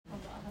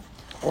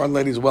All right,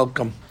 ladies,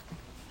 welcome.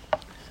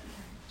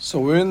 So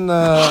we're in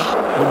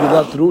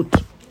Megillat Ruth,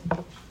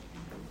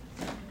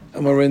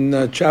 and we're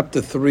in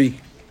chapter 3.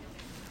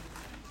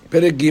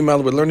 Perek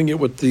Gimal, we're learning it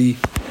with the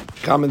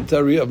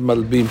commentary of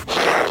Malbim.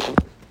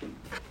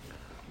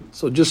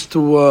 So just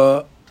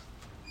to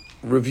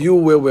review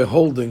where we're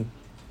holding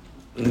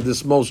in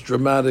this most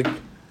dramatic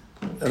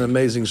and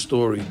amazing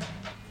story.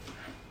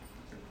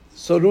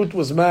 So Ruth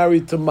was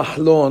married to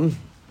Mahlon.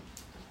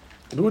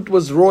 Ruth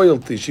was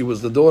royalty. She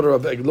was the daughter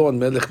of Eglon,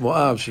 Melech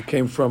Moav. She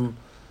came from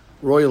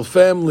royal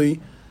family,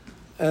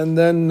 and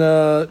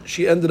then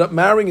she ended up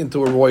marrying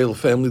into a royal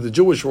family, the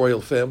Jewish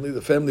royal family,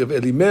 the family of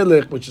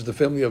Elimelech, which is the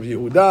family of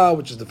Yehudah,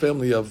 which is the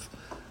family of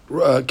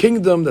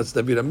kingdom. That's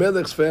David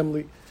HaMelech's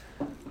family.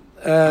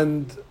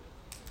 And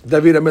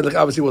David HaMelech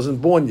obviously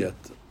wasn't born yet.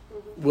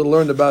 We'll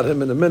learn about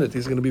him in a minute.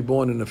 He's going to be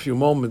born in a few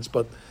moments.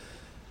 But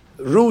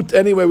Ruth,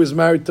 anyway, was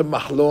married to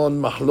Mahlon.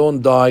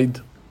 Mahlon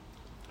died.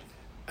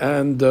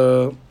 And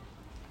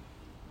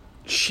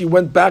she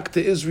went back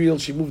to Israel.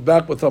 She moved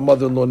back with her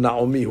mother-in-law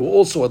Naomi, who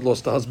also had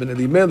lost her husband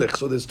Elimelech.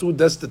 So there's two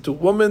destitute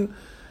women,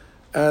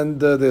 and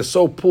they're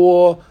so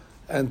poor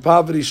and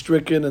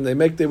poverty-stricken, and they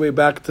make their way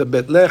back to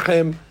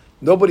Bethlehem.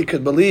 Nobody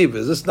could believe,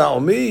 is this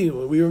Naomi?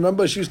 We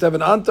remember she used to have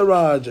an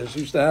entourage, and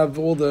she used to have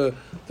all the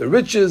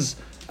riches,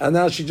 and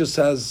now she just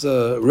has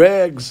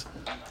rags.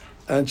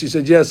 And she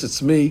said, yes,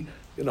 it's me.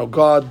 You know,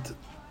 God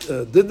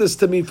did this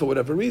to me for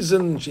whatever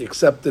reason. She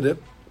accepted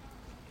it.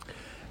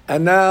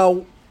 And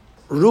now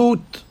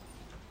Ruth,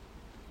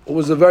 who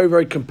was a very,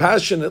 very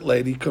compassionate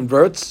lady,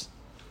 converts.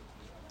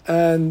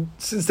 And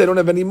since they don't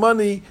have any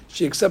money,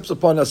 she accepts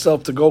upon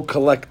herself to go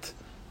collect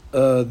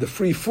the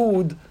free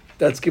food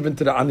that's given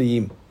to the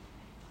Aniyim.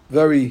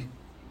 Very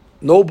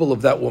noble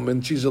of that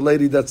woman. She's a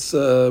lady that's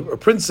a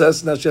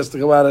princess. Now she has to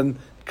go out and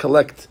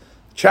collect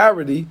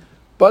charity.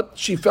 But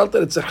she felt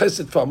that it's a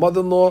chesed for her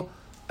mother-in-law.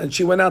 And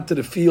she went out to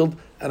the field.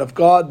 And if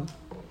God,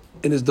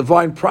 in His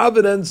divine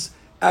providence,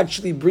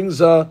 actually brings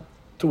her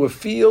to a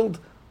field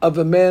of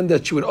a man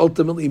that she would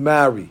ultimately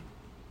marry.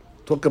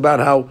 Talk about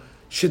how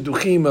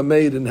shidduchim are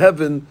made in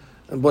heaven,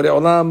 and Borei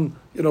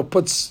Olam,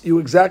 puts you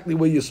exactly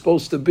where you're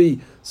supposed to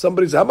be.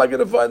 Somebody says, how am I going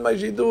to find my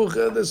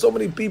shidduch? There's so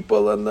many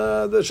people, and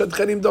the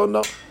shadchanim don't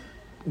know.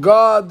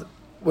 God,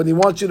 when He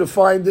wants you to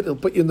find it, He'll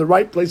put you in the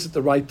right place at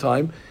the right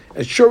time.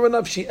 And sure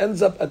enough, she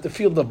ends up at the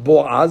field of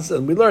Boaz,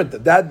 and we learned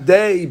that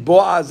day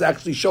Boaz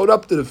actually showed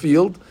up to the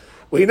field.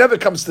 Well, he never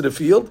comes to the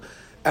field.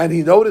 And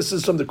he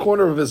notices from the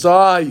corner of his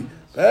eye,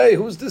 hey,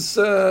 who's this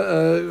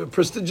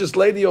prestigious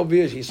lady over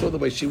here? He saw the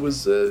way she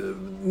was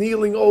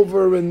kneeling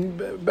over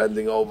and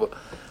bending over.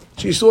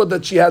 She saw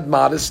that she had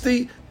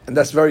modesty, and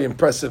that's very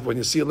impressive when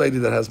you see a lady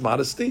that has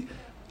modesty.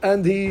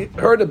 And he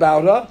heard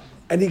about her,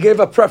 and he gave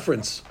her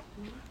preference.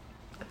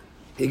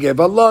 He gave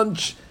her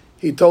lunch.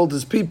 He told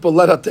his people,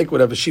 let her take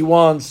whatever she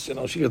wants.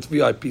 She gets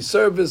VIP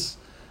service.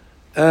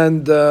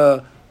 And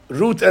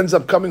Ruth ends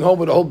up coming home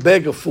with a whole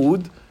bag of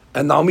food.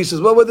 And Naomi says,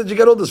 well, where did you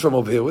get all this from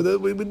over here?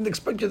 We didn't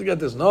expect you to get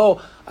this.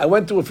 No, I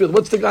went to a field.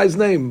 What's the guy's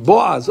name?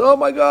 Boaz. Oh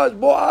my gosh,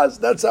 Boaz.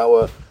 That's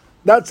our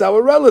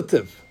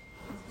relative.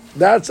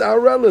 That's our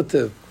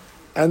relative.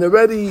 And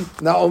already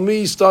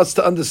Naomi starts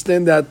to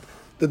understand that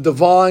the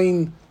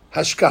divine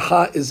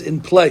hashkacha is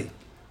in play.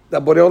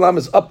 That Borei Olam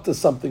is up to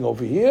something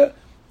over here.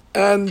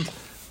 And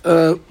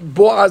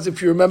Boaz,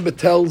 if you remember,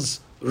 tells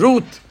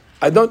Ruth,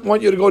 I don't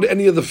want you to go to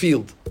any other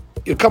field.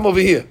 You come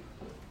over here.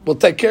 We'll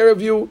take care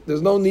of you.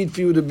 There's no need for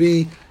you to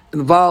be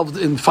involved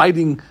in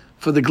fighting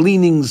for the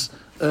gleanings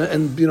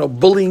and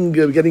bullying,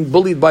 getting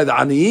bullied by the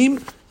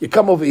aniyim. You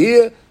come over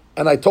here,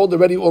 and I told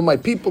already all my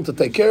people to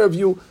take care of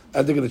you,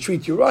 and they're going to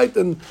treat you right,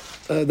 and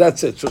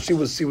that's it. So she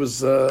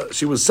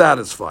was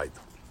satisfied.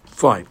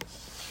 Fine.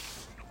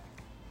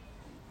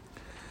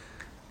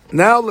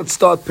 Now let's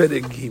start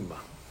Perek Gima.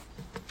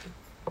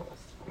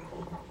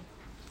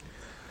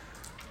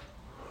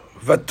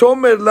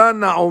 Vatomer la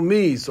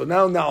Naomi. So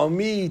now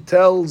Naomi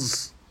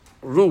tells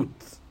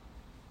Ruth,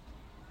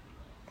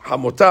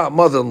 Hamotah,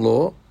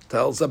 mother-in-law,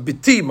 tells her,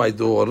 Biti, my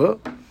daughter,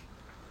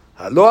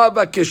 Halo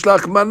avakesh lach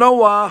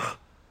manoach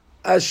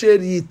asher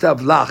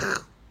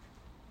yitavlach.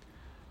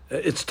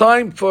 It's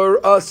time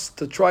for us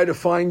to try to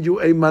find you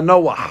a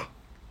manoach.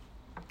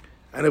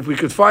 And if we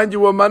could find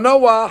you a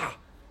manoach,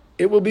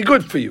 it will be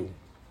good for you.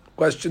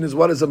 Question is,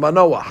 what is a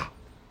manoach?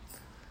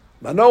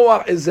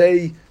 Manoach is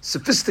a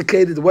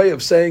sophisticated way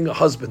of saying a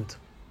husband.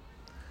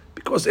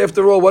 Because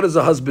after all, what does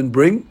a husband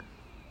bring?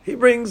 He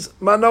brings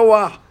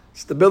manoach,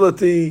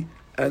 stability,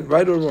 and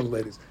right or wrong,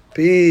 ladies,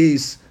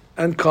 peace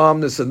and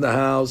calmness in the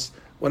house.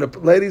 When a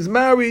lady's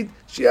married,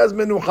 she has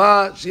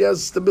menucha, she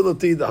has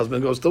stability. The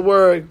husband goes to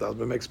work, the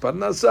husband makes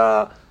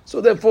parnasah.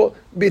 So therefore,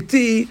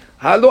 biti,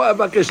 halo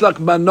avakesh lach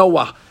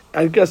manoach.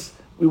 I guess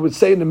we would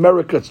say in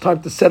America, it's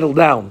time to settle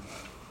down.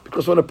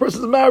 Because when a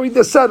person's married,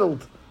 they're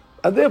settled.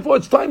 And therefore,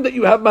 it's time that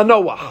you have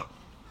manoach.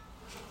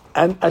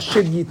 And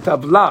asher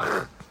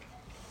yitavlach.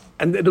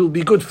 And it'll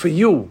be good for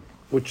you.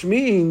 Which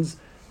means,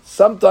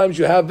 sometimes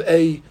you have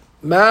a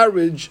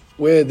marriage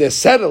where they're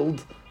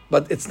settled,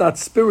 but it's not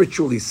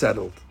spiritually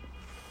settled.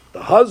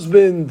 The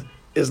husband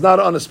is not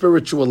on a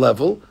spiritual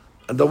level,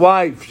 and the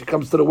wife, she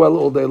comes to the well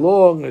all day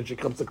long, and she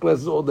comes to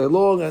classes all day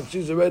long, and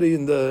she's already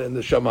in the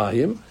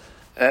Shamayim.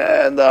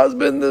 And the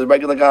husband, the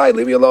regular guy,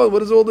 leave me alone.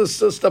 What is all this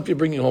stuff you're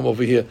bringing home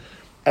over here?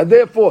 And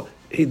therefore,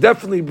 he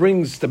definitely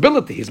brings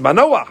stability. He's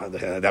manoach. They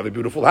have a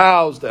beautiful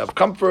house, they have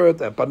comfort,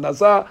 they have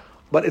parnasah,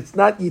 but it's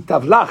not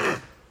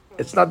yitavlach.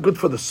 It's not good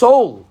for the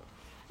soul.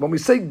 When we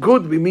say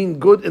good, we mean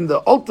good in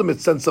the ultimate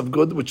sense of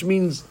good, which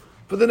means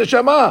for the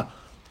neshama.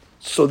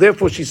 So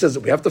therefore, she says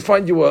that we have to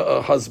find you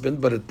a husband,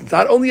 but it's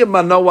not only a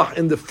manoach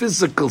in the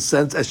physical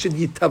sense, as should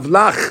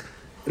yitavlach.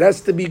 It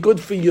has to be good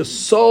for your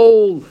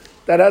soul.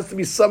 That has to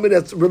be somebody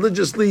that's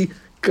religiously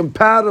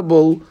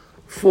compatible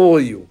for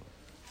you.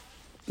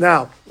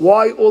 Now,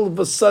 why all of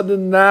a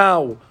sudden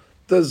now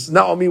does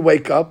Naomi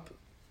wake up?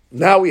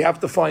 Now we have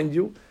to find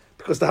you.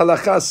 Because the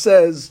halakha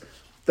says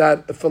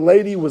that if a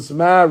lady was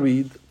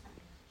married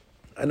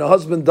and her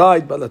husband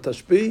died,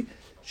 balatashbi,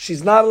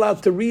 she's not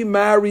allowed to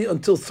remarry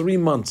until 3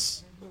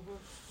 months.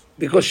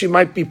 Because she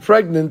might be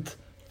pregnant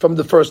from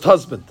the first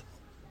husband.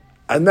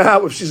 And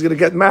now if she's going to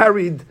get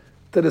married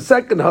to the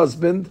second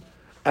husband,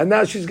 and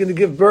now she's going to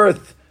give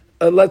birth,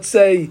 let's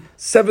say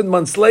 7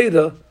 months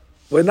later,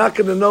 we're not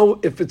going to know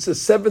if it's a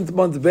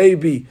 7th-month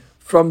baby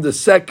from the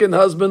second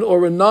husband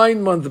or a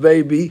 9-month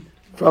baby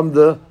from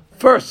the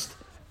first.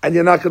 And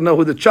you're not going to know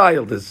who the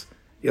child is.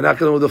 You're not going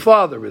to know who the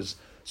father is.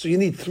 So you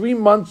need 3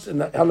 months,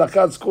 and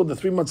halakha it's called the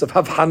 3 months of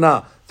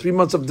havhana, 3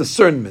 months of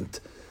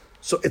discernment.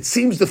 So it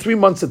seems the 3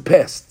 months had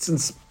passed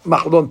since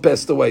Mahlon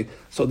passed away.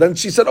 So then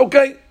she said,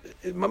 okay,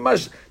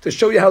 mamash, to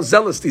show you how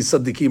zealous these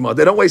tzaddikim are.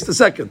 They don't waste a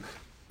second.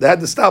 They had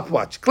the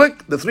stopwatch.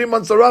 Click, the 3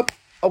 months are up.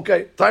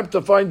 Okay, time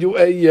to find you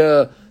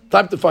a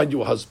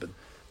husband.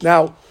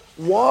 Now,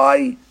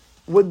 why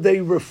would they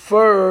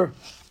refer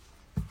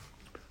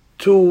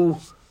to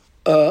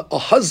a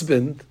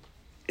husband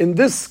in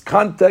this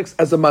context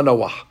as a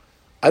manoach?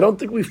 I don't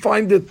think we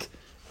find it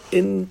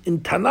in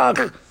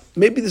Tanakh.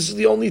 Maybe this is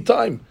the only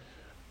time.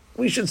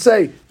 We should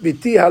say,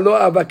 Biti halo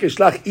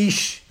avakeshlach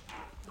ish,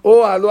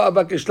 or halo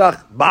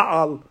avakeshlach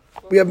baal.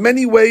 We have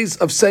many ways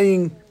of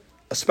saying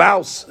a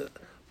spouse.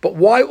 But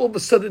why all of a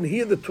sudden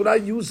here the Torah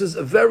uses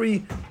a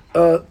very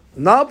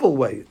novel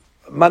way,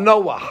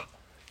 manoach?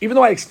 Even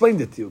though I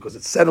explained it to you, because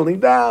it's settling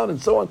down and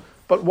so on.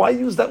 But why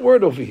use that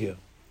word over here?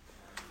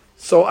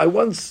 So I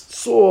once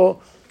saw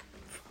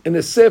in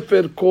a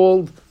sefer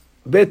called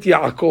Bet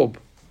Yaakov,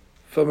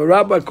 from a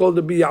rabbi called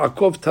Rabbi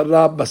Yaakov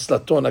Tarab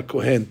Maslaton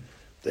HaKohen,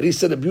 that he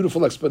said a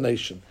beautiful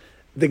explanation.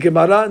 The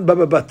Gemara in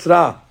Baba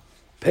Batra,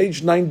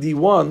 page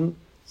 91,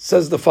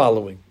 says the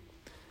following,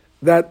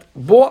 that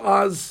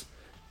Boaz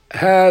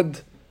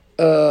had,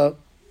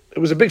 it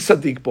was a big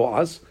tzaddik,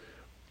 Boaz,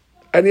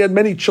 and he had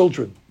many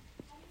children.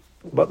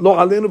 But lo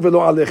aleinu velo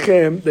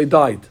alechem, they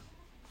died.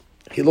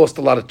 He lost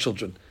a lot of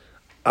children.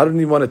 I don't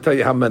even want to tell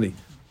you how many,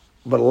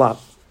 but a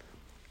lot.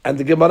 And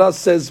the Gemara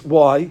says,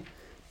 why?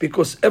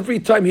 Because every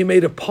time he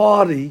made a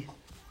party,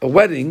 a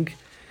wedding,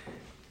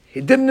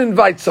 he didn't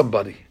invite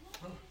somebody.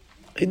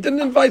 He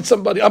didn't invite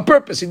somebody on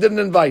purpose. He didn't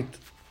invite.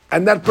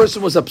 And that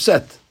person was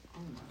upset.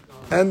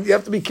 And you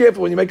have to be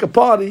careful when you make a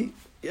party.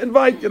 You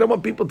invite. You don't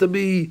want people to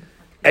be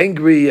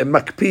angry and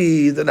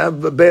makpid and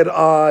have a bad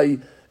eye.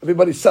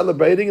 Everybody's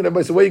celebrating, and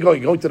everybody says, where are you going?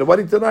 You going to the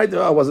wedding tonight?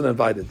 Oh, I wasn't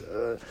invited.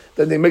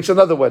 Then they make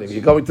another wedding.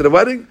 You're going to the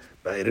wedding?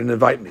 No, he didn't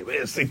invite me.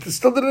 He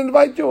still didn't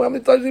invite you. How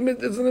many times he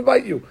didn't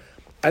invite you?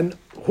 And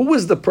who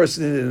was the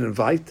person he didn't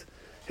invite?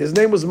 His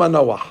name was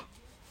Manoach.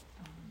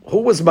 Who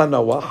was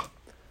Manoach?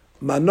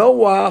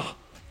 Manoach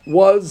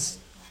was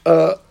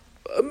a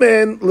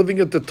man living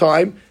at the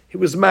time. He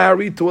was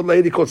married to a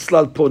lady called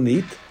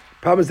Slalponit.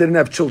 Problem is they didn't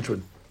have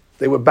children.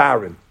 They were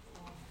barren.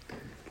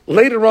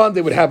 Later on,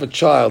 they would have a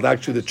child.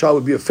 Actually, the child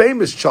would be a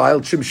famous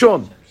child,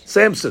 Shimshon,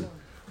 Samson.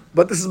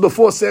 But this is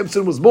before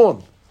Samson was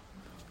born.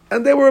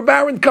 And they were a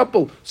barren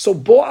couple. So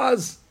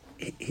Boaz,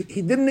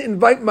 he didn't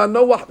invite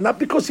Manoach, not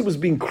because he was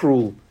being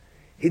cruel.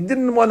 He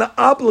didn't want to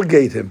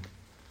obligate him.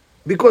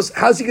 Because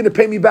how's he going to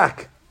pay me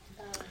back?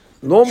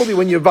 Normally,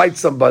 when you invite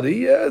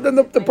somebody, then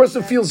the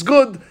person feels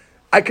good.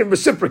 I can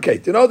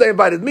reciprocate. You know, they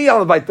invited me,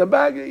 I'll invite them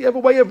back. You have a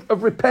way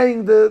of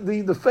repaying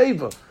the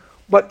favor.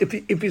 But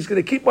if he's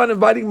going to keep on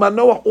inviting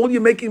Manoach, all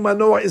you're making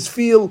Manoach is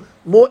feel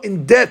more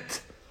in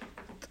debt.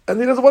 And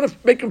he doesn't want to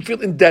make him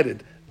feel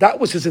indebted. That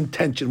was his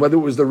intention, whether it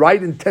was the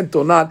right intent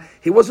or not.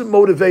 He wasn't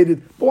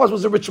motivated. Boaz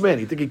was a rich man.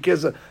 You think he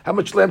cares how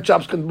much lamb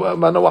chops can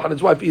Manoach and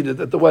his wife eat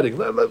at the wedding?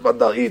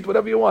 They'll eat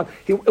whatever you want.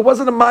 It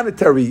wasn't a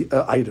monetary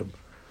item.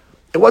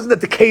 It wasn't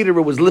that the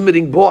caterer was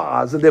limiting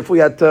Boaz and therefore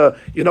he had to,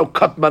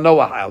 cut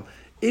Manoach out.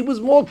 He was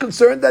more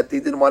concerned that he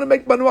didn't want to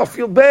make Manoach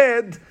feel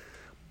bad,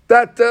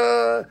 that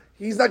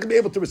he's not going to be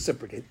able to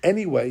reciprocate.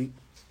 Anyway,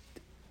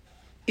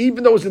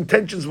 even though his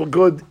intentions were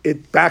good,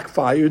 it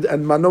backfired,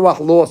 and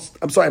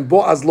and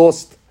Boaz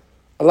lost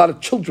a lot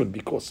of children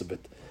because of it.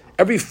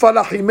 Every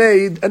falah he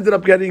made ended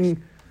up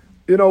getting,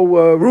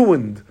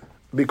 ruined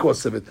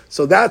because of it.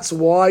 So that's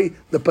why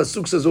the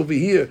pasuk says over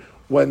here,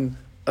 when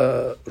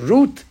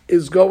Ruth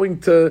is going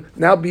to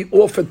now be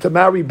offered to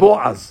marry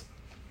Boaz.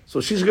 So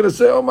she's going to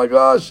say, oh my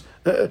gosh,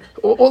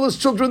 all his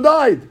children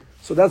died.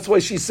 So that's why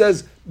she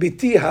says,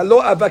 Biti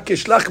halo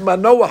avakishlach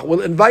Manoach,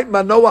 will invite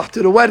Manoach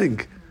to the wedding.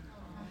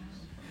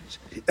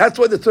 That's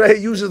why the Torah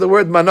uses the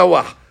word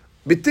Manoach.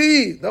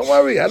 Biti, don't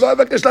worry, halo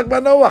avakishlach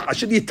Manoach,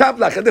 Asher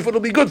yitablach, and therefore it'll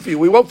be good for you.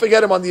 We won't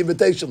forget him on the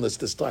invitation list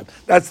this time.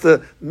 That's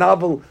the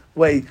novel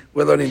way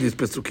we're learning these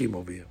Pesukim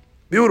over here.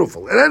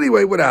 Beautiful. And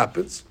anyway, what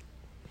happens?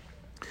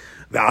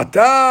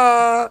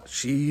 Ve'ata,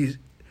 she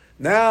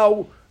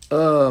now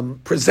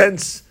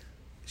presents,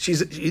 you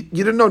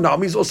didn't know,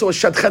 Naomi's also a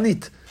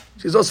shadchanit.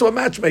 She's also a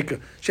matchmaker.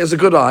 She has a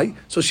good eye,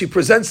 so she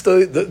presents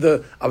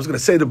the I was going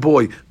to say the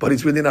boy, but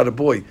he's really not a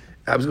boy.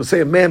 I was going to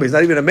say a man, but he's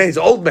not even a man, he's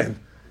an old man.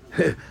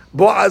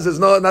 Boaz is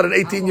not an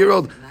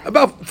 18-year-old,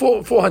 about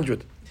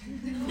 400.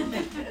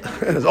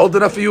 It's old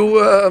enough for you,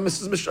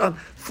 Mrs. Mishran?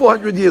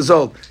 400 years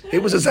old. He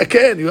was a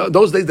zaken.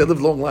 Those days they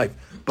lived a long life.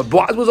 But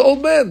Boaz was an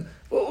old man.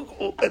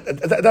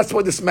 That's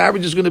why this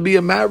marriage is going to be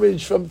a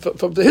marriage from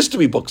the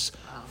history books.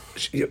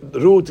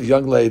 Ruth, a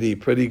young lady,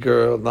 pretty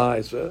girl,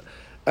 nice.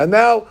 And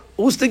now,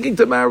 who's thinking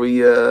to marry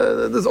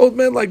this old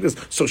man like this?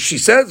 So she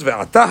says,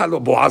 Boaz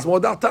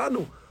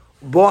modatanu.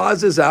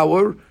 Boaz is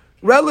our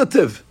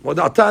relative.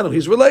 Modatanu,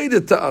 he's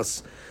related to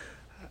us.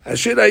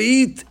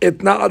 Ashirayit et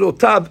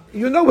na'arotav.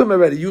 You know him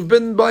already. You've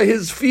been by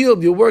his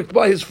field. You worked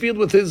by his field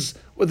with his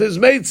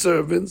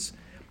maidservants.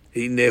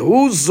 Behold,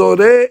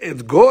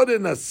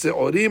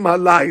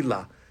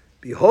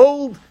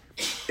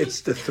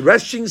 it's the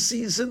threshing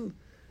season,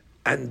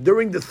 and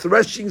during the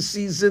threshing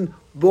season,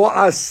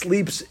 Boaz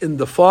sleeps in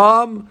the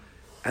farm,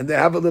 and they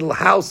have a little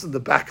house in the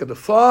back of the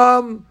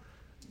farm,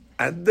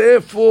 and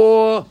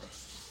therefore,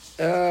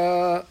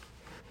 I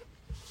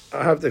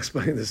have to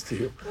explain this to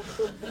you.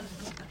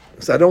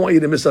 So I don't want you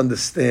to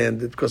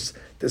misunderstand it, because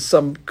there's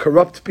some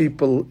corrupt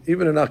people,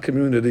 even in our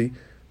community,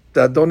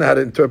 that don't know how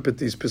to interpret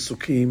these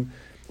Pesukim,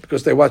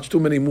 because they watched too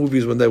many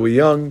movies when they were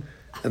young,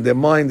 and their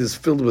mind is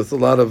filled with a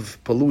lot of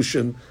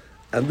pollution,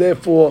 and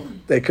therefore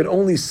they can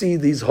only see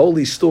these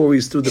holy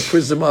stories through the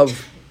prism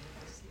of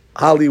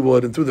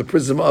Hollywood and through the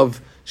prism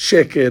of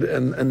sheker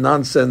and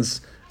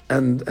nonsense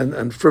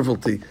and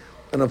frivolity.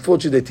 And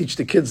unfortunately, they teach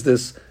the kids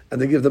this,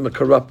 and they give them a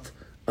corrupt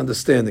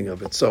understanding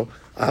of it. So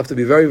I have to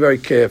be very, very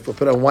careful.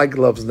 Put on white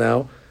gloves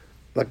now.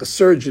 Like a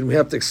surgeon, we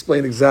have to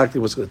explain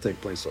exactly what's going to take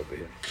place over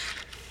here.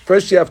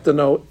 First, you have to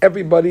know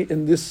everybody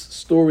in this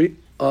story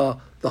are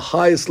the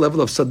highest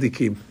level of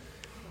tzaddikim.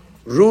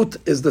 Ruth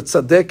is the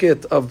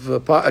tzaddiket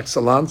of par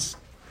excellence.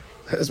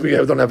 As we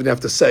don't even have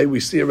to say, we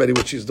see already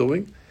what she's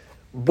doing.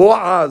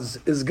 Boaz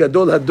is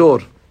Gadol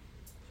Hador.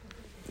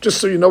 Just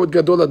so you know what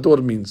Gadol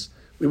Hador means.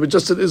 We were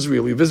just in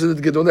Israel. We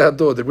visited Gadol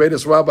Hador, the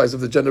greatest rabbis of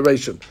the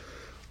generation.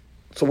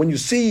 So when you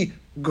see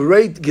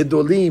great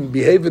Gedolim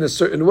behave in a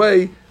certain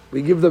way,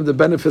 we give them the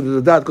benefit of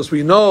the doubt, because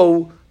we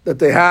know that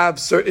they have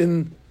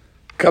certain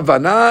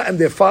kavanah, and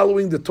they're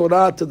following the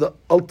Torah to the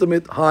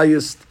ultimate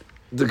highest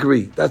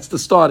degree. That's the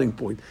starting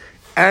point.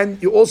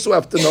 And you also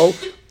have to know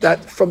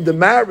that from the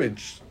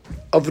marriage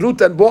of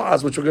Ruth and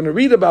Boaz, which we're going to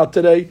read about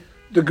today,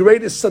 the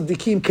greatest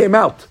tzaddikim came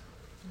out.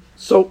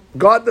 So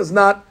God does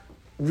not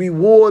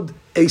reward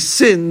a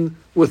sin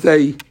with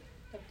a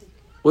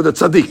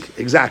tzaddik.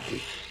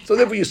 Exactly. So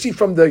therefore you see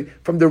from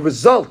the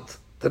result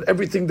that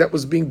everything that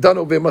was being done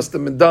over here must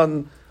have been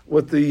done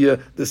with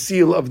the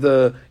seal of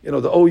the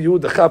OU,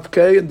 the Chav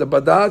K, and the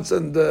Badats,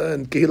 and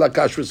Kehila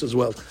Kashrus as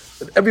well.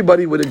 And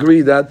everybody would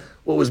agree that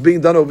what was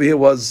being done over here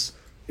was,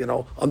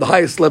 on the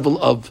highest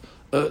level of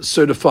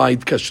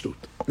certified kashrut.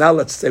 Now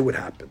let's say what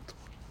happened.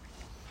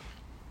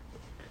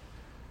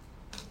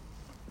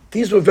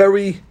 These were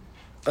very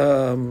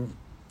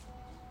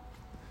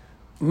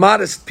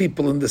modest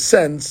people in the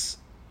sense,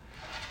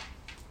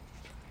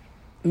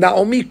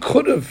 Naomi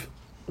could have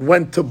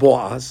went to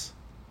Boaz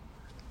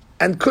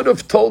and could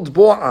have told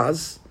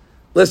Boaz,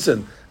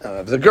 listen,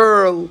 the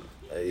girl,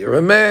 you're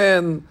a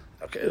man,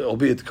 okay,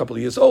 albeit a couple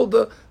of years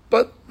older,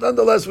 but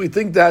nonetheless we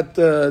think that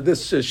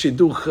this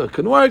shidduch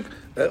can work.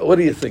 What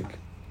do you think?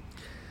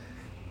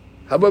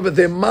 However,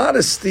 their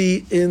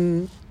modesty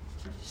in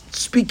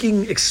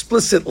speaking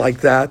explicit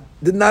like that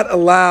did not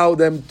allow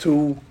them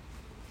to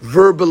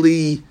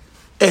verbally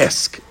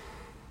ask.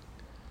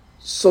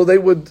 So they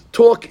would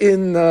talk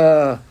in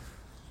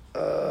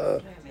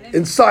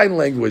sign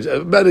language.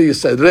 Better you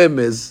said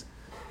remez.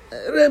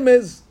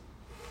 Remez.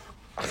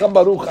 Chacham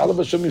Baruch Alav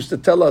Hashem used to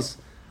tell us,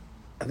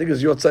 I think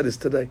his Yotzar is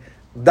today,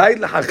 Dai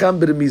l'Hacham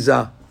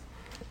b'remizah.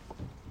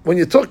 When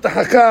you talk to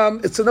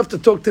Hakam, it's enough to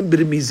talk to him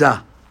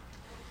b'remizah.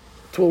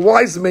 To a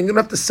wise man, you don't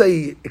have to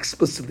say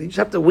explicitly. You just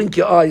have to wink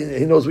your eye and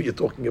he knows what you're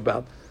talking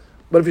about.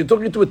 But if you're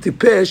talking to a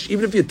tipesh,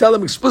 even if you tell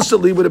him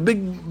explicitly with a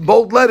big,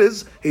 bold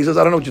letters, he says,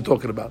 I don't know what you're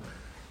talking about.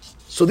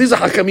 So these are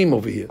Hakamim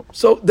over here.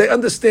 So they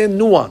understand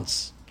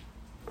nuance.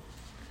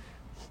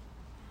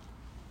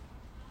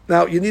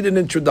 Now, you need an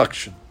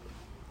introduction.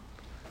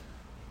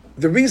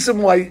 The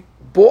reason why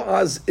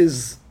Boaz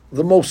is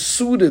the most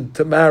suited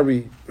to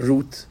marry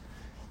Ruth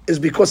is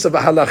because of a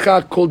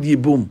halakha called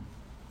Yibum.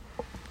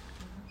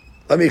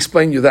 Let me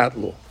explain you that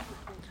law.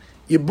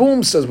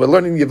 Yibum says, we're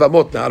learning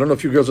Yevamot now. I don't know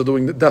if you girls are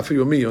doing that for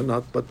you or me or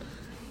not, but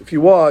if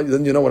you are,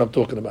 then you know what I'm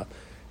talking about.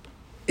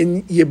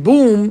 In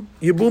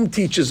Yibum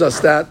teaches us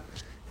that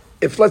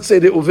if, let's say,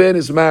 the Reuven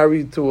is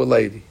married to a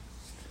lady,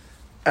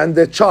 and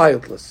they're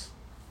childless,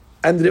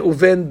 and the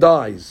Reuven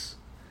dies,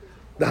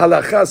 the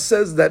halakha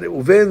says that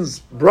Reuven's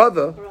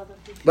brother,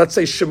 let's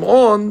say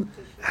Shimon,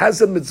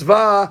 has a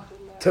mitzvah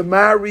to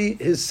marry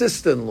his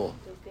sister-in-law.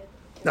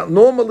 Now,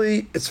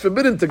 normally, it's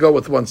forbidden to go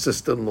with one's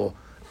sister-in-law,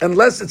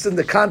 unless it's in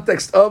the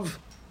context of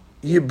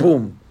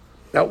Yibum.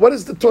 Now, what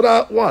does the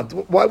Torah want?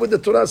 Why would the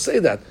Torah say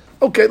that?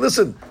 Okay,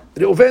 listen,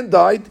 Reuven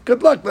died,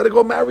 good luck, let her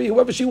go marry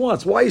whoever she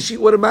wants. Why is she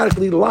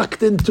automatically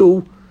locked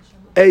into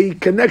a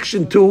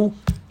connection to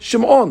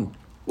Shimon?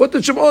 What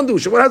did Shimon do?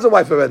 Shimon has a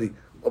wife already.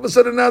 All of a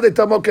sudden now they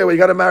tell him, okay, well, you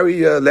got to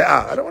marry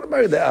Leah. I don't want to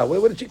marry Leah.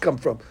 Where did she come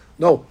from?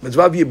 No,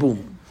 mitzvah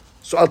Yibum.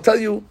 So I'll tell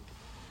you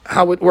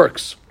how it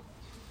works.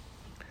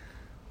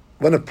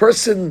 When a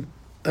person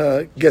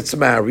gets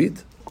married,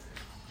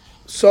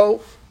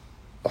 so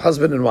a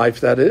husband and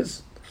wife, that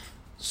is,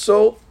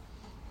 so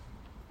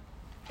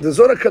the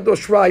Zohar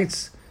Kadosh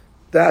writes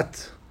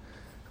that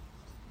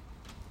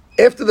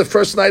after the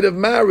first night of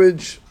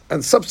marriage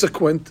and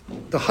subsequent,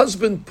 the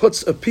husband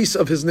puts a piece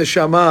of his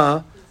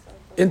neshama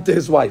into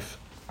his wife.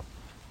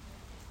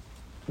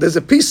 There's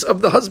a piece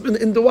of the husband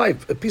in the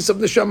wife, a piece of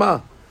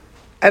neshama.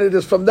 And it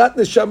is from that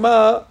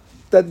neshama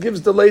that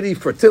gives the lady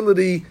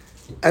fertility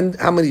and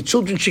how many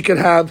children she can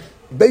have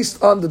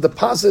based on the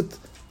deposit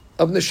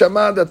of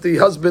neshama that the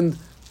husband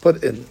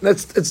put in. And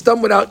it's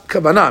done without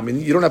kavanah. I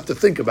mean, you don't have to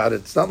think about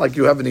it. It's not like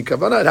you have any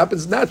kavanah. It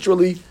happens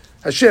naturally.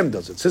 Hashem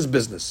does it. It's his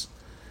business.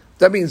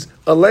 That means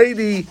a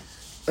lady,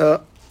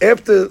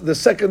 after the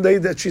second day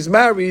that she's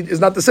married, is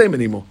not the same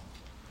anymore.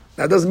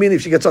 Now, it doesn't mean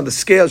if she gets on the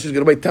scale, she's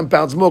going to weigh 10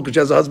 pounds more because she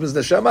has a husband's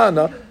neshama.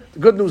 No. The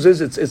good news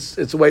is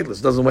it's weightless.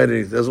 It doesn't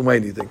weigh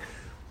anything.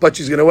 But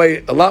she's going to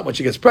weigh a lot when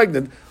she gets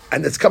pregnant,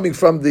 and it's coming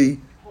from the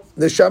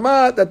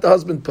neshama that the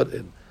husband put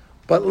in.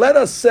 But let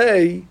us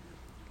say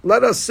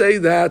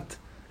that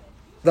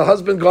the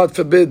husband, God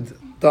forbid,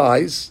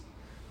 dies.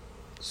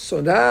 So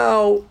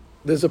now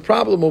there's a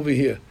problem over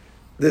here.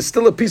 There's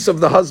still a piece of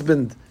the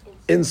husband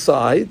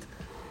inside,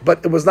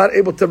 but it was not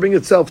able to bring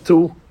itself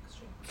to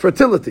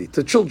fertility,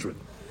 to children.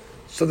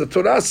 So the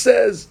Torah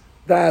says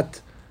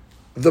that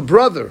the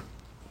brother,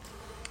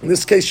 in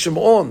this case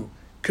Shimon,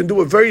 can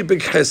do a very big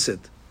chesed.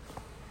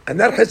 And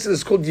that chesed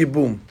is called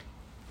Yibum.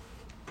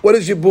 What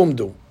does Yibum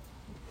do?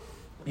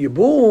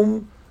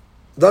 Yibum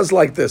does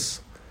like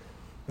this,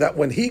 that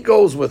when he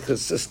goes with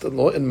his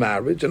sister-in-law in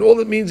marriage, and all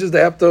it means is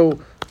they have to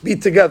be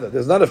together.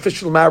 There's not an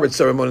official marriage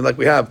ceremony like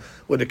we have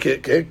with a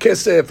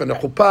kesef and a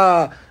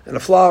chuppah and a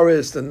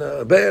florist and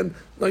a band.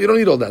 No, you don't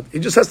need all that. He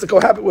just has to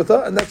cohabit with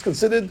her, and that's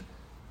considered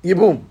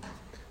Yibum.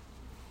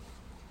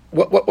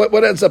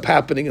 What ends up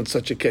happening in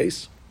such a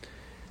case?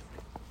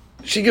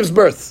 She gives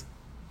birth.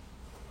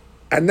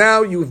 And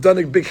now you've done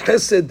a big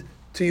chesed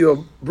to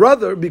your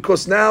brother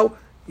because now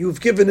you've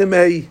given him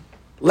a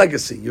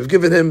legacy. You've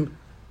given him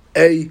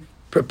a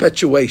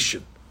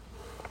perpetuation.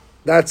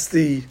 That's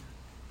the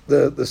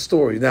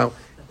story. Now,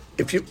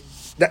 if you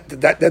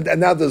and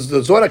now the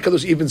Zohar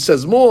Kadosh even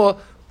says more,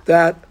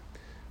 that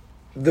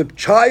the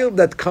child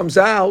that comes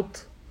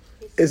out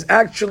is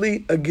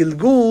actually a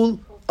gilgul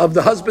of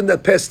the husband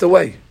that passed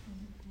away.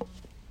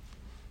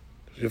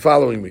 You're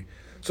following me?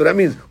 So that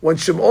means when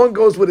Shimon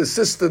goes with his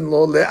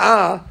sister-in-law,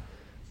 Leah,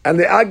 and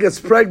Leah gets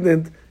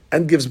pregnant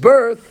and gives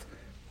birth,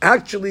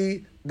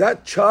 actually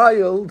that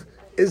child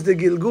is the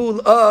gilgul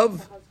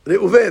of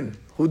Reuven,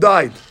 who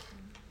died.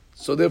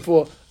 So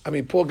therefore, I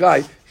mean, poor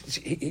guy,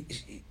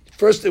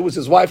 first it was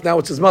his wife, now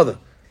it's his mother.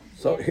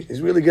 So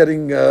he's really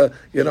getting, he's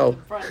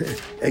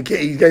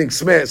getting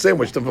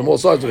sandwiched from all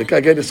sides. He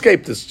can't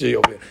escape this G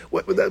over here,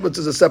 which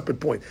is a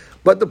separate point.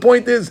 But the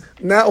point is,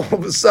 now all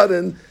of a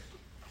sudden,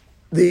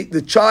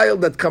 the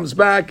child that comes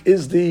back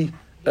is the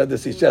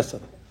deceased.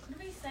 Could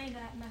we say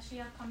that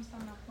Mashiach comes from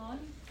Nachlon?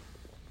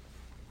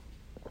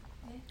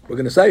 We're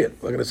going to say it.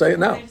 We're going to say it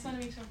now. I just want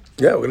to make sure.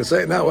 Yeah, we're going to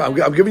say it now.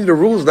 I'm giving you the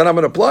rules, then I'm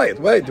going to apply it.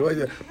 Wait, you're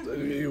going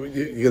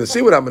to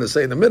see what I'm going to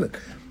say in a minute.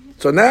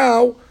 So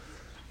now,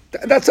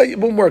 that's how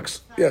Yibum works.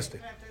 Yes,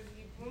 Steve. But does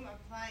Yibum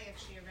apply if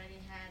she already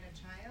had a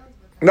child?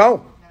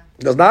 No,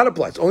 it does not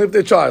apply. It's only if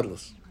they're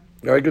childless.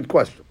 Very good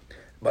question.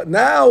 But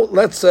now,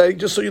 let's say,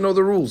 just so you know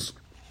the rules,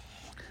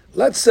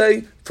 let's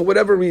say, for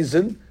whatever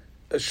reason,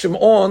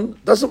 Shimon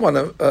doesn't want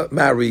to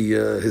marry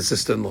his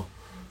sister-in-law.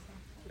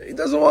 He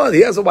doesn't want.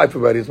 He has a wife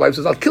already. His wife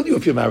says, "I'll kill you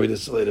if you marry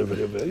this later."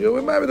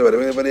 We're married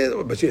already,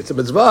 but it's a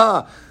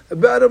mitzvah.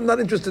 But I'm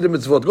not interested in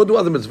mitzvot. Go do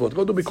other mitzvot.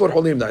 Go do Bikor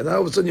Holim night. Now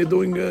all of a sudden you're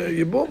doing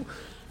Yibum.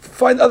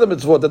 Find other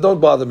mitzvot that don't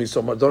bother me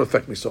so much, don't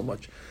affect me so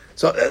much.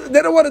 So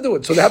they don't want to do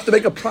it. So they have to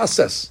make a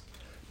process,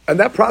 and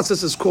that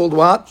process is called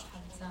what?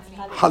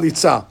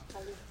 Halitzah.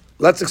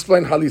 Let's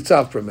explain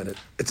Halitzah for a minute.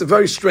 It's a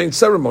very strange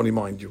ceremony,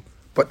 mind you,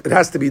 but it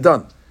has to be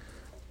done.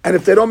 And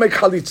if they don't make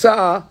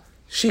Halitzah,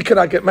 she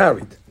cannot get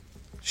married.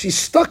 She's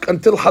stuck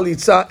until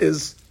Halitzah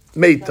is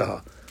made to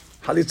her.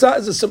 Halitzah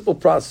is a simple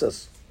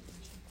process.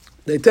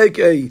 They take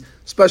a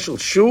special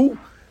shoe,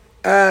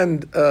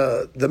 and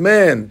the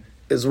man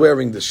is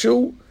wearing the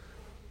shoe,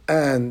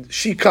 and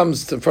she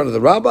comes to in front of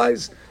the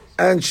rabbis,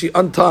 and she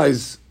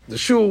unties the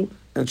shoe,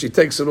 and she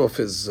takes it off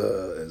his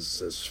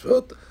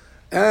foot,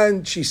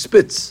 and she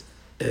spits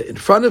in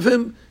front of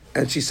him,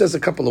 and she says a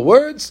couple of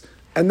words,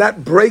 and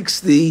that breaks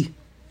the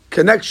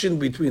connection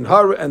between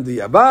her and the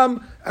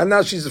Yavam, and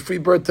now she's a free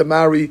bird to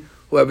marry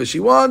whoever she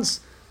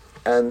wants,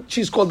 and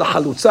she's called the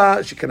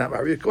Halutza. She cannot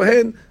marry a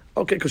Kohen,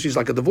 okay, because she's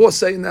like a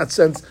divorcee in that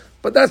sense,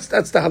 but that's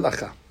the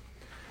halacha.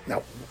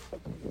 Now,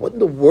 what in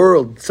the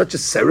world, such a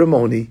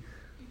ceremony?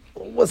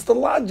 What's the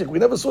logic? We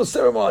never saw a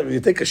ceremony. You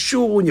take a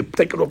shoe and you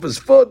take it off his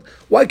foot.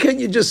 Why can't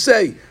you just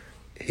say,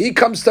 he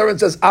comes to her and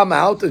says, I'm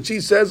out, and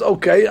she says,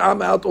 okay,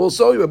 I'm out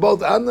also, you're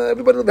both out, and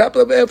everybody will be happy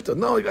ever after.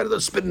 No, you got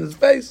to spit in his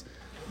face.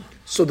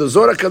 So the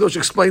Zohar Kadosh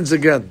explains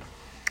again.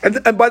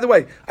 And by the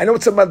way, I know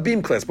it's a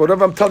Malbim class, but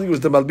whatever I'm telling you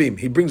is the Malbim.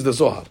 He brings the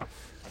Zohar.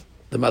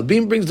 The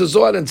Malbim brings the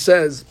Zohar and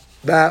says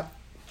that,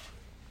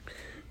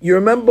 you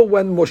remember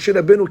when Moshe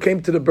Rabbeinu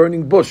came to the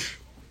burning bush?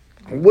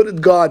 And what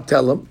did God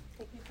tell him?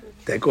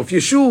 Take off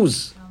your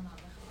shoes.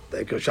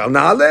 Take off Shal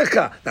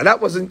Na'alecha. Now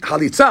that wasn't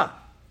Halitza.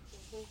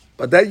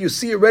 But then you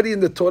see already in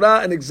the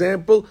Torah an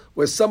example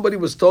where somebody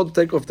was told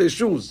to take off their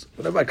shoes.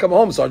 Whenever I come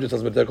home, Sergeant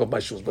tells me to take off my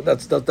shoes. But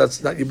that's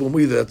not Yibum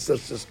either. That's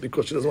just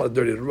because she doesn't want to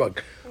dirty the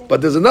rug.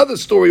 But there's another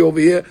story over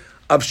here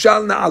of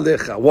Shal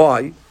Na'alecha.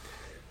 Why?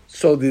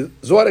 So the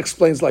Zohar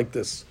explains like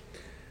this.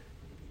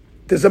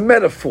 There's a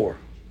metaphor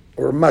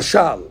or a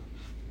mashal.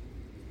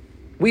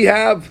 We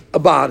have a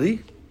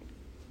body,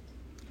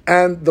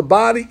 and the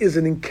body is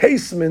an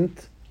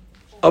encasement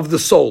of the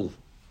soul.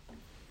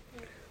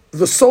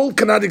 The soul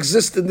cannot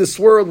exist in this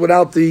world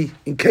without the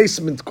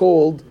encasement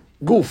called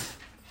guf.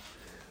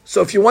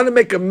 So if you want to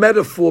make a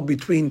metaphor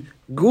between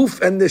guf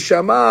and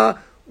neshama,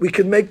 we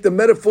can make the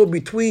metaphor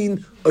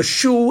between a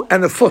shoe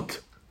and a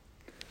foot.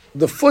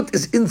 The foot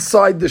is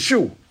inside the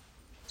shoe.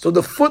 So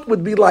the foot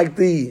would be like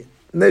the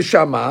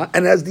neshama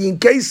and has the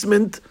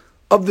encasement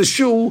of the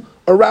shoe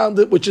around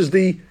it, which is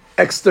the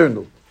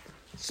external.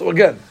 So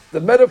again,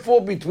 the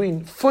metaphor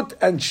between foot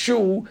and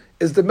shoe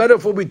is the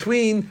metaphor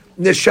between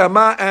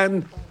neshama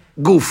and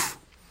guf.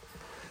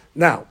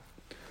 Now,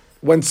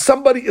 when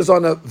somebody is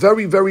on a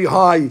very, very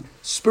high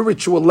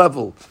spiritual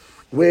level,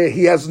 where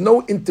he has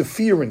no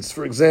interference,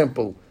 for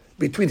example,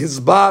 between his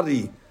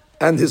body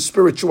and his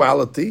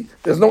spirituality,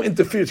 there's no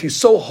interference, he's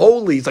so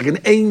holy, he's like an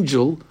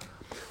angel,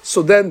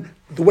 so then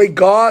the way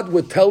God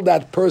would tell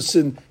that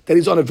person that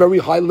he's on a very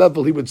high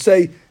level, he would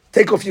say,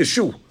 take off your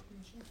shoe.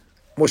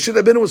 Moshe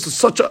Rabbeinu was to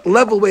such a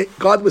level where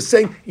God was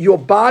saying, your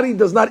body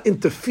does not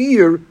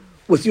interfere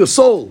with your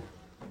soul.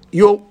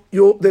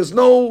 There's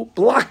no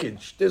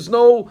blockage. There's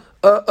no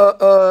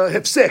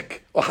hefsek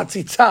or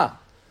hatzitza.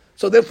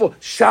 So therefore,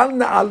 shal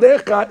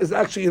na'alecha is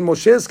actually in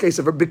Moshe's case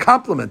a very big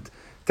compliment.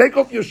 Take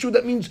off your shoe.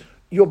 That means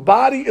your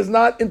body is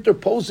not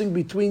interposing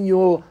between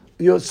your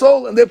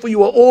soul, and therefore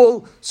you are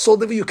all soul.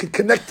 Therefore you can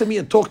connect to me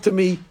and talk to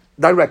me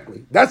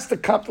directly. That's the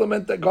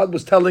compliment that God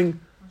was telling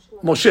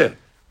Moshe.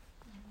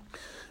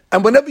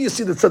 And whenever you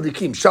see the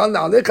tzaddikim, shal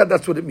na'alecha,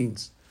 that's what it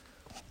means.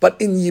 But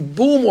in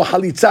Yibum or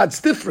Halitza, it's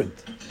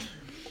different.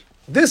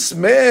 This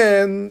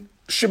man,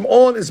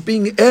 Shimon, is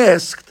being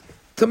asked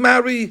to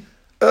marry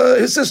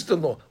his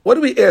sister-in-law. What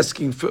are we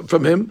asking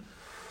from him?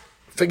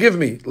 Forgive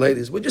me,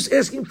 ladies. We're just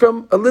asking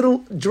from a little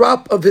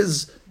drop of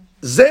his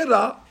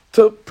zera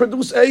to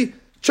produce a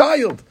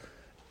child.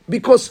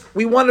 Because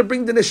we want to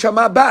bring the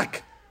neshama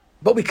back.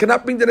 But we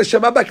cannot bring the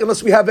neshama back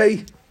unless we have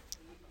a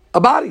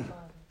body.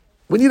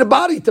 We need a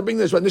body to bring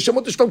this.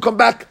 Neshamot don't come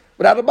back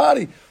without a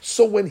body.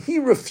 So when he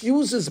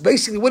refuses,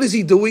 basically what is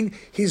he doing?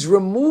 He's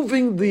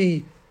removing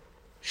the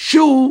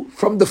shoe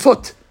from the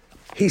foot.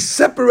 He's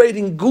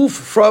separating guf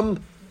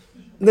from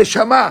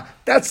neshama.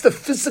 That's the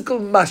physical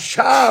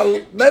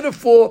mashal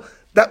metaphor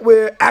that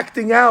we're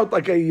acting out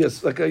like a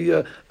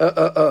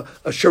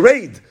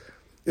charade.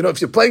 You know,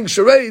 if you're playing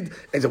charade,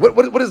 and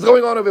what is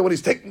going on over here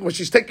when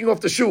she's taking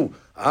off the shoe?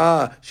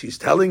 She's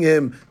telling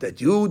him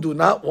that you do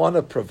not want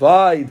to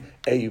provide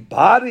a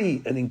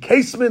body, an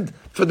encasement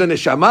for the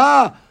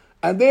neshama,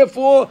 and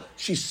therefore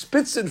she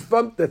spits in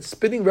front. That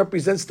spitting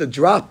represents the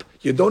drop.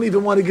 You don't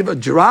even want to give a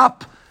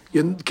drop.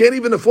 You can't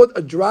even afford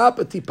a drop,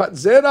 a tipat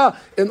zera,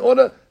 in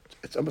order.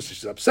 It's almost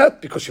she's upset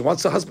because she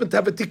wants her husband to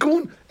have a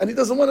tikkun, and he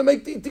doesn't want to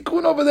make the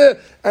tikkun over there.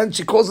 And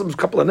she calls him a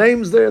couple of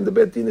names there in the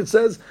Beit Din, it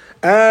says.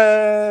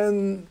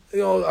 And, I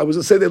was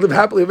going to say they live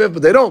happily ever after,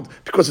 but they don't,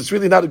 because it's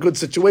really not a good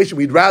situation.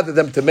 We'd rather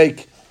them to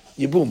make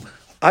yibum.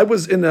 I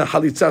was in a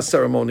halitzah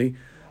ceremony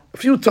a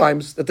few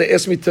times that they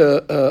asked me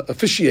to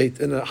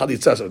officiate in a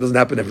halitzah. So it doesn't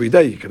happen every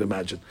day, you can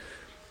imagine.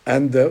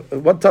 And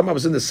one time I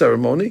was in the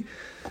ceremony,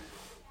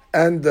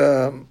 and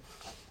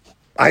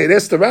I had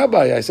asked the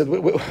rabbi, I said,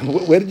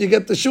 where did you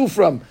get the shoe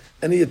from?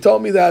 And he had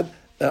told me that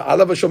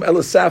Alav Hashem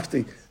Elis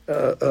Safti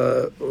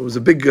was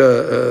a big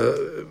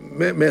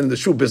man in the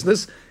shoe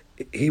business.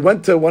 He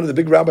went to one of the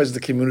big rabbis of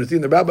the community,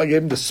 and the rabbi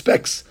gave him the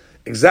specs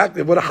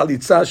exactly what a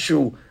halitzah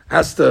shoe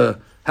has to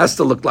has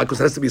to look like, because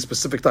it has to be a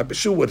specific type of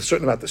shoe with a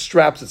certain amount of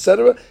straps,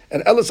 etc.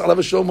 And Elis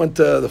Alav Shalom went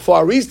to the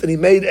Far East and he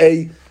made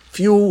a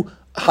few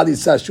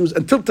Halitzah shoes.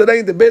 Until today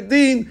in the Beit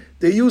Din,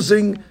 they're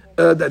using,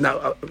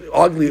 now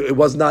arguably it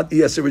was not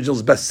ES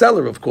Original's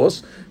bestseller, of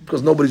course,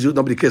 because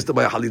nobody cares to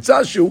buy a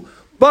Halitzah shoe,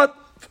 but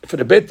for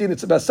the Beit Din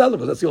it's a bestseller,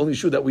 because that's the only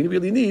shoe that we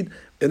really need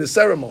in the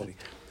ceremony.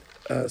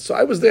 So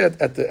I was there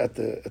at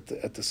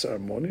the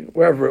ceremony,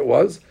 wherever it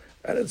was,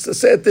 and it's a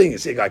sad thing. You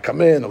see a guy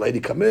come in, a lady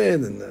come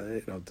in,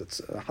 and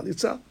that's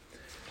halitzah.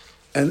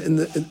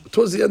 And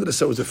towards the end of the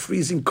ceremony, it was a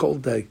freezing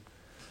cold day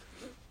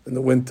in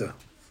the winter,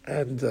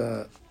 and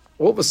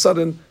all of a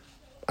sudden,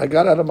 I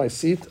got out of my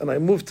seat and I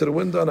moved to the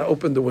window and I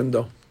opened the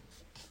window.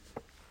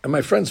 And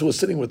my friends who were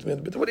sitting with me,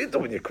 what are you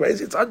doing? You're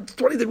crazy. It's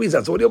 20 degrees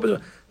out. So what do you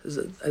open? I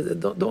said,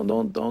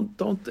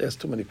 don't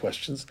ask too many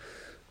questions.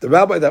 The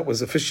rabbi that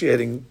was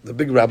officiating, the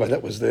big rabbi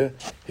that was there,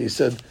 he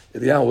said,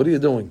 Eliyahu, what are you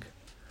doing?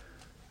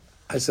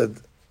 I said,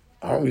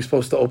 aren't we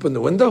supposed to open the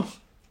window?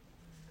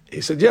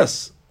 He said,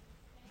 yes.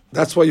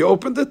 That's why you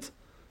opened it?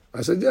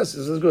 I said, yes.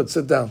 He said, good,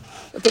 sit down.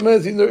 At the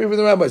minute, even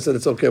the rabbi said,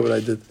 it's okay what I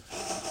did.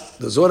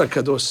 The Zohar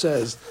Kadosh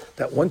says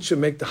that once you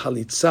make the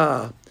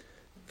halitzah,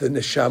 the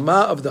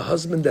neshama of the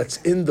husband that's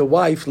in the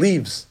wife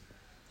leaves.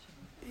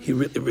 He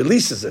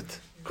releases it,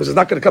 because it's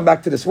not going to come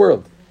back to this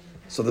world.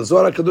 So the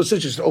Zohar Kadosh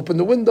says you should open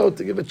the window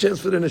to give a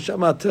chance for the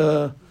neshama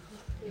to,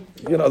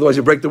 otherwise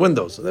you break the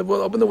window. So they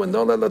will open the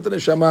window and let the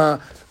neshama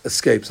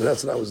escape. So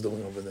that's what I was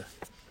doing over there.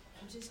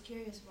 I'm just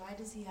curious, why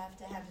does he have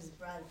to have his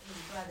brother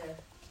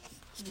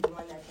be the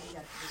one that brings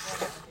up the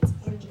Zohar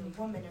if it's in the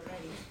woman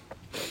already?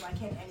 Why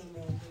can't any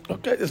man do it?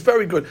 Okay, it's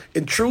very good.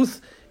 In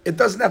truth, it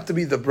doesn't have to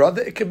be the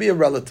brother. It could be a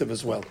relative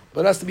as well.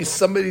 But it has to be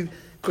somebody,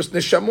 because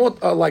neshamot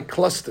are like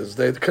clusters.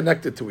 They're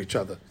connected to each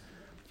other.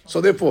 So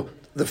therefore,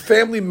 the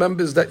family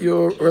members that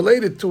you're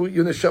related to,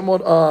 your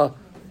neshamot are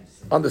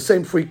on the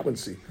same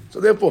frequency. So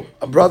therefore,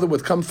 a brother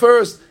would come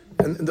first,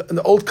 and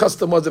the old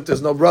custom was if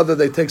there's no brother,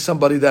 they take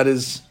somebody that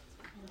is,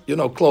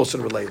 closer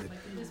related.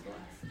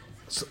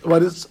 So,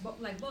 what is?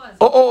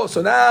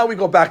 So now we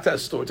go back to a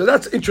story. So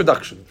that's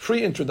introduction,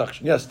 free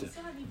introduction. Yes, dear.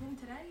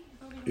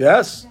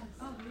 Yes.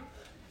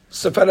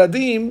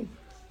 Sephardim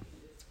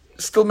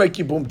still make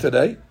yibum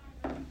today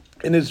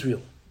in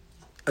Israel.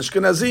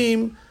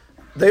 Ashkenazim,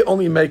 they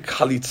only make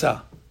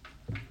chalitza.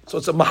 So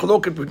it's a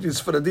mahloket between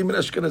Sephardim and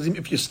Ashkenazim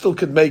if you still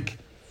could make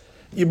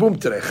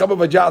yibum today. Chava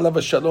Vajah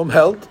Alav Shalom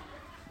held,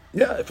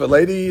 if a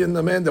lady and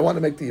a man, they want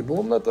to make the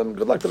yibum, let them,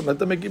 good luck to them, let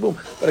them make yibum.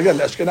 But again,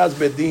 the Ashkenaz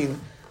Bedin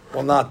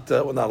will not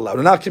allow.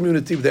 In our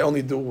community, they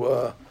only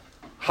do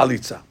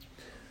chalitza.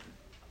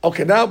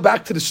 Okay, now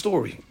back to the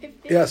story.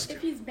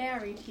 If he's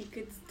married, he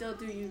could still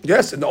do you.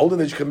 Yes, in the olden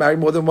days, you could marry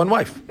more than one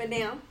wife. But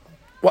now?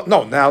 Well,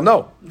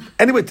 no.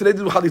 Anyway, today they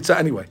do chalitza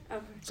anyway.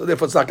 Okay. So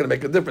therefore, it's not going to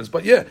make a difference.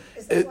 But yeah,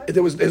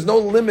 there's no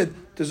limit.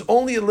 There's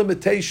only a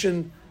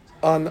limitation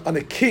on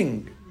a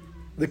king.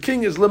 The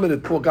king is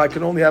limited. Poor guy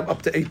can only have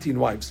up to 18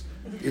 wives.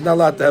 You're not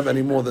allowed to have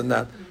any more than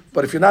that.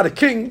 But if you're not a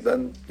king,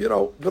 then,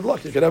 good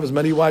luck. You can have as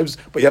many wives,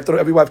 but you have to know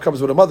every wife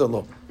comes with a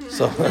mother-in-law.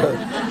 So,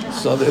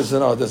 so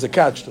there's a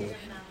catch to it.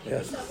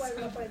 Yes. Is that why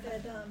Rabbi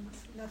that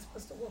not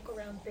supposed to walk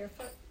around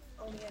barefoot?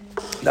 Only in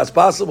That's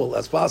possible.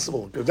 That's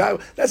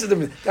a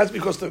different. That's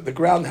because the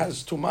ground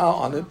has tumah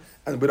on it,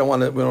 and we don't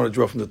want to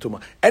draw from the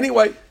tumah.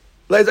 Anyway,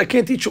 ladies, I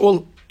can't teach you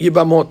all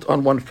yibamot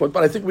on one foot,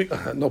 but I think we,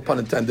 no pun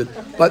intended,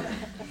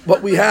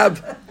 but we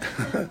have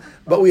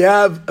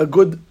a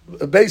good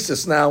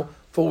basis now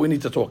for what we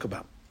need to talk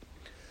about.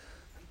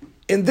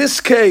 In this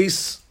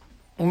case,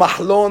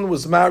 Mahlon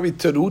was married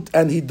to Ruth,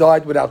 and he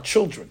died without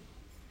children.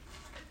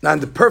 Now, in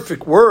the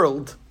perfect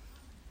world,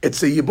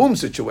 it's a yibum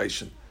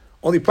situation.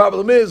 Only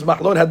problem is,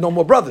 Mahlon had no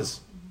more brothers.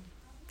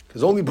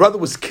 His only brother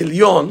was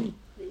Kilyon,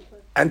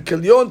 and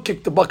Kilyon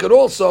kicked the bucket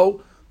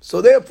also.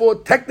 So therefore,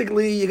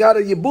 technically, you got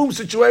a yibum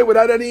situation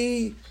without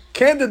any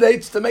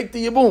candidates to make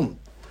the yibum.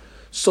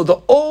 So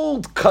the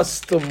old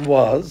custom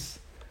was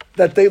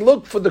that they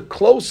looked for the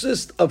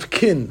closest of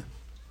kin,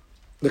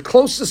 the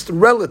closest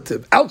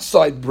relative,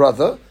 outside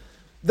brother,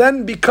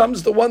 then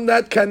becomes the one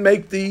that can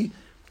make the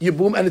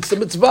yibum, and it's a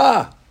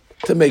mitzvah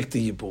to make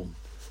the yibum.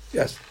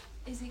 Yes?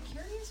 Is it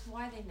curious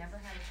why they never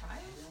had a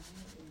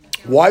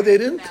child? Why they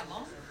didn't? That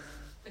long?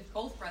 Like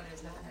both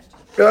brothers never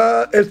had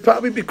children. It's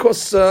probably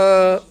because,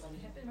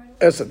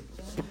 listen,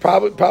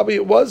 probably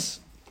it was,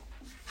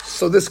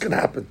 so this can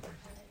happen.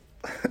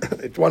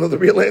 If you want to know the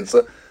real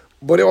answer,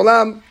 Borei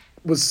Olam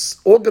was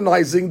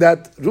organizing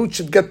that Ruth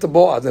should get to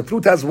Boaz. And if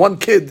Ruth has one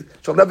kid,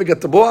 she'll never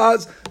get to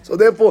Boaz. So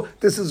therefore,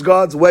 this is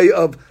God's way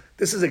of,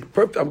 this is a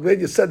perfect, I'm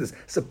glad you said this,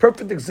 it's a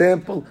perfect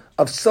example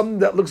of something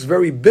that looks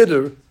very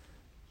bitter.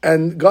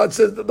 And God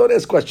says, don't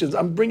ask questions,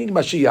 I'm bringing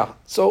Mashiach.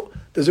 So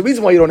there's a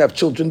reason why you don't have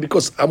children,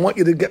 because I want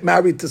you to get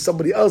married to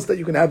somebody else that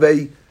you can have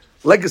a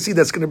legacy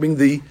that's going to bring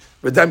the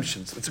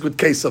redemption. So it's a good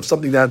case of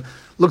something that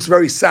looks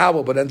very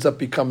sour but ends up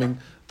becoming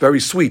very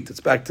sweet.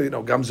 It's back to,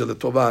 Gamze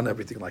L'Tovah and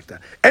everything like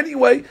that.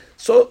 Anyway,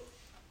 so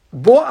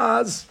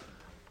Boaz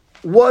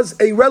was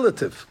a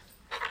relative.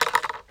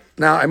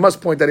 Now, I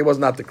must point that he was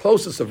not the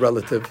closest of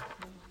relative,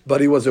 but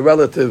he was a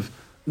relative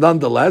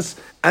nonetheless.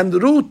 And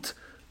Ruth,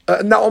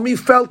 Naomi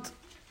felt,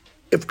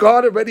 if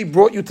God already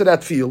brought you to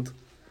that field,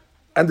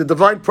 and the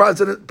divine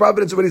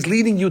providence already is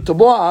leading you to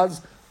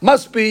Boaz,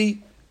 must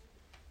be,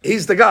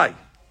 he's the guy.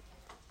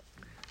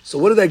 So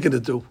what are they going to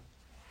do?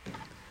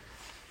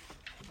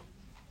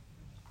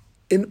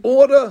 In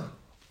order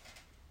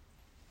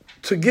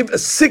to give a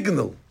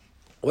signal,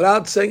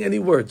 without saying any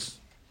words,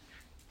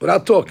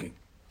 without talking,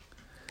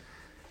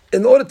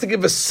 in order to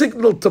give a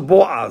signal to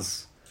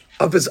Boaz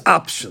of his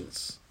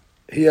options,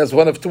 he has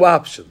one of two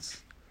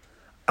options.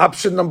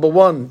 Option number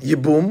one,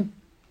 Yibum,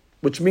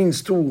 which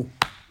means to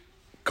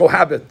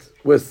cohabit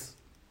with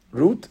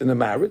Ruth in a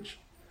marriage,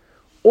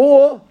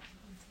 or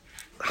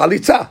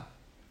Halitza,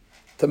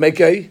 to make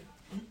a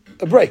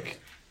break.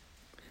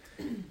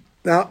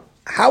 Now,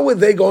 how are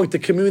they going to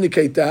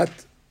communicate that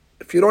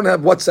if you don't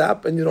have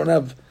WhatsApp and you don't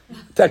have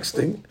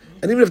texting?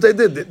 And even if they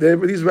did,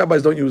 these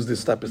rabbis don't use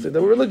this type of thing. They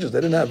were religious.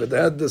 They didn't have it. They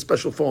had the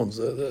special phones,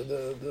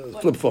 the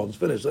flip phones.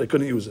 Finished. They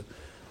couldn't use it.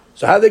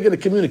 So how are they going to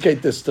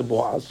communicate this to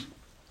Boaz?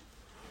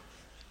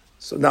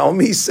 So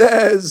Naomi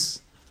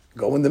says,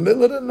 go in the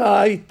middle of the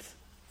night.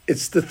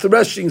 It's the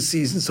threshing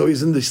season, so he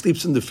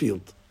sleeps in the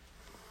field.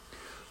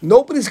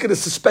 Nobody's going to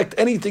suspect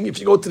anything if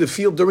you go to the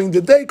field during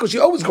the day, because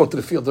you always go to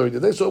the field during the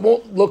day, so it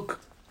won't look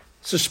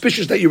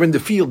suspicious that you're in the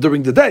field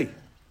during the day.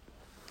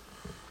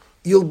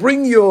 You'll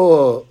bring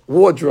your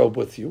wardrobe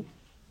with you.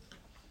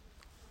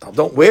 Now,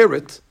 don't wear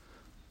it,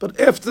 but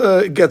after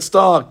it gets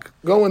dark,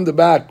 go in the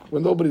back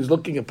when nobody's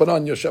looking and put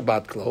on your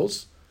Shabbat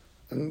clothes.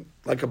 And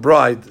like a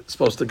bride is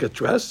supposed to get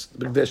dressed,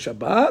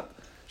 B'gdei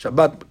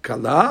Shabbat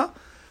Kala.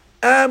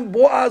 And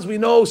Boaz, we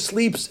know,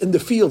 sleeps in the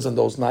fields in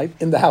those nights,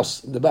 in the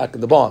house, in the back,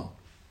 in the barn.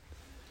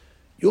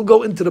 You'll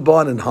go into the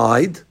barn and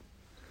hide,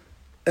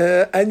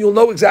 and you'll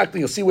know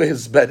exactly, you'll see where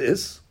his bed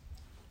is,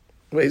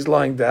 where he's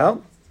lying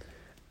down,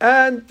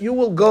 and you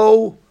will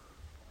go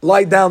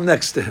lie down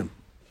next to him.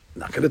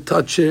 You're not going to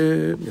touch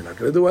him, you're not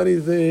going to do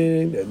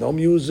anything, there's no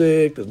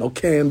music, there's no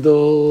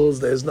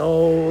candles, there's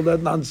no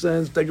that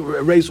nonsense.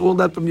 Erase all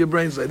that from your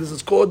brain, say, this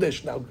is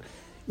Kodesh now.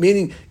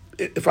 Meaning,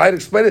 if I had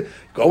explained it,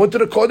 go into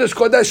the Kodesh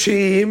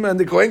Kodashim, and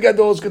the Kohen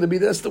Gadol is going to be,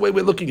 that's the way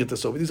we're looking at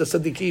this over. These are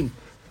Tzaddikim.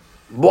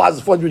 Boaz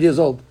is 400 years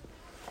old.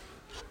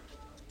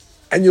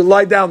 And you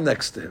lie down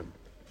next to him.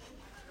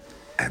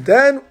 And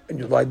then, when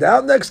you lie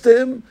down next to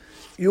him,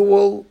 you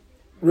will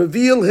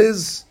reveal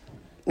his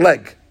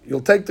leg.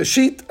 You'll take the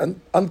sheet and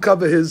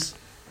uncover his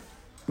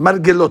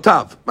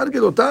margelotav.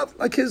 Margelotav,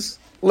 like his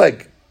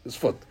leg, his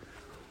foot.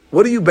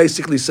 What are you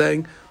basically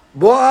saying?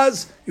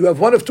 Boaz, you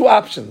have one of two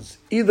options.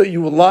 Either you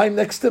will lie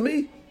next to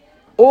me,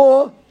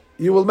 or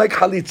you will make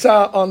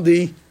halitza on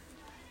the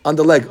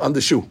leg, on the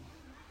shoe.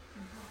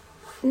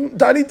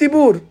 Dani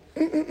Tibur.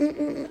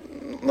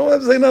 No, I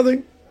have to say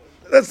nothing.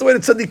 That's the way the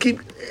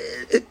tzaddikim.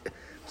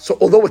 So,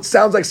 although it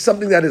sounds like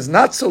something that is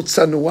not so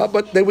tzanua,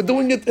 but they were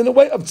doing it in a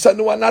way of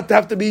tzanua, not to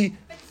have to be.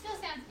 But it still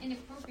sounds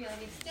inappropriate.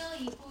 Like it's still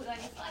yichud. Like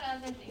it's a lot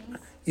of other things.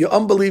 You're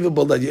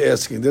unbelievable that you're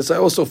asking this. I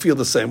also feel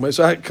the same way.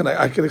 So I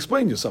can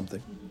explain you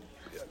something.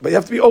 But you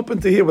have to be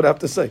open to hear what I have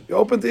to say. You're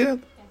open to hear?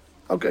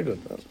 Okay, good.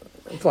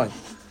 Fine.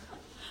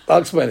 I'll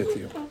explain it to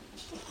you.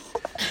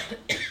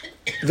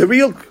 The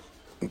real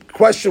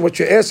question, what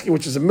you're asking,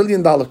 which is $1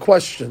 million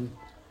question,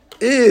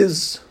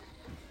 is,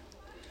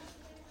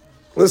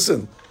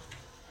 listen,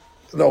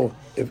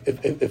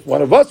 if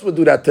one of us would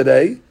do that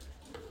today,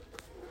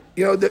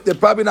 they're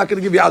probably not going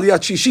to give you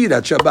Aliyat Shishi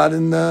that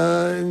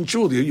Shabbat in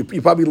Shul. You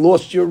probably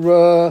lost your,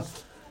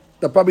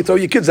 they'll probably throw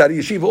your kids out of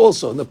yeshiva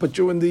also, and they'll put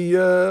you in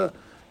the,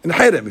 in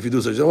Hayrem if you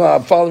do such. Well,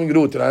 I'm following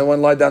Ruth, and I want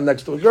to lie down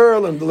next to a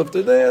girl and lift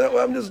her there.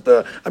 I'm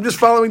just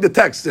following the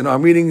text.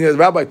 I'm reading the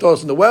Rabbi taught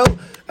us in the well,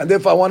 and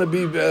therefore I want to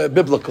be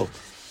biblical.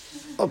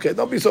 Okay,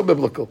 don't be so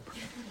biblical.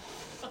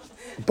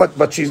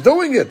 But she's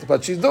doing it.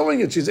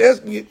 She's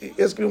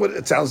asking what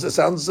it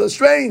sounds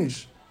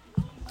strange.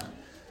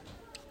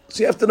 So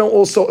you have to know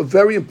also a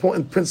very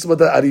important principle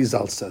that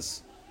Arizal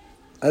says.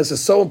 And this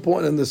is so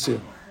important in this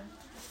year.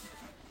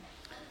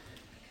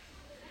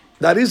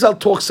 That Arizal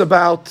talks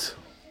about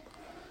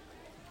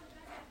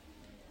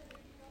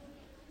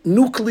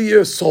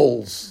nuclear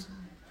souls.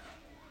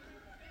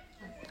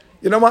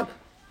 You know what?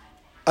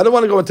 I don't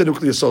want to go into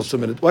nuclear souls for a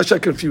minute. Why should I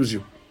confuse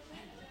you?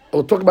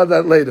 We'll talk about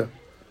that later.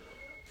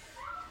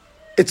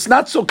 It's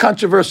not so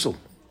controversial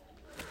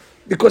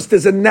because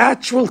there's a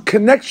natural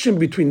connection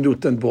between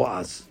Ruth and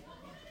Boaz.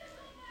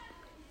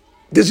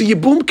 There's a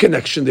Yibum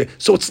connection there.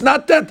 So it's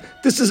not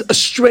that this is a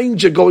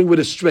stranger going with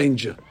a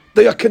stranger.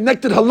 They are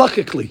connected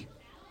halachically.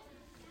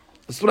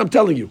 That's what I'm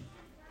telling you.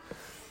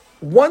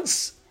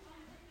 Once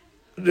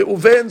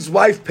Reuven's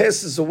wife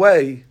passes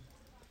away,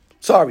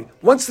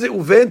 once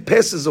Reuven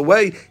passes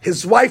away,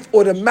 his wife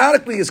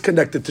automatically is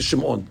connected to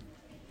Shimon.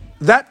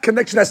 That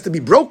connection has to be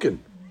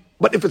broken.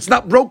 But if it's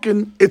not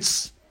broken,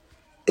 it's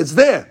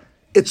there.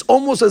 It's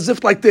almost as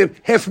if like they're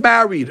half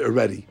married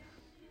already.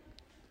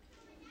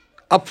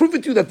 I'll prove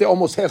it to you that they're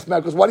almost half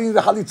married, because what do you need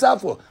a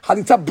halitza for?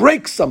 Halitza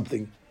breaks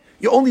something.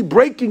 You're only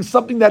breaking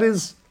something that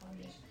is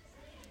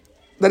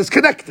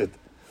connected.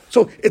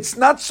 So it's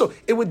not so.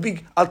 It would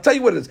be. I'll tell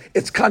you what it is.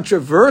 It's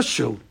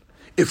controversial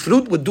if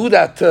Ruth would do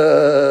that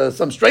to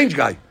some strange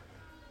guy,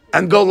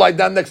 and go lie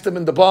down next to him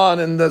in the barn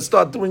and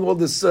start doing all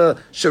this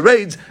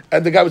charades,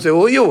 and the guy would say,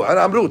 "Who are you?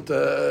 I'm Ruth. What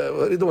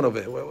are you doing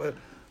over here?"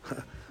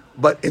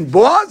 But in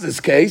Boaz's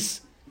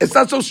case, it's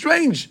not so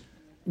strange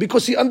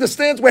because he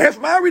understands we're half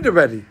married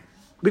already.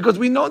 Because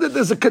we know that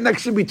there's a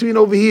connection between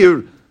over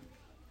here.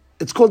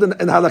 It's called in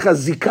halakha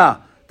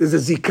zikah. There's a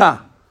zikah.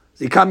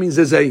 Zikah means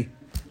there's a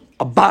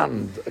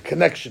bond, a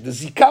connection. The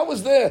zikah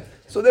was there.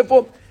 So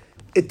therefore,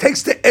 it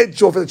takes the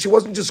edge off it. She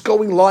wasn't just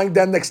lying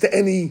down next to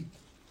any...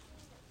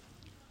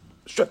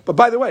 But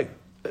by the way,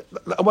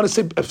 I want to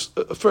say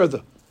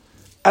further.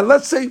 And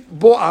let's say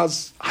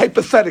Boaz,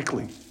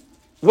 hypothetically,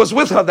 was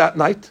with her that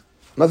night.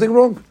 Nothing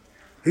wrong.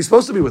 He's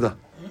supposed to be with her.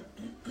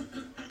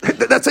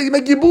 That's how you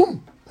make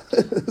yibum.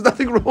 There's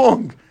nothing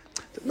wrong.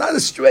 Not a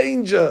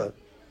stranger.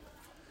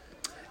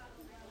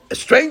 A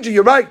stranger,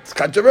 you're right, it's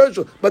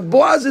controversial. But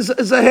Boaz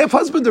is a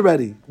half-husband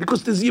already,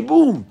 because there's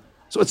yibum.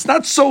 So it's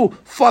not so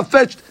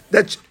far-fetched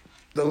that...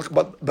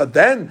 But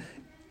then,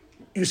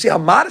 you see how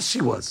modest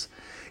she was.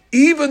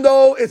 Even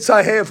though it's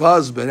a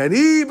half-husband, and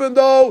even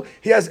though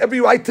he has every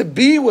right to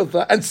be with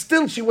her, and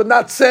still she would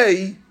not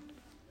say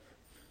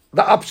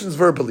the options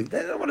verbally.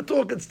 They don't want to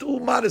talk, it's too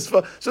modest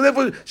for... So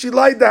therefore, she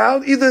lied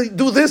down, either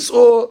do this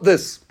or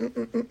this.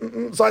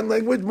 Sign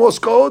language, Morse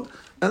code,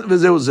 and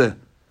v'zeh uzeh.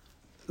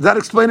 Does that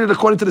explain it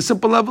according to the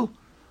simple level?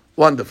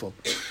 Wonderful.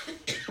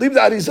 Leave the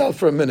Arizal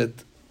for a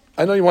minute.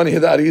 I know you want to hear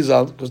the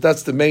Arizal, because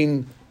that's the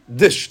main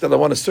dish that I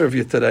want to serve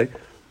you today.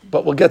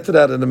 But we'll get to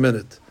that in a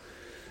minute.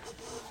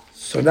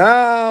 So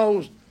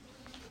now...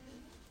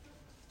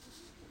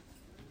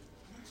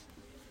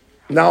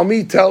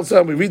 Naomi tells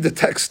her, we read the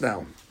text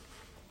now.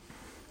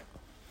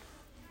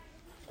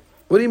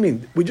 What do you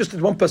mean? We just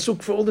did one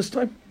pasuk for all this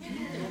time?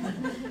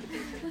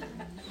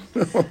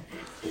 We're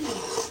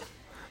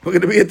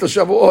going to be at the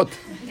Shavuot.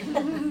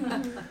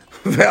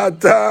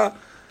 Ve'ata,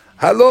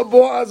 halo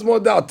Boaz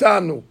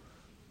moda'tanu.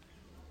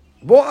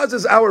 Boaz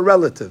is our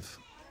relative.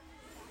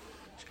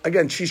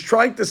 Again, she's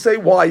trying to say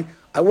why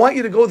I want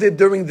you to go there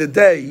during the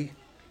day,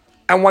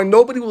 and why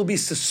nobody will be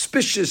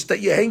suspicious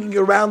that you're hanging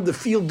around the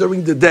field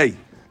during the day.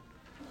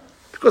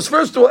 Because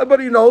first of all,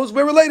 everybody knows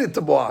we're related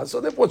to Boaz.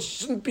 So therefore, it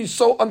shouldn't be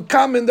so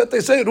uncommon that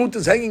they say Ruth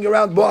is hanging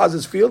around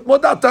Boaz's field.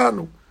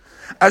 Modatanu.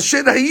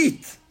 Asher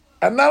hayit.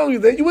 And not only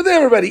that, you were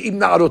there already. Im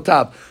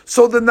na'arotav.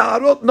 So the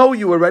na'arot know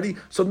you already.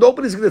 So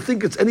nobody's going to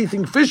think it's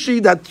anything fishy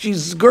that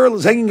this girl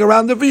is hanging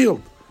around the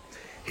field.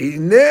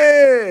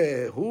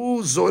 Hineh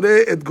hu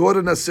zoreh et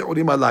goren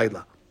ha'se'urim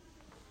halayla.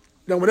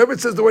 Now, whenever it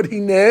says the word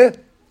hineh,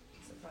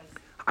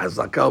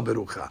 hazakah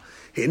berucha.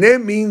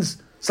 Hineh means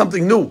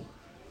something new.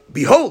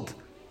 Behold.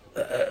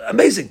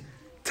 Amazing.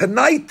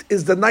 Tonight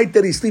is the night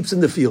that he sleeps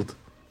in the field.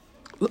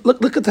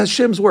 Look at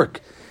Hashem's work.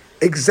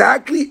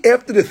 Exactly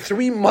after the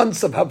 3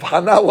 months of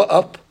Havhana were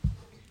up,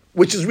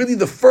 which is really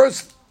the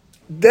first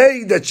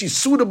day that she's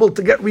suitable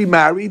to get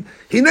remarried,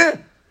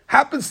 Hineh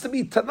happens to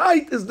be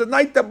tonight is the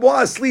night that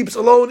Boaz sleeps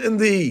alone in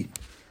the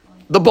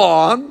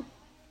barn.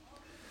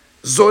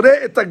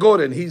 Zoreh et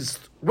hagoren. He's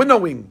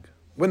winnowing.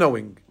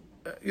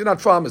 You're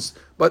not farmers,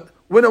 but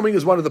winnowing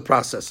is one of the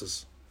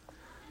processes.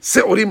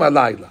 Se'urim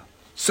halayla.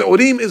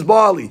 Se'urim is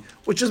barley,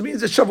 which just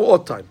means it's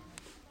Shavuot time.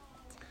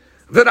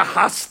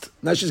 V'rahast,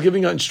 now she's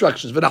giving her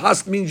instructions.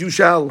 V'rahast means you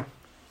shall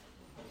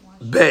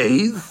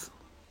bathe.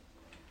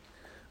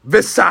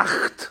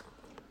 V'sacht,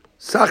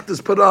 sacht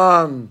is put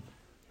on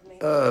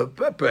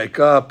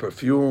paprika,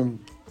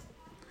 perfume.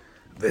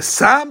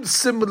 V'sam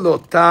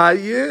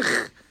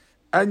simlotayich,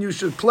 and you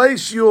should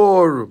place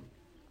your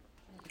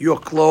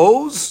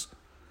clothes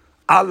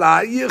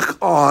alayich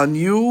on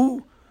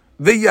you.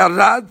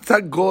 V'yarad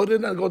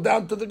tagoren, and go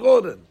down to the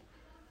goren.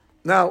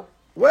 Now,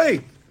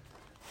 wait.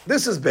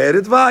 This is bad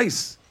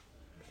advice.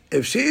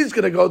 If she's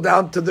going to go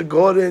down to the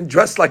goren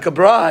dressed like a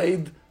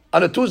bride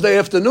on a Tuesday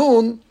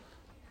afternoon,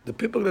 the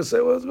people are going to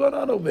say, what's going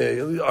on over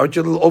here? Aren't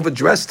you a little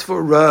overdressed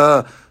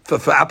for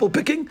apple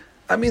picking?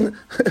 I mean,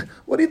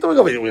 what are you doing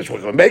over here?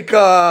 She's wearing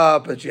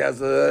makeup, and she has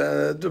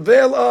a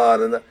veil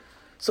on. And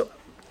so,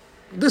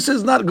 this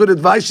is not good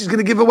advice. She's going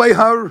to give away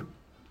her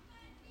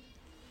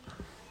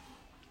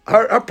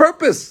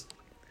purpose.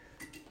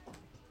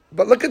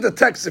 But look at the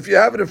text. If you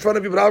have it in front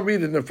of you, but I'll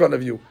read it in front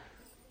of you.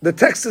 The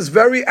text is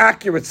very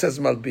accurate, says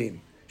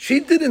Malbim.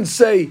 She didn't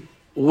say,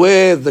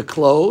 wear the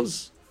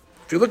clothes.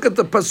 If you look at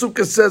the pasuk,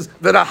 it says,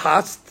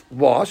 V'rahast,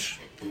 wash.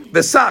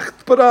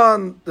 V'sacht, put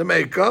on the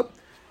makeup.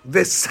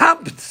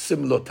 V'samt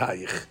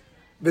simlotayich.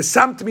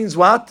 V'samt means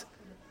what?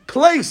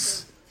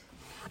 Place.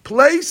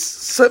 Place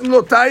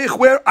simlotayich,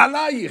 where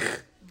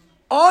alayich.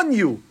 On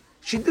you.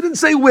 She didn't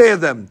say wear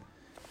them.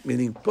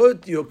 Meaning,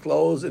 put your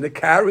clothes in a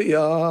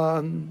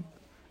carry-on,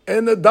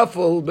 in a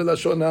duffel,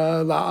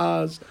 bilashona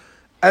la'az,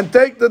 and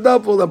take the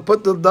duffel and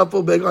put the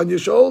duffel bag on your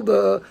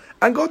shoulder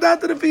and go down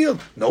to the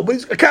field.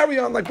 Nobody's a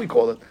carry-on, like we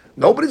call it.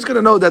 Nobody's going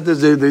to know that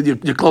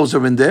your clothes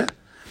are in there.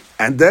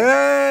 And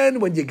then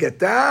when you get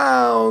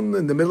down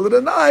in the middle of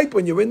the night,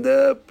 when you're in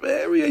the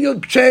area, you'll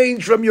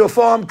change from your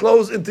farm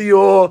clothes into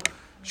your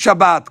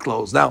Shabbat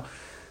clothes. Now,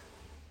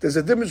 there's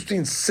a difference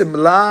between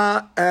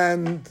simla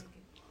and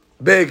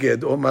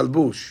beged or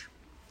malbush.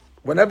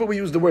 Whenever we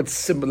use the word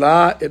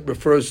simla, it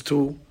refers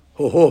to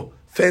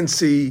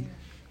fancy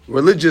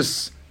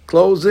religious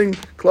clothing.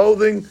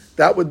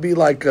 That would be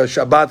like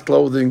Shabbat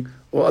clothing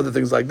or other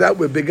things like that.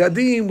 Where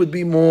begadim would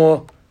be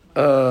more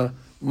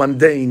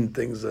mundane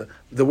things.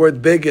 The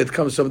word beged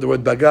comes from the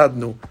word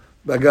bagadnu.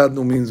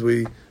 Bagadnu means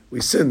we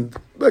sinned.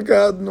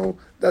 Bagadnu,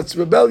 that's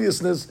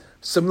rebelliousness.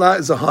 Simla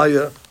is a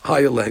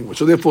higher language.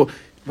 So therefore,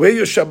 wear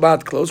your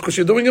Shabbat clothes because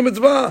you're doing a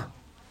mitzvah.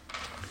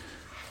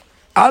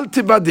 Al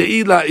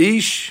tibadei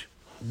la'ish,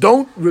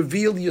 don't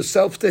reveal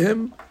yourself to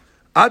him.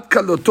 Ad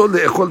kaloto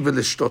le'echol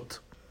ve'lishtot.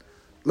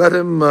 Let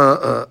him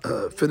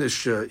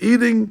finish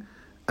eating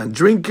and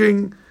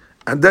drinking,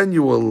 and then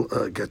you will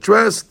get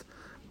dressed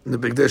in the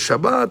big day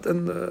Shabbat,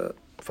 and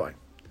fine.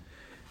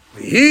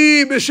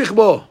 V'hi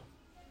b'shichbo.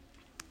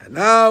 And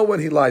now when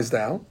he lies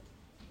down,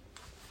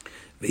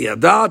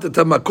 v'yadat et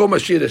hamakom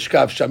asher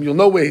eshkav sham. You'll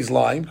know where he's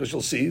lying, because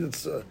you'll see,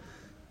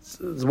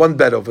 there's one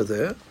bed over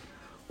there.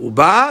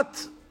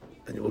 Ubat,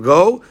 and you will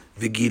go,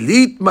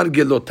 v'gilit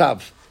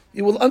margelotav.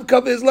 You will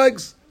uncover his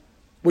legs,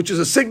 which is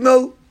a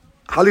signal,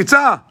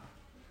 halitza.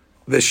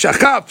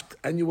 V'shachaft,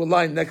 and you will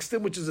lie next to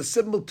him, which is a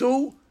symbol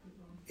to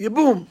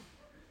yibum.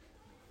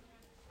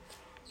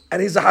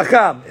 And he's a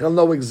hakam. He'll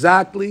know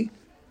exactly.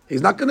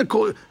 He's not going to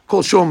call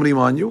shomrim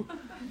on you.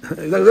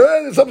 He's like,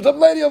 hey, some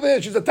lady over here,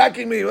 she's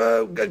attacking me.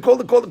 Call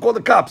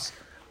the cops.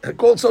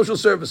 Call social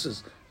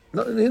services.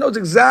 No, he knows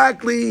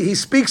exactly. He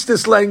speaks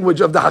this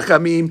language of the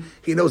hakamim.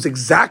 He knows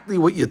exactly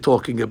what you're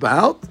talking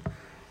about.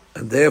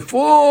 And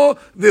therefore,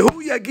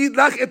 v'hu yagid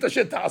lach et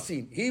asher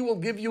ta'asin. He will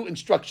give you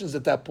instructions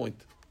at that point.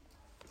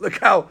 Look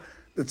how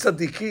the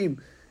tzaddikim,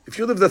 if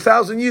you lived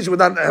 1,000 years, you would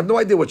not have no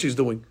idea what she's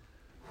doing.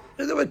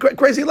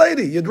 Crazy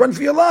lady, you'd run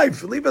for your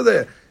life, leave her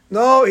there.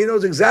 No, he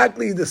knows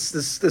exactly this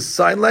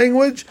sign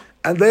language,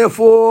 and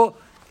therefore,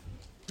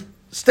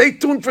 stay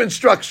tuned for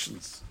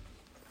instructions.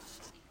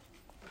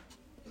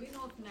 Do we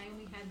know if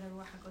Naomi had the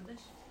Ruach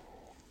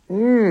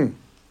HaKodesh?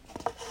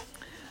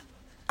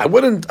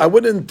 I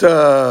wouldn't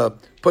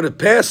put it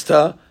past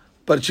her,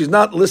 but she's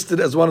not listed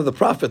as one of the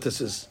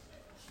prophetesses.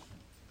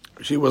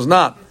 She was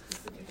not.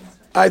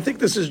 I think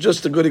this is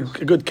just a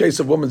good case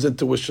of woman's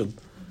intuition,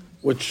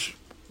 which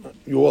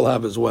you all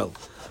have as well.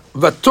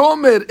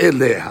 Vatomer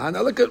eleha.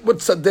 Now look at what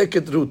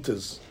Tzadeket Ruth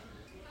is.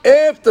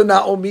 After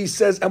Naomi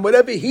says, and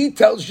whatever he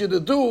tells you to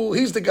do,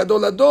 he's the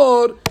Gadol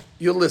Ador,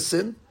 you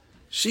listen.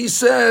 She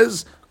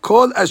says,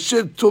 Kol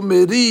asher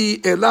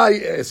tumeri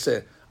elai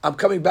eseh. I'm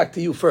coming back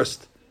to you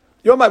first.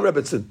 You're my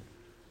Rebbetzin.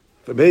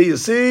 From here you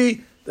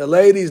see, the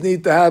ladies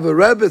need to have a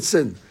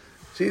Rebbetzin.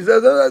 She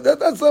says,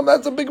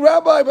 that's a big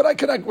rabbi, but I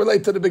cannot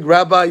relate to the big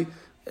rabbi.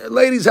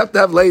 Ladies have to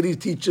have lady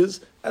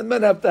teachers, and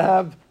men have to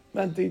have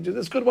men teachers.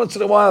 It's good once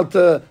in a while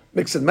to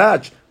mix and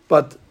match,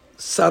 but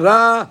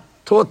Sarah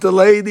taught the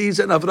ladies,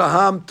 and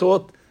Avraham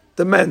taught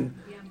the men.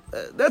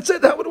 That's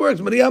it, how it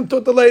works. Miriam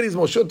taught the ladies,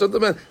 Moshe taught the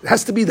men. It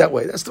has to be that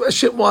way. That's the way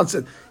Hashem wants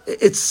it.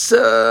 It's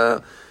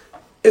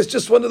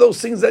just one of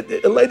those things that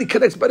a lady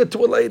connects better to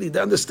a lady. They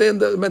understand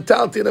the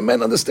mentality, and a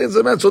man understands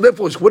the man. So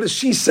therefore, what does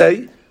she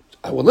say?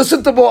 I will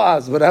listen to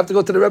Boaz, but I have to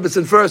go to the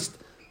Rebbetzin first.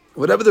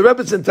 Whatever the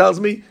Rebbetzin tells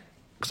me,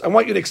 because I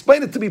want you to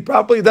explain it to me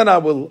properly, then I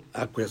will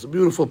acquiesce. A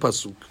beautiful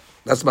pasuk.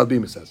 That's what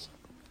Malbima says.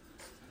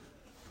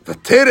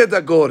 V'tered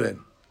agoren.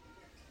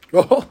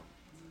 Oh,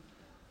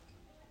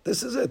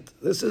 this is it.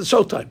 This is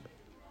showtime.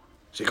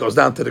 She goes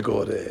down to the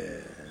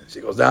goren.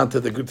 She goes down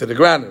to the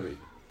granary.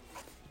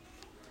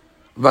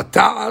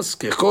 V'ta'as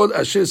kechol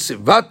asher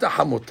sivata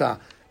hamota,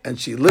 and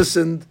she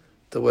listened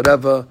to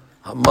whatever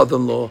her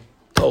mother-in-law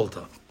told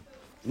her.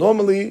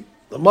 Normally,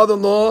 the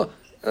mother-in-law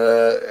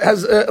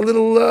has a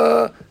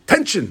little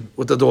tension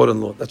with the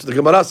daughter-in-law. That's what the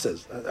Gemara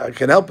says. I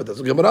can't help it. That's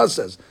what the Gemara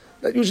says.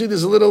 That usually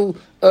there's a little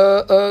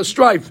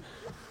strife.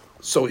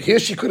 So here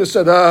she could have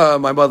said,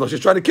 my mother-in-law, she's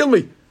trying to kill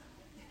me.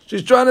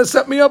 She's trying to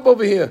set me up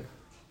over here.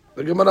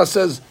 The Gemara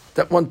says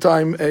that one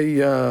time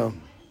I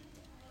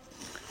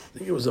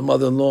think it was a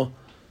mother-in-law,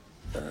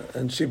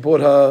 and she bought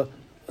her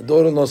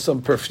daughter-in-law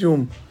some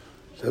perfume.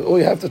 She said,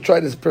 you have to try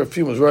this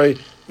perfume. It's very,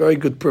 very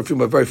good perfume,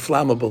 but very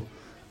flammable.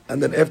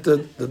 And then after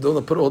the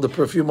donor put all the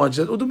perfume on, she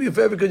said, do me a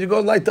favor, could you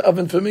go light the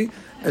oven for me?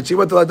 And she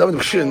went to light the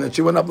oven, and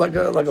she went up like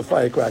a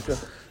firecracker.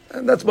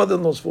 And that's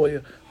mother-in-laws for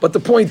you. But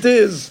the point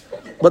is,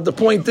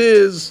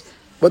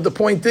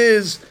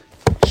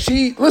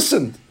 she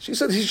listened. She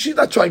said, she's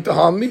not trying to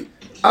harm me.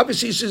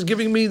 Obviously, she's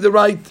giving me the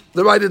right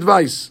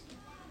advice.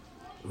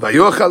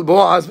 Vayochal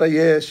Boaz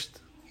vayesht.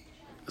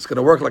 It's going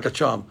to work like a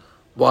charm.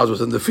 Boaz was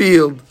in the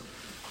field.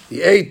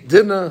 He ate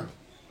dinner.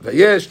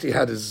 Vayesht. He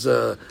had his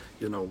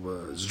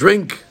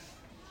drink.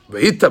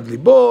 Vayitab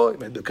libo. He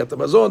made the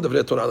katamazon.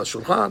 Devrei Torah al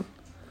shulchan.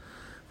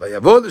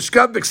 Vayavod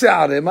ishkav b'ksei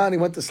areman. He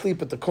went to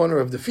sleep at the corner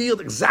of the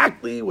field,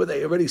 exactly where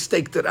they already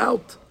staked it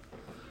out.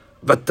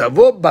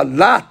 Vatavo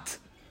balat.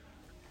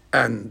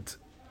 And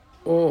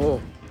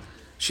Oh,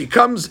 she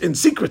comes in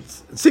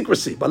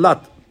secrecy,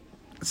 balat,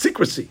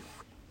 secrecy.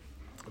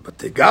 But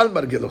tegal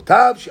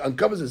margelotav, she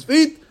uncovers his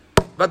feet,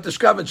 but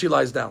tishkav, and she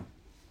lies down.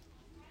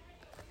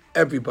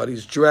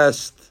 Everybody's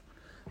dressed.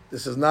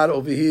 This is not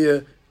over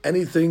here.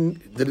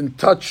 Anything didn't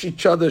touch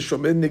each other.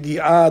 Shomin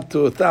negi'ah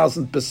to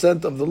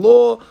 1,000% of the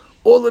law.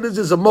 All it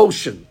is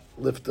emotion.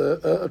 Lift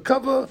a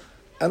cover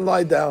and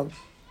lie down.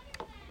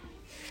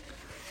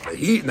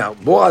 Now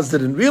Boaz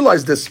didn't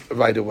realize this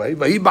right away.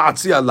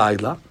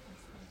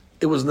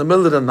 It was in the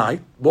middle of the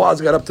night.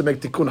 Boaz got up to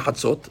make tikkun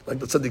hatzot, like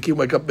the tzaddikim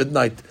wake up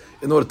midnight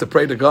in order to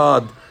pray to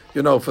God,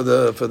 for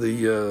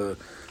the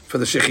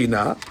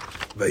Shekhinah.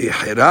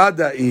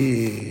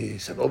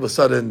 And all of a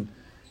sudden,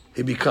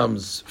 he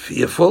becomes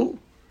fearful.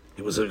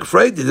 He was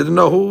afraid. He didn't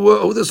know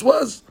who this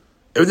was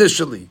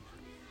initially.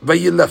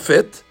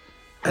 Vayilafit,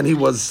 and he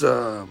was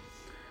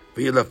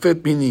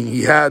vayilafit, meaning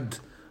he had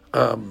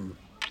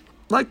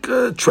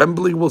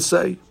trembling, we'll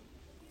say.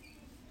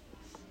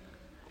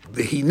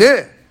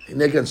 V'hineh.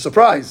 And again,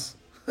 surprise.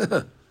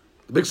 The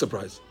big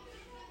surprise.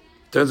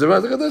 Turns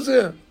around, look at this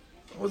here.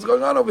 What's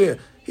going on over here?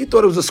 He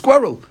thought it was a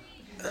squirrel.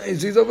 He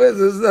sees over here,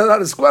 this is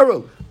not a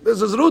squirrel. There's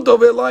this root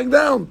over here lying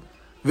down.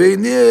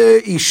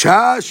 Ve'neh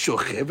isha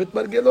shochevet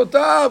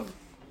margelotav.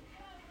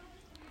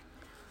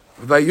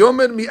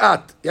 Vayomer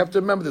mi'at. You have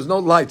to remember, there's no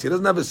lights. He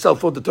doesn't have his cell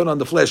phone to turn on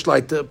the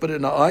flashlight to put it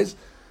in our eyes.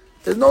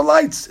 There's no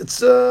lights.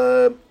 It's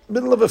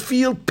middle of a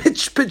field,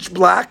 pitch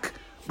black,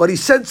 but he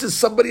senses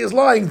somebody is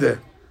lying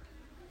there.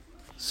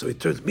 So he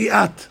turns,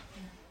 mi'at.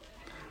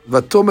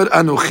 Vatomer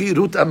anochi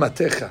Rut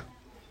amatecha.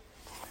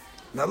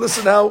 Now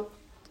listen now,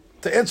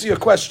 to answer your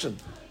question.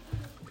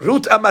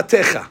 Rut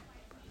amatecha.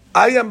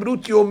 I am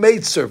Rut, your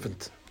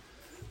maidservant.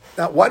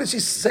 Now, why does he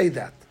say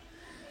that?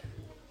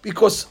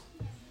 Because,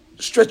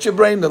 stretch your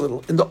brain a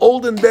little. In the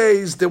olden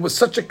days, there was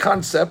such a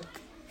concept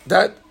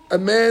that a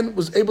man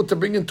was able to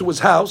bring into his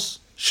house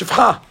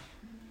shifcha,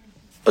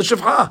 a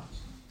shifcha.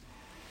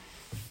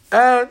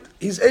 And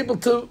he's able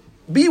to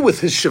be with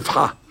his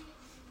shifcha.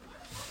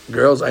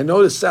 Girls, I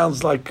know this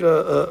sounds like,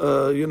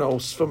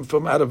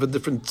 from out of a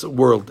different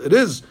world. It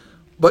is.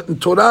 But in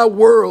Torah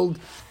world,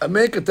 a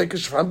man can take a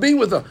shifcha and be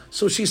with her.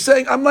 So she's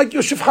saying, I'm like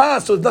your shifcha,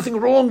 so there's nothing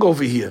wrong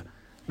over here.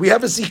 We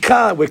have a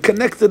zikah. We're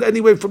connected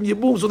anyway from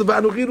Yibum. So the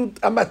V'anochi Rut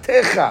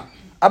amatecha.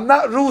 I'm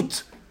not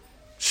Rut,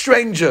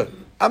 stranger.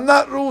 I'm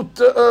not Rut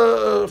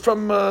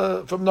from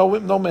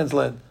no man's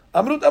land.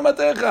 I'm Rut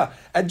amatecha.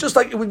 And just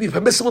like it would be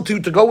permissible to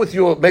you to go with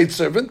your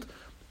maidservant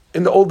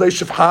in the old days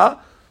shifcha,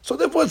 so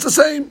therefore it's the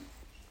same.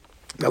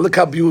 Now look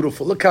how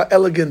beautiful, look how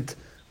elegant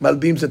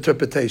Malbim's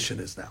interpretation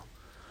is now.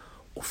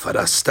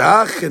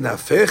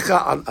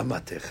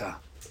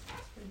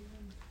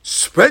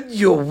 Spread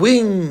your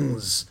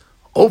wings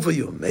over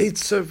your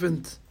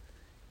maidservant,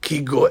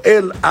 ki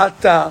goel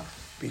ata,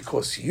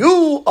 because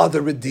you are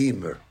the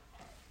Redeemer.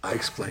 I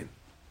explain.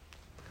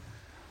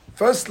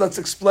 First, let's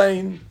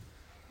explain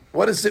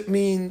what does it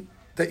mean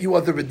that you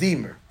are the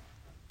Redeemer.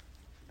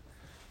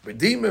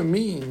 Redeemer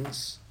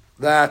means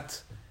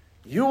that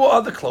you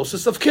are the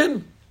closest of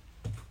kin.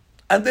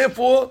 And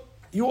therefore,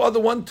 you are the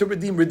one to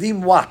redeem.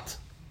 Redeem what?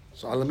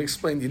 So let me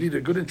explain. You need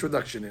a good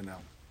introduction here now.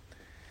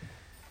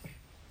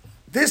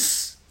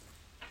 This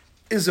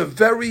is a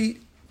very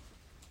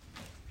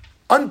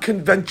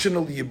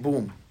unconventional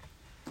yibum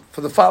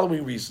for the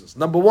following reasons.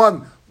 Number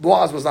one,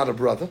 Boaz was not a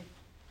brother.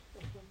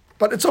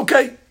 But it's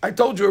okay. I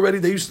told you already,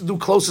 they used to do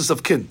closest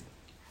of kin.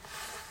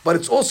 But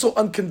it's also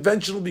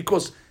unconventional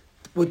because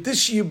with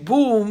this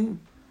yibum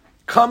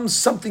comes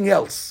something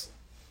else.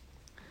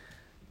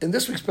 In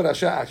this week's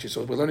parasha, actually,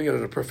 so we're learning it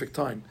at a perfect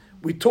time,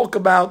 we talk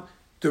about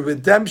the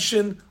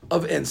redemption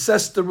of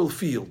ancestral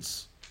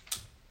fields.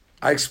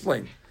 I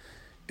explain.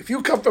 If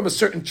you come from a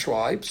certain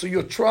tribe, so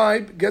your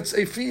tribe gets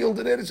a field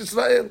in Eretz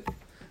Israel.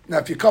 Now,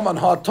 if you come on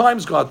hard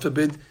times, God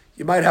forbid,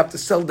 you might have to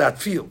sell that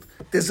field.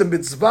 There's a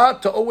mitzvah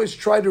to always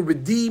try to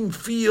redeem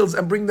fields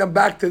and bring them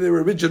back to their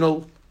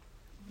original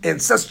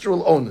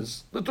ancestral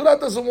owners. The Torah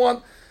doesn't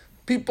want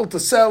people to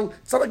sell.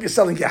 It's not like you're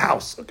selling your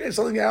house. Okay,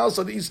 selling your house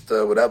on the east,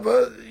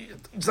 whatever.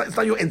 It's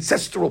not your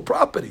ancestral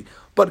property.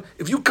 But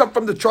if you come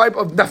from the tribe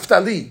of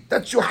Naphtali,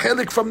 that's your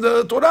helik from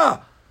the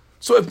Torah.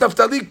 So if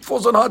Naphtali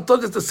falls on hard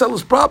times to sell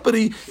his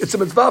property, it's a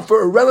mitzvah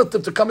for a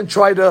relative to come and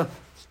try to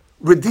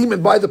redeem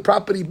and buy the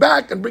property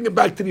back and bring it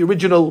back to the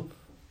original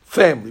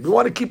family. We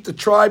want to keep the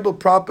tribal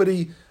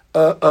property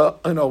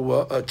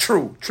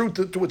true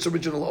to its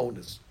original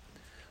owners.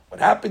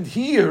 What happened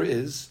here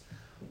is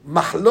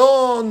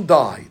Mahlon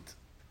died,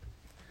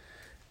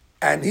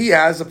 and he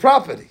has a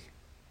property.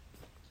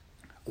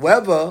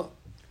 However,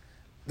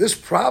 this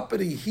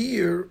property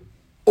here,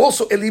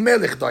 also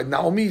Elimelech died,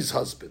 Naomi's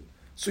husband.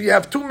 So you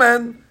have two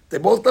men, they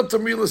both left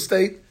some real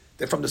estate,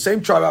 they're from the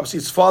same tribe, obviously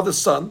it's father's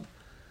son.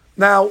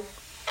 Now,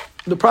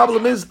 the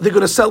problem is they're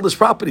going to sell this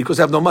property because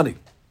they have no money.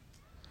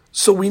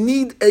 So we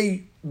need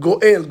a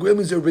Goel. Goel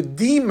means a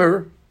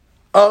redeemer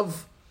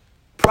of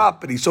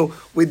property. So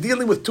we're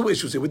dealing with two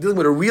issues here. We're dealing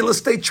with a real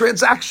estate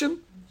transaction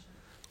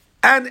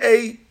and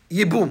a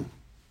Yibum.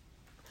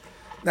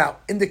 Now,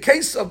 in the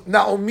case of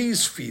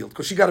Naomi's field,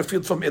 because she got a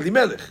field from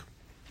Elimelech,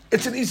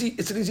 it's an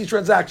easy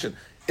transaction.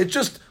 It's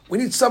just, we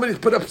need somebody to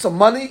put up some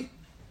money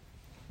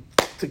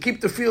to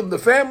keep the field in the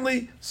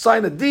family,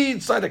 sign a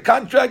deed, sign a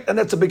contract, and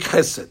that's a big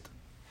chesed.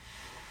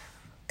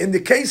 In the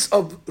case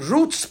of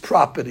Ruth's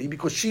property,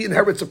 because she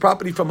inherits a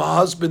property from her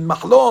husband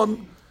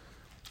Mahlon,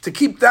 to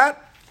keep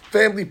that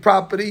family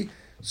property,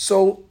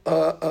 so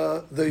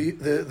the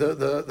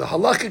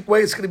halachic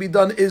way it's going to be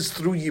done is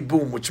through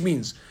yibum, which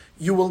means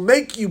you will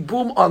make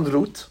yibum on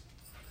Ruth.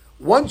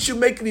 Once you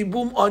make an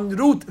yibum on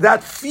Ruth,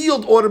 that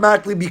field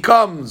automatically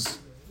becomes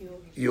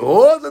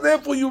yours, and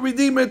therefore you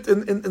redeem it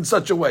in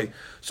such a way.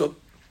 So,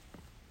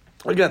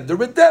 again, the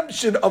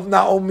redemption of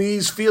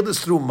Naomi's field is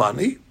through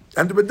money,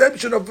 and the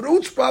redemption of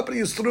Ruth's property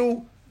is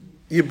through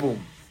yibum.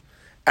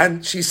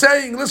 And she's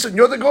saying, listen,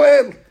 you're the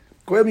Goel.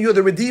 Goel, you're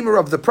the redeemer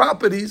of the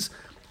properties,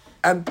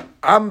 and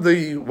I'm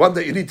the one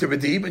that you need to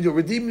redeem, and you're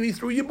redeeming me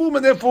through yibum,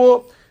 and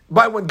therefore,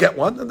 buy one, get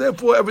one, and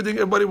therefore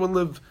everybody will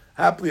live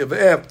happily ever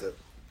after.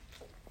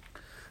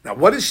 Now,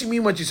 what does she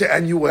mean when she says,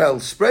 and you will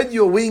spread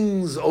your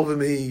wings over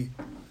me?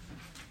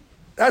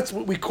 That's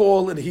what we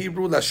call in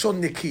Hebrew,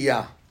 Lashon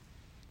Nikiyah.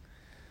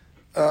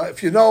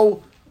 If you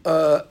know,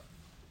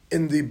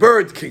 in the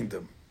bird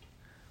kingdom,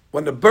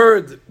 when the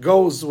bird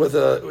goes with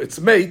its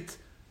mate,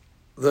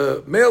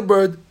 the male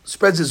bird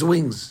spreads his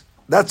wings.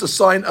 That's a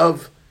sign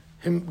of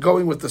him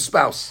going with the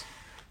spouse,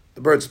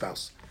 the bird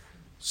spouse.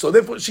 So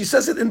therefore, she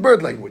says it in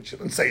bird language. She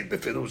doesn't say it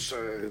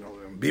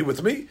b'firush, be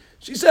with me.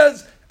 She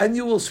says, and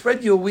you will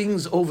spread your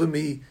wings over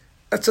me.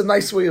 That's a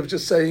nice way of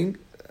just saying,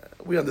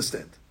 we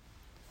understand.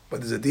 But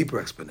there's a deeper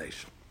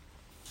explanation.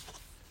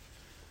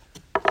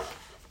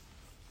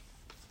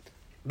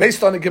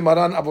 Based on the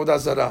Gemara on Avodah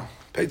Zarah,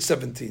 page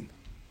 17.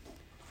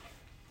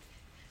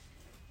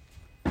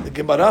 The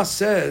Gemara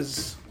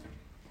says,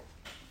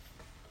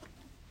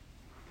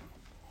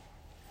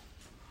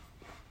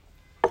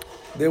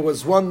 there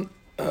was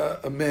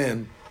a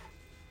man,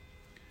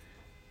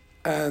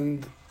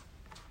 and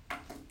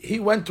he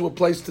went to a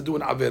place to do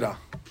an Avirah.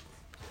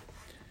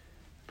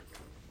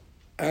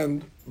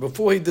 And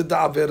before he did the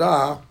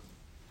Avirah,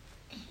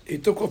 he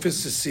took off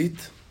his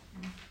sisit,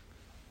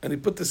 and he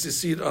put the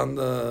sisit on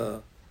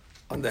the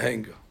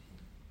hanger.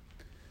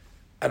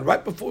 And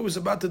right before he was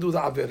about to do the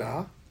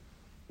Avirah,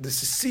 the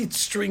sisit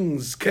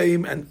strings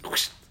came and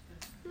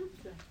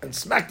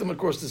smacked him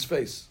across his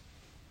face.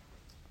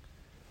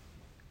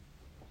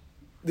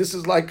 This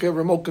is like a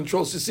remote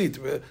control sisit.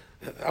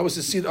 Our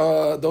sisit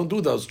don't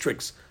do those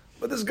tricks.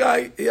 But this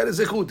guy, he had a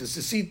zechut. The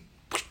sisit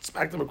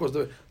smacked him across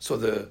the face. So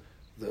the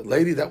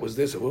lady that was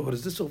there said, well, what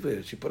is this over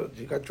here? She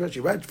got dressed, she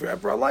ran for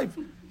her life.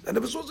 I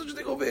never saw such a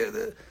thing over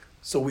here.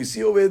 So we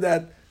see over here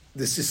that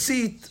the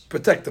sisit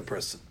protect the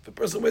person. If a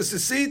person wears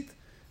sisit,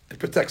 it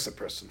protects a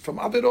person from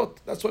avirot.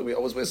 That's why we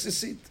always wear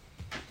sisit.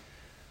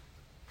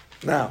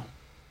 Now,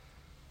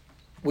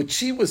 what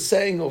she was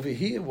saying over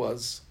here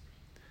was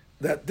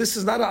that this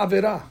is not an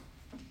avirah.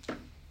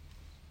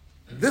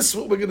 This is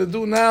what we're going to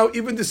do now.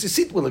 Even the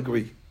sisit will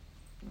agree.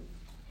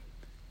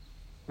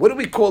 What do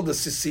we call the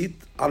sisit?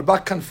 Arba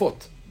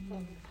kanfot.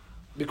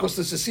 Because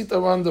the sisit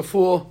are on the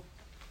four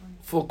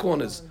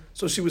corners.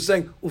 So she was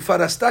saying,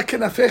 ufarasta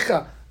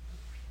kenafecha.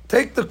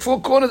 Take the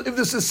four corners. If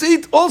the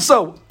sisit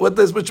also with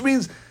this, which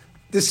means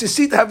the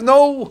sisit have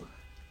no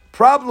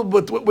problem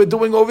with what we're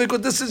doing over here,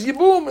 because this is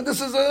yibum and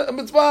this is a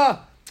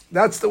mitzvah.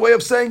 That's the way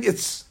of saying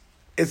it's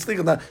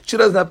legal. Now, she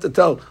doesn't have to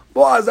tell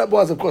Boaz. That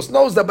Boaz, of course,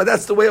 knows that, but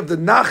that's the way of the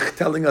Nach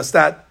telling us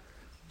that.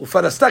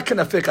 Ufarasta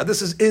kenafecha.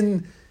 This is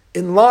in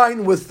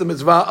line with the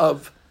mitzvah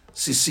of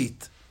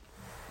sisit.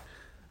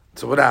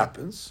 So what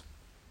happens?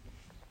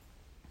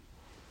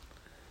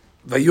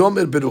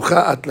 Vayomer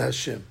berucha at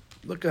Hashem.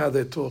 Look at how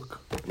they talk.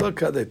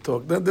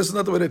 This is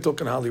not the way they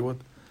talk in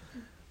Hollywood.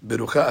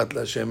 Berucha at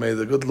Hashem. May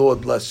the good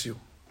Lord bless you.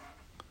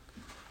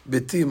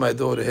 Biti, my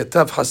daughter.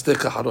 Hetav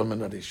hastecha haron min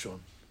harishon.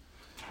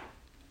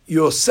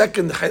 Your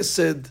second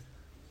chesed,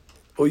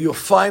 or your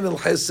final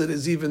chesed,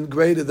 is even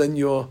greater than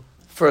your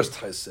first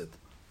chesed.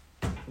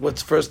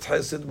 What's first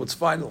chesed? What's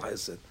final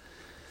chesed?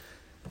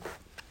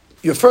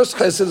 Your first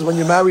chesed is when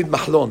you married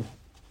Mahlon.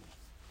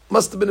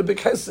 Must have been a big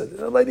chesed.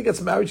 A lady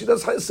gets married, she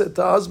does chesed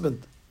to her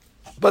husband.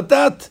 But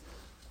that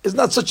is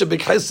not such a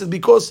big chesed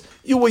because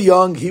you were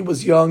young, he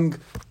was young,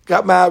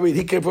 got married,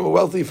 he came from a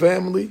wealthy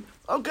family.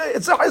 Okay,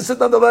 it's a chesed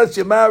nonetheless.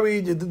 You're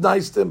married, you did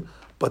nice to him.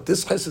 But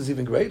this chesed is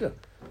even greater.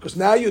 Because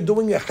now you're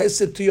doing a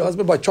chesed to your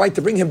husband by trying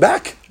to bring him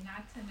back.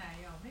 Not to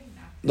Naomi.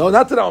 No,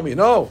 not to Naomi,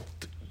 no.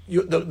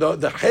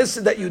 The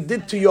chesed that you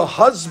did to your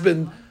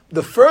husband,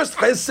 the first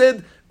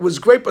chesed was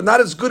great, but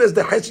not as good as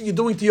the chesed you're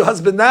doing to your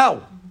husband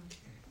now.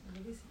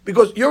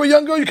 Because you're a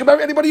young girl, you can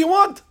marry anybody you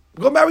want.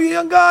 Go marry a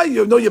young guy.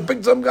 You know you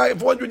picked some guy at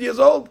 400 years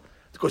old.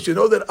 Because you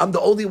know that I'm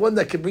the only one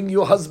that can bring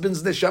your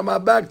husband's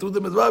neshama back through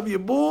the mitzvah.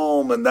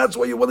 Boom, and that's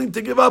why you're willing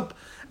to give up.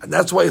 And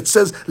that's why it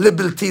says,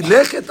 Libilti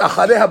lechet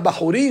achareha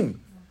bahurim.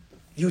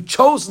 You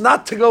chose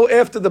not to go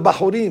after the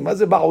bahurim. What's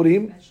the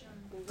bahurim?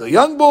 The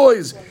young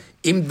boys.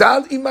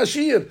 Imdal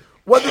imashir.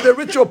 Whether they're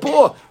rich or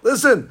poor.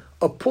 Listen,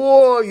 A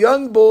poor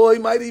young boy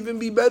might even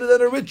be better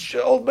than a rich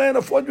old man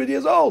of 400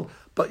 years old.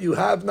 But you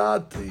have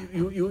not,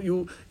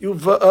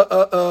 you've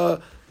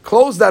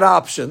closed that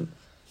option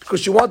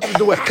because you wanted to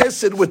do a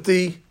chesed with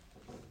the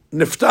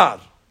niftar.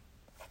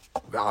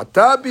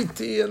 Ve'ata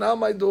biti, and now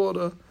my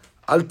daughter,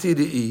 al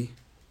tiri'i,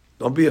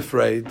 don't be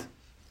afraid.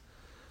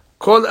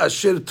 Kol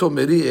asher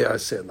tomeri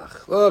e'aseh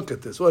lach. Look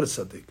at this, what a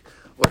tzaddik.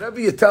 Whatever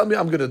you tell me,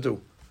 I'm going to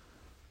do.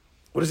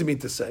 What does he mean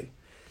to say?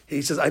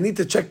 He says, I need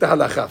to check the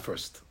halakha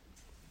first.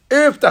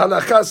 If the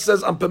halakha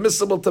says I'm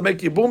permissible to make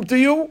yibum to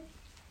you,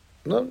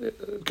 no,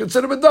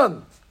 consider it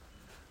done.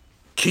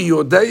 Ki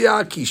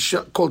yodeya ki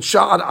kol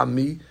sha'ar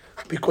ami,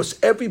 because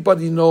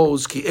everybody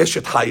knows ki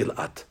eshet hayil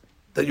at,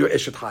 that you're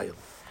eshet hayil.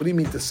 What do you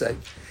mean to say?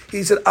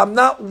 He said, I'm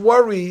not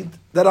worried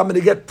that I'm going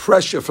to get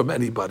pressure from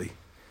anybody.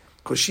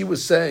 Because she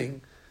was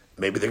saying,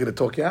 maybe they're going to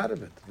talk you out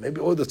of it. Maybe,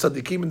 the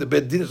tzaddikim in the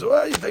bed dinner say,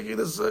 oh, you're taking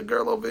this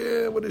girl over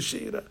here, what is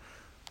she?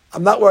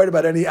 I'm not worried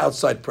about any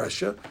outside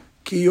pressure.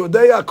 Ki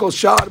yodeya kol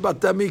sha'ar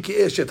batami ki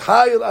eshet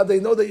hayil, they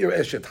know that you're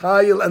eshet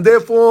hayil, and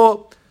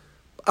therefore,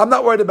 I'm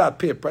not worried about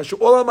peer pressure.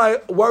 All I'm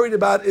worried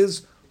about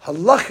is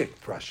halachic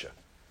pressure.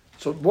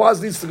 So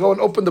Boaz needs to go and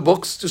open the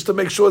books just to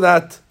make sure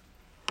that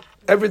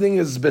everything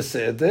is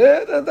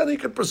beseder, and then he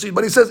can proceed.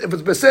 But he says, if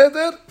it's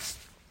beseder,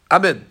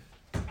 I'm in.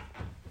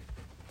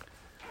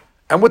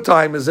 And what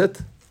time is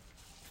it?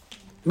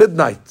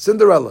 Midnight.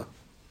 Cinderella.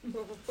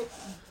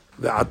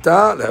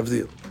 Ve'ata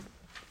lehavdil.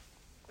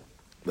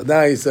 But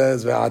now he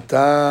says,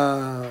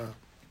 Ve'ata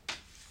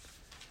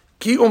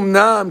ki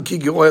umnam ki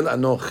goel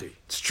anochi.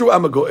 It's true,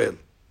 I'm a goel.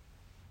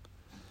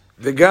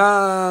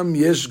 V'gam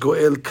yesh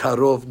goel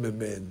karov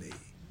mimeni.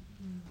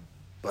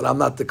 But I'm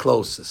not the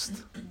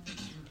closest.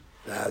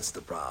 That's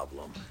the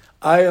problem.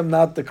 I am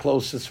not the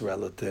closest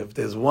relative.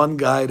 There's one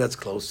guy that's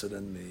closer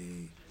than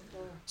me.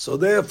 So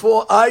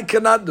therefore, I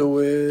cannot do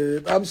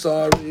it. I'm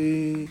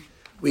sorry.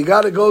 We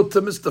got to go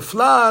to Mr.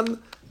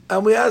 Flan,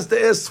 and we have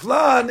to ask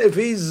Flan if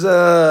he's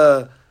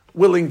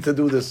willing to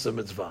do this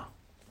mitzvah.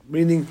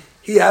 Meaning,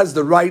 he has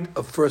the right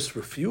of first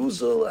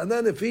refusal, and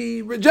then if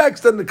he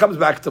rejects, then it comes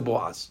back to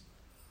Boaz.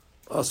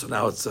 Oh, so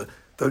now it's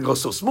doesn't go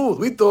so smooth.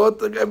 We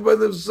thought everybody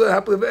lives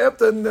happily ever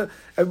after, and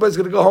everybody's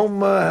going to go home,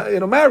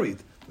 married.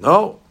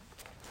 No.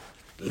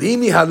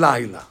 Lini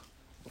halayla.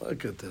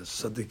 Look at this,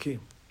 Sadiqim.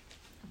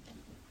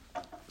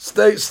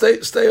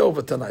 Stay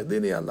over tonight.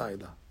 Lini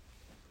halayla.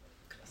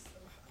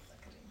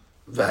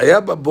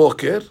 V'haya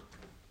b'boker,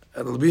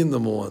 it'll be in the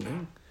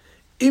morning.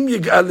 Im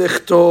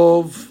yigalech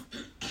tov.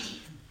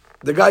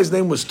 The guy's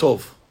name was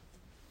Tov.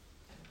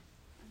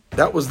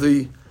 That was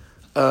the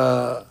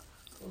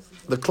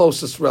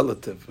closest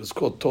relative. It was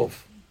called Tov.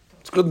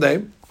 It's a good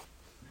name.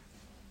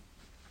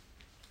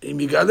 Im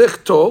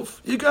yigalech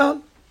Tov,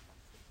 yigal.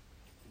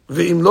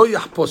 Ve'im lo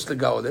yachpos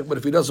legaolech, but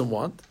if he doesn't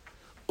want,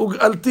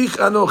 ugaltich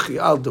anochi,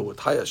 I'll do it.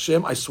 Hi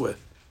Hashem, I swear.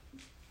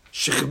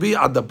 Shechbi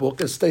ad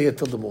haboker, stay here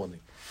till the morning.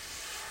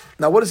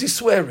 Now what is he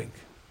swearing?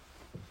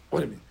 What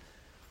do you mean?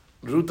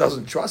 Ruth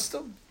doesn't trust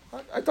him?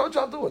 I told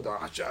you I'll do it.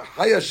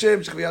 Hi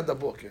Hashem, shechbi ad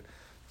haboker.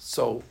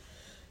 So,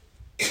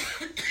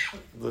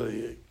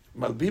 the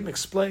Malbim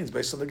explains,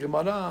 based on the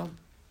Gemara,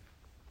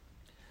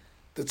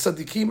 that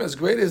tzaddikim, as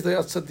great as they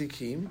are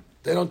tzaddikim,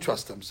 they don't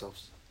trust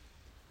themselves.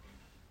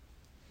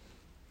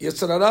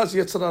 Yetzer hara is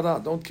yetzer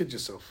hara. Don't kid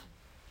yourself.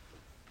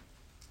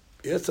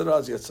 Yetzer hara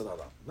is yetzer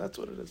hara. That's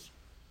what it is.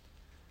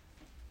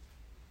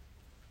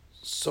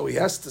 So he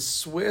has to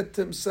swear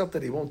to himself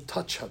that he won't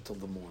touch her till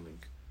the morning.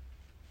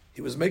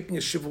 He was making a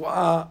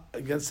shivua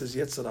against his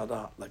yetzer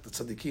hara, like the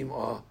tzaddikim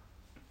are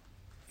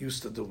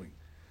used to doing.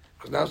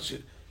 Because now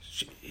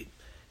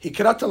he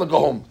cannot tell her go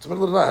home. It's the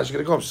middle of the night. She's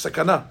going to go home. She's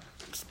sakana.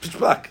 It's pitch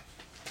black.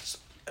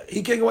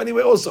 He can't go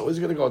anywhere also. He's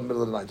going to go in the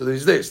middle of the night. So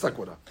he's there, stuck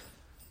with her.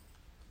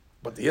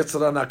 But the yetzer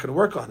hara not going to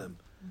work on him.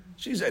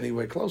 She's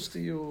anyway close to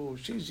you.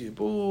 She's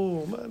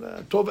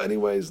yibum. Tov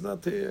anyway is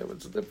not here.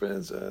 What's the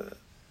difference?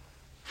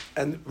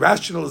 And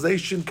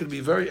rationalization can be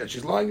and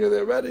she's lying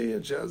there ready,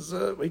 and she has,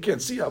 he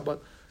can't see her,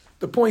 but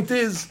the point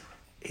is,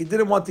 he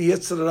didn't want the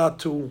yetzer hara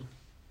to,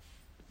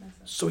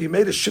 so he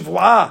made a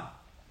shivua.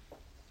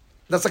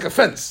 That's like a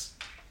fence.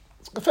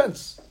 It's like a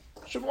fence.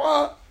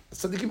 Shivua.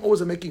 Tzaddikim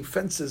always are making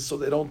fences so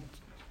they don't.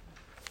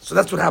 So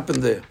that's what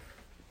happened there.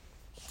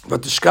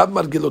 But tishkad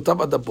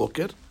margilotav ad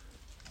haboker.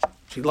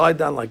 She lied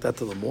down like that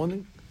till the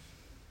morning.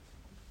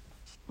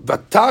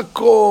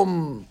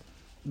 Vatakom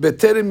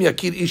beterim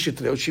yakir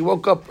ishitreo. She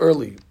woke up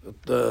early,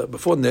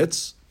 before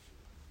nitz.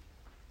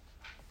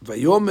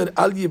 Vayomer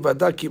al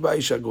yivada ki ba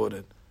isha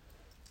goren.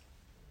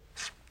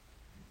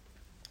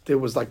 There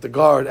was like the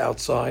guard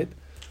outside.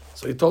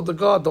 So he told the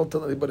guard, don't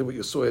tell anybody what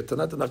you saw here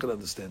tonight. They're not going to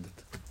understand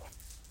it.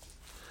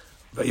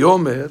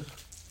 Vayomer,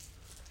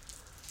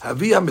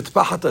 havi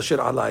ha-mitpachat asher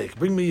alayik.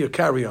 Bring me your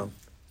carry-on.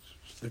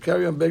 The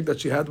carry-on bag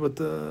that she had with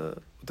the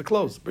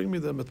clothes. Bring me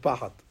the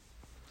mitpachat.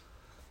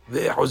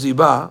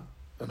 Ve'ehuziba,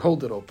 and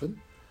hold it open.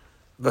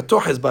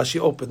 Vatohezba, she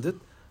opened it.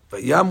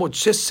 Vayamod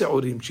shes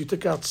se'urim. He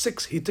took out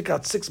 6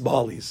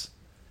 barleys.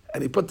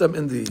 And he put them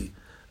in the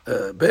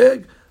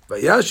bag.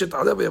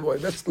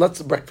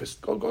 Let's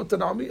breakfast. Go to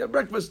Naomi at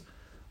breakfast.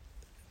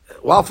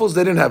 Waffles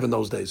they didn't have in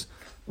those days,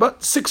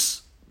 but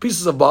 6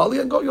 pieces of barley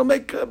and go. You'll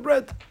make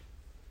bread.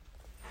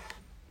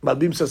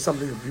 Malbim says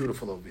something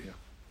beautiful over here.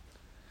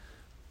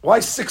 Why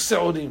 6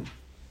 se'odim?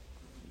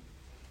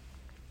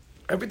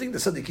 Everything the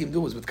tzaddikim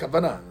do is with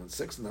kavanah, not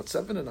 6, not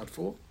 7, and not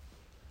 4.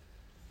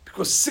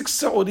 Because 6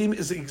 se'odim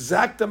is the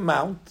exact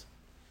amount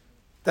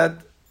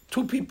that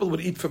 2 people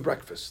would eat for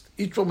breakfast.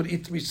 Each one would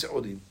eat 3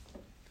 se'odim.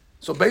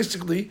 So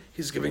basically,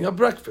 he's giving a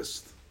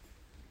breakfast.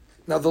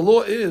 Now the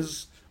law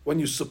is, when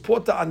you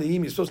support the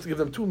aniyim, you're supposed to give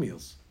them 2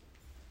 meals.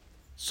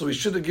 So he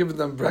should have given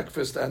them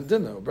breakfast and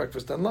dinner, or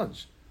breakfast and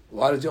lunch.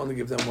 Why did he only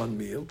give them 1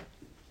 meal?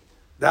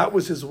 That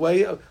was his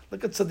way of,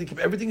 look at tzaddikim,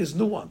 everything is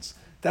nuance.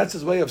 That's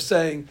his way of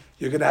saying,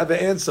 you're going to have an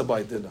answer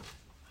by dinner.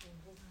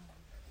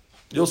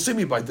 You'll see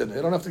me by dinner.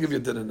 You don't have to give you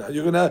dinner now.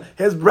 You're going to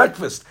have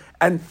breakfast.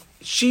 And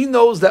she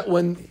knows that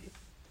when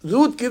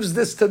Ruth gives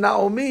this to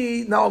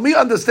Naomi, Naomi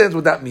understands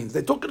what that means.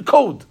 They took in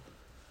code.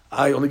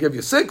 I only gave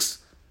you 6.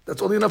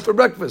 That's only enough for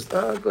breakfast.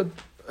 Good.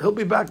 He'll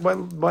be back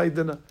by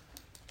dinner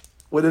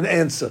with an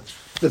answer.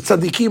 The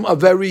tzaddikim are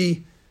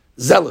very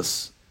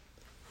zealous.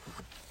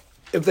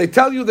 If they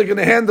tell you they're going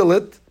to handle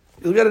it,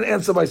 you'll get an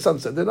answer by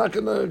sunset. They're not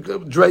going to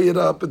dray it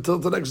up until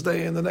the next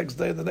day, and the next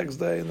day, and the next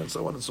day, and then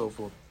so on and so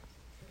forth.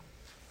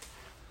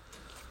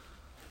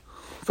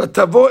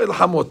 فَتَبُوا إِلْ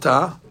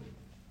حَمُوتَا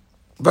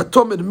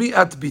وَتُمِرْ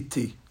مِئَةْ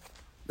بِتِي.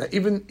 Now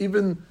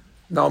even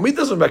Naomi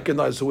doesn't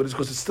recognize who it is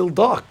because it's still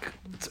dark.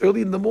 It's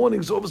early in the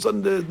morning, so all of a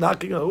sudden they're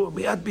knocking on,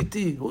 مِئَةْ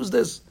بِتِي. Who's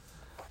this?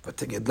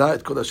 فَتَجِدْ لَا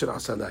إِتْ كُلَّ شَرْعَ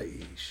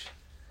سَلَائِيش.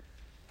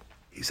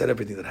 He said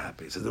everything that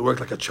happened. He said it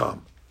worked like a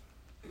charm.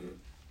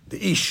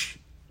 The ish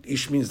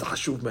means the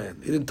hashuv man.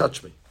 He didn't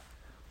touch me.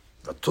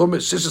 He gave me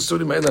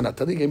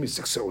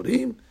 6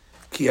 se'odim.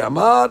 Ki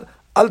amar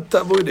al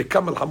tavoi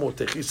lekam al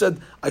hamotech. He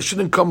said I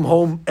shouldn't come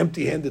home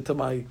empty-handed to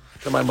my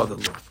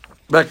mother-in-law.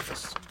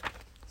 Breakfast.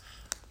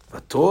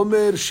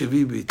 Vatomer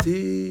shivi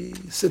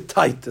biti. Sit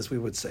tight, as we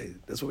would say.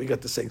 That's what we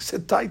got to saying.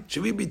 Sit tight,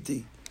 shivi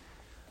biti.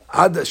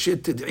 Ad asher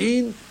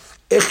tid'in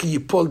ech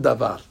yipol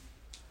davar.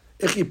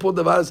 Ech yipol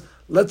davar is,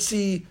 let's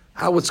see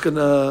how it's going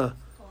to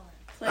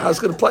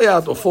play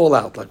out or fall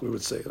out, like we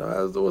would say.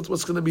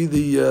 What's going to be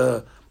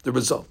the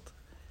result?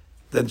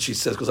 Then she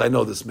says, because I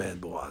know this man,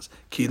 Boaz.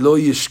 Ki lo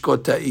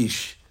yishkot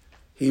ha'ish.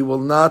 He will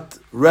not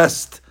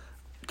rest.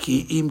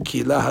 Ki im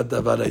kilah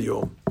hadavar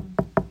hayom.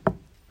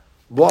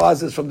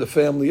 Boaz is from the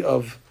family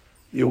of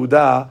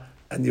Yehudah,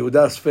 and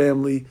Yehudah's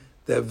family,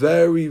 they're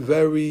very,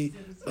 very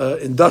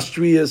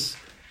industrious,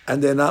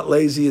 and they're not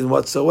lazy in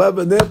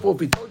whatsoever. And therefore,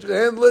 if he told you to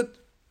handle it,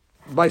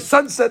 by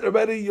sunset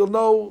already, you'll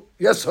know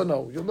yes or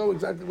no. You'll know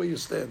exactly where you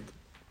stand.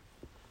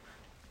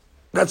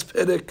 That's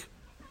Perek.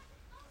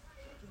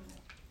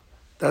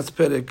 That's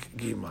Perek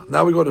Gima.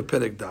 Now we go to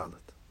Perek Dalet.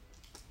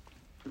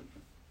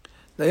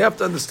 Now you have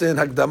to understand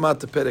Hagdamat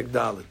to Perek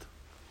Dalet.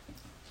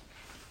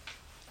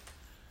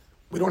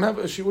 We don't have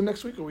a shiur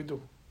next week, or we do?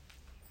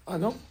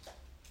 No.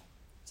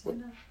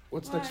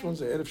 What's next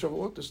Wednesday? Erev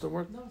Shavuot? Does it still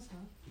work? No, it's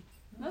not.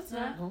 No, it's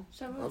not. No?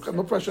 Okay,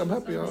 no pressure. I'm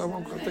happy.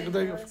 I'll take a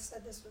day off.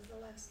 Said this was the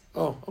last.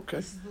 Oh,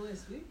 okay.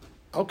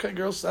 Okay,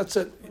 girls, that's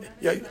it.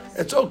 Yeah,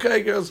 it's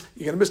okay, girls.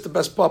 You're going to miss the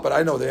best part, but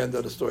I know the end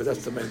of the story.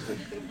 That's the main thing.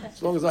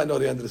 As long as I know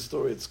the end of the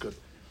story, it's good.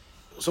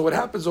 So what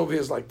happens over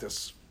here is like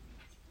this.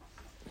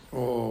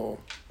 Oh.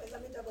 Wait,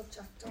 let me double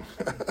check.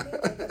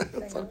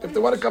 If they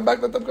want to come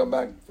back, let them come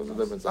back. What's the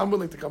difference? I'm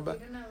willing to come back.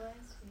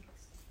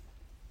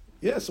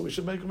 Yeah, so we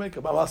should make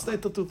them. I'll stay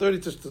till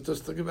 2:30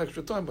 just to give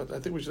extra time, but I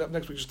think we should have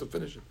next week just to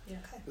finish it. Yeah.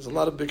 There's a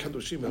lot of big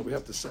Hadushim that we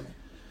have to say.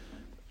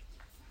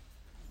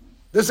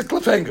 There's a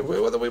cliffhanger. We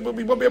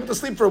won't be able to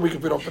sleep for a week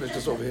if we don't finish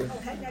this over here.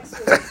 Okay, next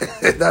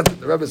week. That's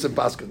the Rebbe's in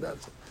Paskin.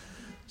 That's it.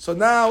 So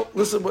now,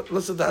 listen to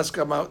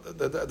Haskama,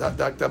 the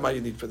Hakdama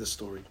you need for this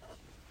story.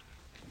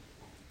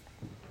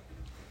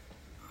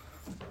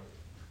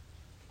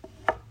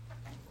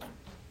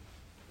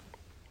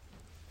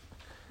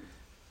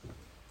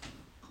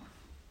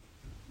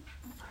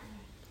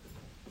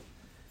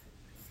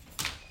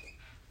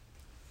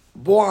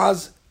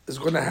 Boaz is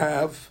going to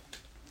have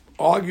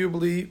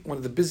arguably one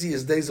of the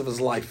busiest days of his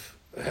life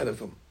ahead of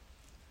him.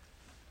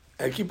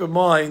 And keep in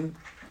mind,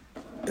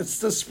 it's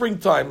the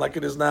springtime like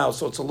it is now,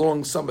 so it's a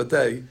long summer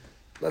day.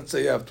 Let's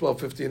say you have 12,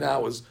 15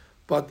 hours.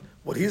 But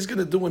what he's going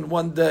to do in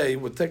one day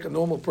would take a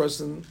normal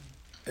person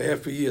a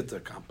half a year to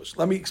accomplish.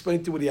 Let me explain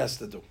to you what he has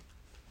to do.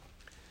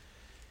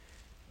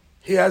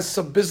 He has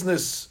some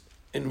business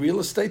in real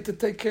estate to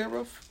take care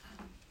of.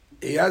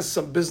 He has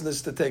some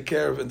business to take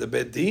care of in the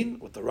Beit Din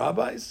with the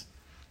rabbis.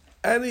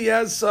 And he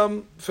has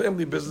some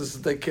family business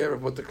to take care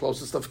of with the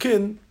closest of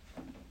kin,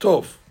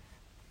 Tov.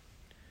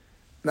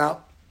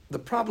 Now, the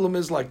problem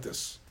is like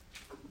this.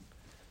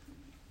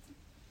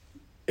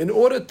 In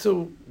order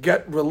to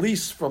get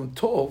release from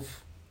Tov,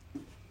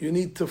 you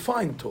need to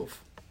find Tov.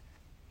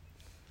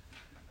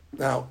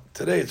 Now,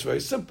 today it's very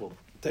simple.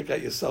 Take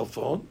out your cell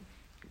phone.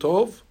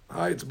 Tov,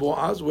 hi, it's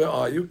Boaz. Where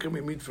are you? Can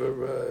we meet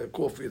for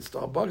coffee at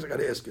Starbucks? I got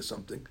to ask you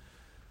something.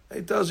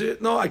 He tells you,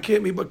 no, I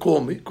can't meet, but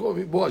call me. Call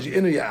me, boss. You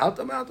in or you out?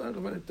 I'm out.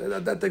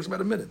 That takes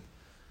about a minute.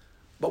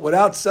 But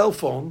without cell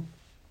phone,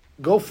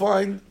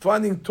 finding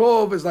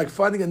Tov is like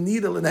finding a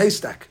needle in a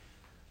haystack.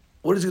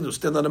 What is he going to do?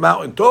 Stand on the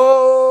mountain?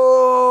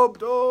 Tov,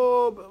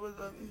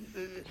 Tov.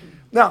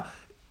 Now,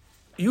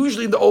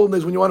 usually in the old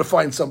days when you want to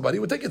find somebody,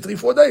 it would take you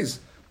 3-4 days.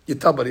 You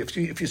tell somebody, if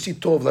you see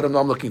Tov, let him know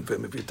I'm looking for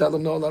him. If you tell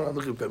him no, let him know I'm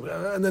looking for him.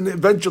 And then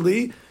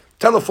eventually,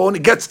 telephone,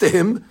 it gets to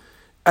him.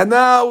 And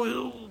now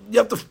you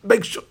have to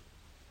make sure.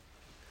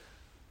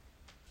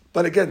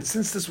 But again,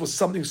 since this was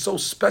something so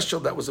special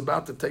that was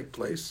about to take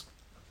place,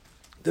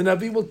 the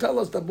Navi will tell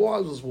us that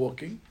Boaz was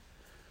walking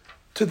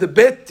to the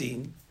Bet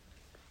Din,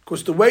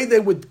 because the way they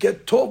would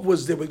get Tov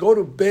was they would go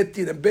to Bet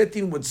Din, and Bet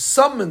Din would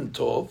summon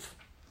Tov.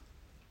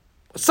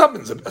 A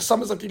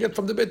summons like you get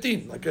from the Bet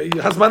Din, like a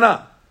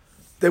Hazmanah.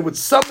 They would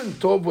summon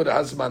Tov with a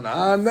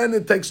Hazmanah, and then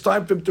it takes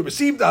time for him to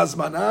receive the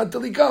Hazmanah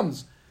until he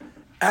comes.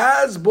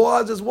 As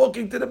Boaz is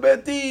walking to the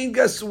Bet Din,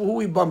 guess who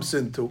he bumps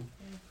into?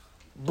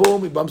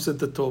 Boom, he bumps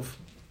into Tov.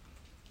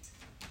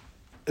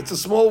 It's a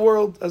small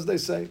world, as they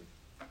say.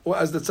 Or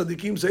as the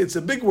tzaddikim say, it's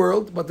a big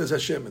world, but there's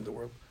Hashem in the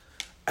world.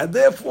 And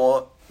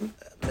therefore,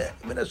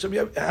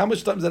 how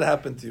much times that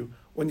happened to you?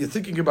 When you're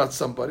thinking about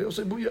somebody, you'll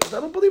say, I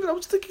don't believe it, I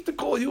was thinking to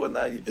call you, and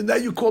now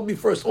you called me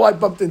first. Oh, I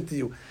bumped into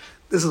you.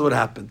 This is what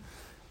happened.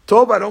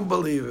 Tov, I don't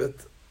believe it.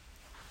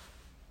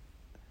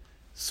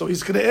 So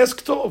he's going to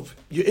ask Tov,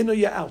 you in or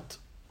you out?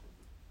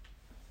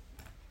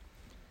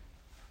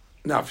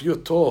 Now, if you're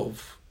Tov,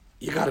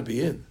 you got to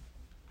be in.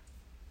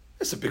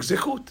 It's a big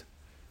zichut.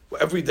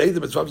 Well, every day the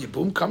mitzvah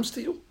Yibum comes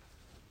to you.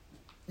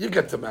 You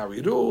get to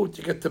marry Ruth,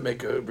 you get to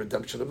make a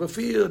redemption of a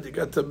field, you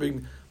get to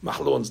bring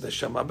Mahlon's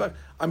neshama back.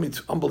 I mean,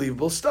 it's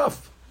unbelievable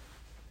stuff.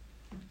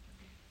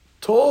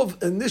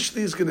 Tov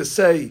initially is going to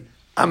say,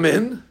 I'm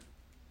in,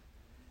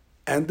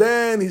 and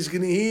then he's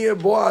going to hear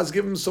Boaz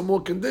give him some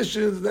more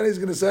conditions, and then he's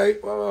going to say,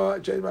 I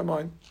changed my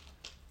mind.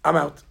 I'm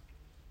out.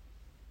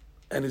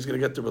 And he's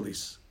going to get the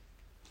release.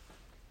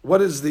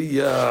 What's the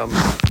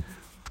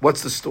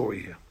story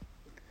here?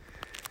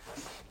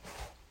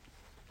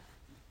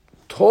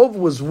 Tov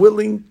was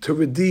willing to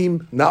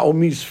redeem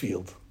Naomi's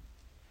field,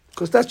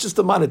 because that's just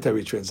a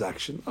monetary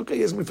transaction. Okay,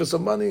 he asked me for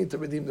some money to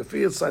redeem the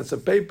field, sign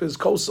some papers,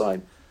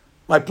 co-sign.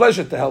 My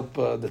pleasure to help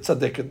the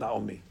tzaddik and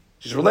Naomi.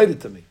 She's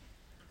related to me.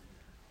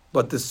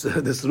 But this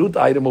root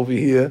item over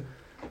here,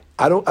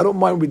 I don't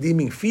mind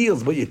redeeming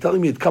fields, but you're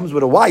telling me it comes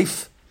with a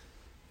wife.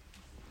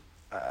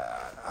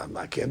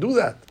 I can't do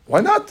that. Why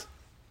not?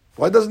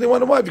 Why doesn't he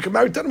want a wife? You can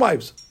marry 10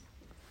 wives.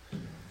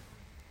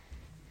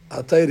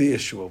 I'll tell you the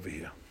issue over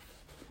here.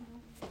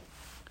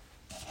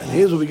 And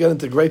here's where we get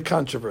into great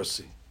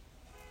controversy.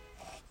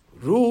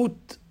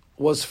 Ruth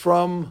was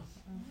from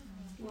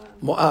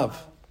Moab.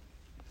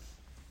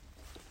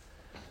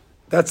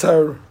 That's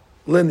her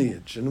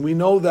lineage. And we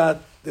know that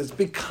there's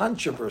big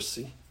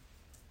controversy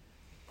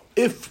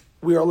if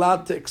we're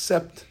allowed to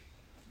accept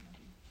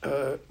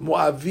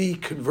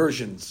Moavi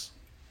conversions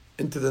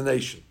into the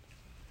nation.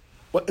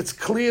 Well, it's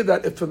clear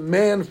that if a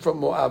man from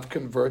Moab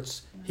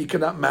converts, he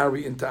cannot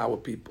marry into our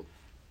people.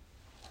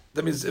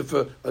 That means if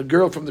a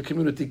girl from the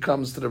community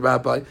comes to the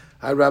rabbi,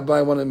 hi Rabbi,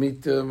 I want to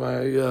meet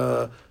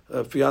my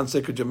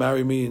fiance, could you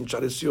marry me in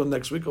Shari Sion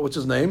next week? What's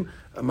his name?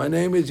 My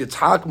name is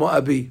Yitzhak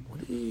Moabi.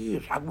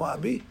 Yitzhak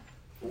Moabi?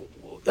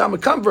 Yeah, I'm a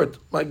convert.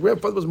 My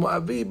grandfather was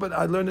Moabi, but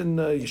I learned in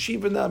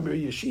yeshiva now, I'm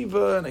in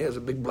yeshiva, and he has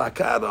a big black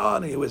hat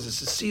on, and he wears his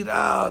seat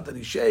out, and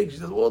he shakes, he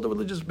does all the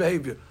religious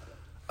behavior.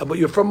 But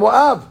you're from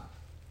Moab.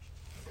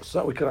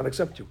 So we cannot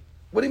accept you.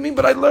 What do you mean?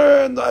 But I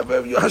learned, I have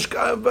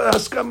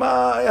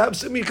haskama, I have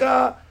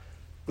simicha.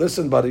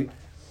 Listen, buddy,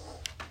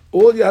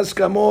 all your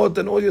haskamot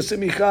and all your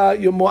simicha,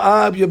 your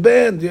Moab, your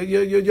band,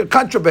 your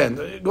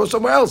contraband, go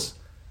somewhere else.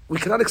 We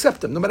cannot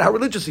accept him, no matter how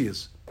religious he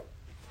is.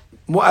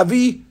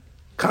 Moavi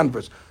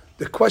converts.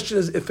 The question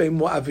is, if a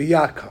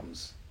Moaviyah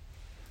comes,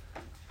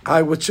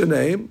 hi, what's your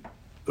name?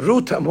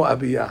 Ruta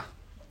Moaviyah.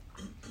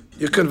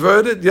 You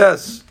converted?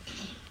 Yes.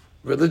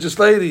 Religious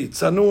lady,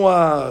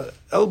 tzanua,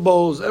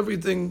 elbows,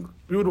 everything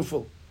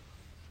beautiful.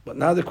 But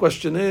now the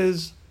question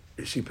is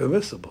she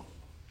permissible?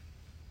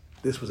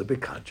 This was a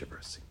big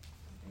controversy.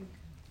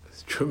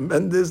 It's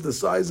tremendous, the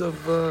size of,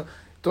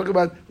 talk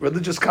about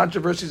religious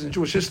controversies in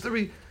Jewish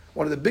history.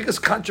 One of the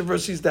biggest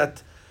controversies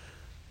that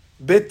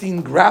Bet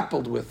Din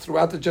grappled with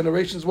throughout the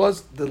generations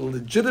was the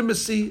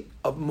legitimacy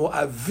of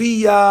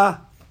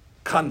Moaviyah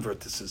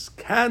convertices.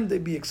 Can they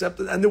be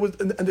accepted? And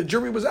the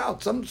jury was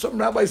out. Some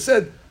rabbis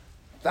said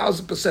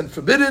 1,000%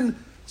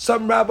 forbidden.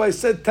 Some rabbis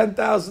said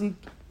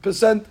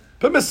 10,000%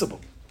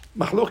 permissible.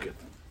 Mahloket.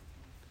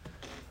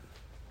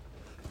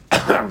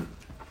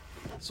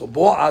 So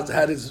Boaz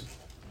had his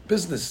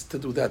business to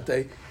do that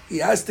day. He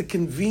has to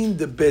convene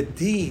the Bet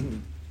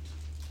Din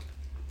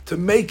to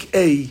make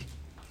a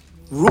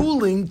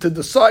ruling to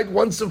decide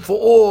once and for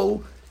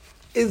all,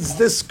 is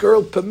this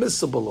girl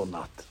permissible or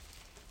not?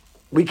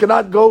 We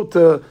cannot go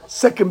to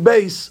second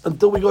base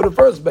until we go to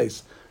first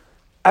base.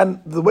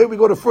 And the way we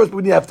go to first,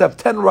 we have to have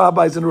 10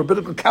 rabbis in a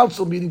rabbinical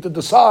council meeting to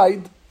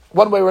decide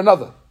one way or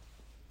another.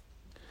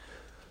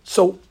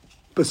 So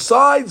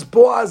besides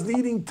Boaz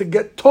needing to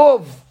get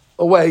Tov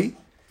away,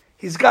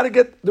 he's got to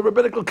get the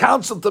rabbinical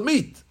council to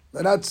meet.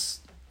 And that's,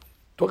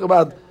 talk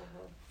about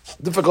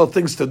difficult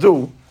things to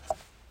do.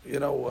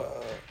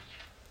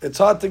 It's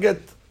hard to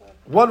get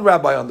one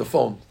rabbi on the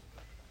phone.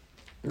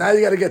 Now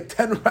you got to get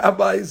 10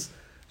 rabbis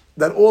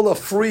that all are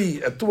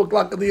free at 2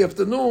 o'clock in the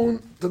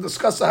afternoon to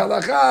discuss the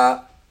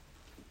halakha.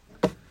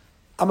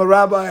 I'm a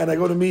rabbi and I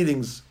go to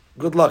meetings.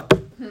 Good luck.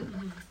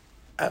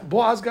 And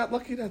Boaz got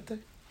lucky that day.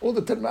 All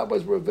the 10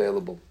 rabbis were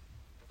available.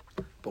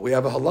 But we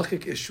have a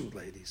halakhic issue,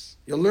 ladies.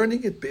 You're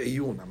learning it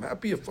be'ayun. I'm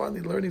happy you're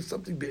finally learning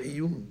something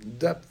be'ayun, in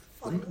depth.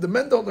 The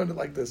men don't learn it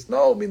like this.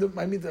 No, I mean the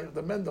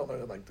men don't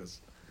learn it like this.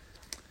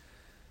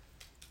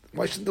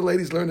 Why shouldn't the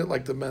ladies learn it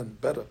like the men?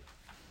 Better.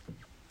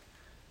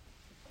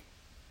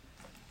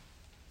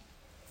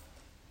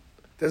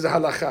 There's a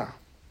halakha.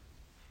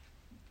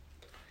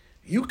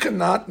 You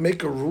cannot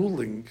make a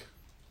ruling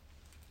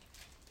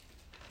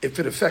if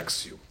it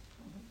affects you.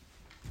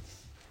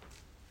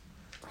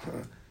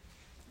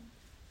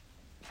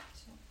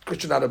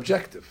 Because you're not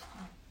objective.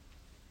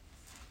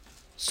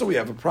 So we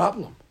have a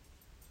problem.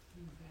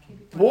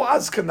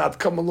 Boaz cannot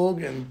come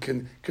along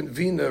and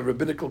convene a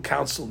rabbinical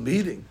council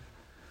meeting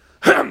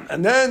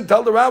and then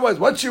tell the rabbis,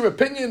 what's your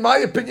opinion? My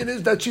opinion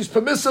is that she's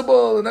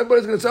permissible, and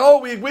everybody's going to say, oh,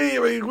 we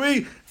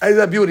agree. Hey,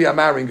 that beauty, I'm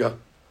marrying her.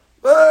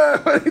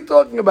 What are you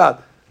talking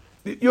about?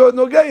 You're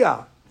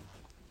nogeya.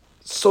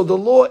 So the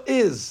law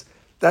is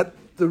that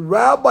the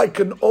rabbi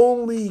can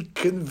only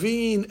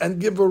convene and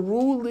give a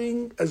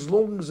ruling as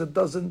long as it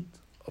doesn't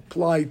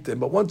apply to him.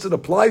 But once it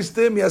applies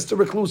to him, he has to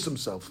recluse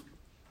himself.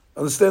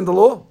 Understand the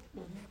law?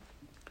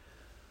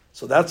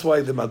 So that's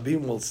why the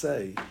Mabim will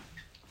say,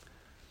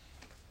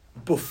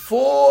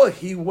 before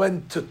he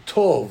went to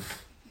Tov,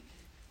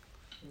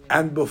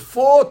 and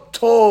before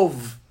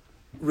Tov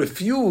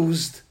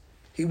refused,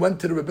 he went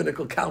to the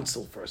rabbinical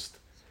council first.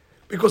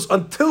 Because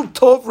until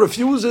Tov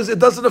refuses, it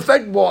doesn't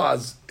affect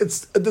Boaz.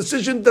 It's a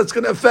decision that's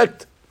going to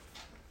affect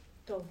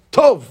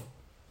Tov.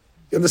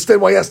 You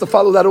understand why he has to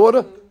follow that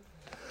order?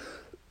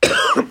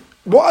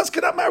 Boaz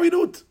cannot marry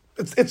Ruth.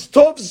 It's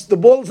Tov's, the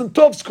ball is in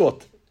Tov's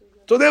court.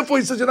 So therefore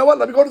he says, you know what,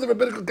 let me go to the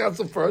rabbinical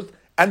council first.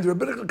 And the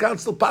rabbinical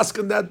council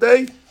paskin that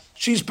day,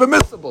 she's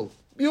permissible.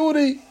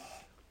 Beauty.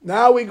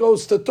 Now he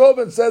goes to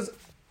Tov and says,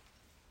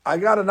 I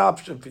got an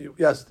option for you.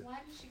 Yes? Why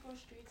did she go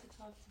straight to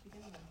Tov to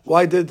begin with?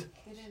 Why did?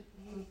 Didn't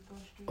he go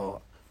straight?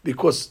 Oh,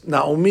 because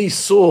Naomi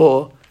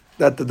saw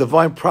that the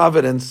divine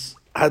providence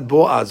had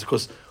Boaz,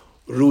 because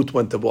Ruth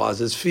went to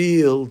Boaz's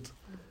field.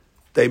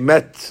 They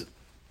met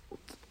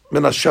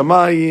Min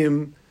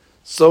HaShamayim.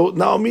 So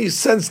Naomi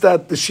sensed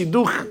that the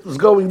shidduch was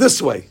going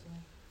this way.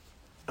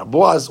 And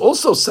Boaz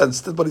also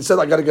sensed it, but he said,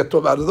 I got to get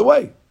Tov out of the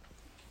way.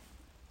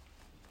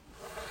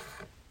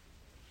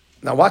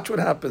 Now watch what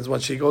happens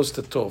when she goes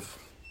to Tov.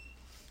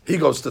 He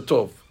goes to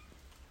Tov.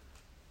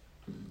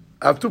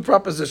 I have 2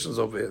 propositions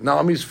over here.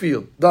 Naomi's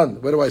field,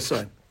 done. Where do I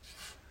sign?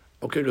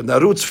 Okay, good. Now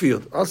Ruth's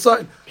field, I'll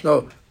sign.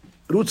 No,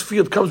 Ruth's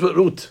field comes with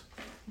Ruth.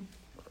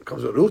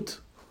 Comes with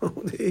Ruth?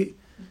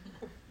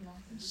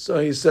 So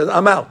he said,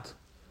 I'm out.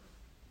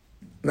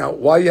 Now,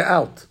 why are you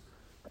out?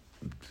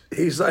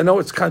 I know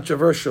it's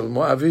controversial,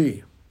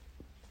 Moavi.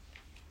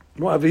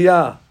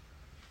 Moaviyah.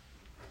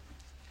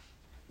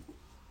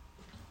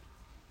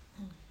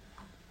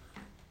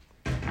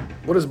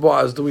 What does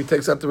Boaz do? He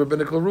takes out the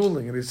rabbinical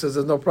ruling and he says,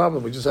 there's no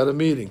problem, we just had a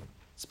meeting.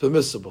 It's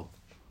permissible.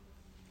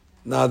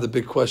 Now the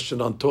big question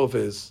on Tov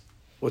is,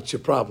 what's your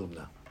problem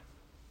now?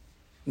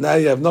 Now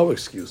you have no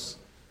excuse.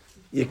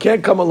 You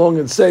can't come along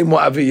and say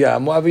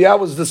Moaviyah. Moaviyah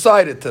was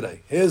decided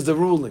today. Here's the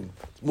ruling.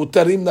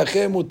 Mutarim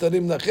nachem,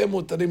 mutarim nachem,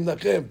 mutarim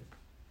nachem.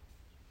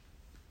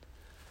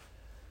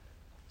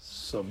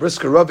 So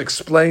Brisker Rav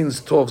explains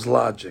Tov's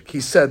logic.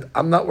 He said,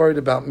 I'm not worried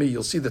about me.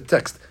 You'll see the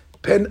text.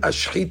 Pen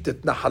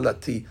ashchitet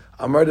nahalati.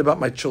 I'm worried about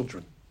my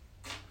children.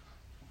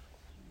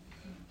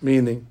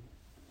 Meaning,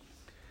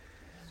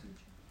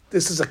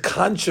 this is a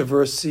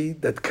controversy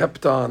that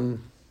kept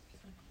on,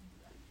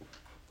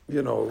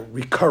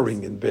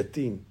 recurring in Beit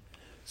Din.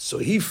 So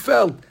he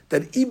felt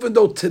that even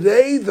though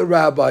today the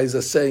rabbis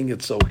are saying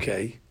it's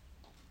okay,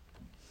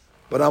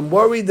 but I'm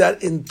worried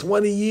that in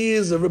 20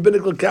 years the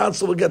rabbinical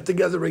council will get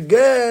together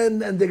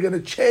again and they're going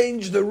to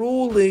change the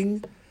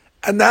ruling,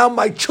 and now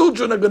my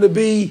children are going to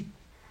be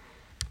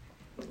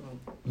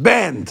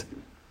banned.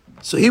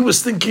 So he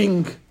was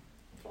thinking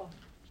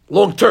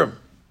long term.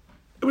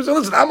 He was,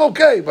 listen, I'm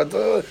okay, but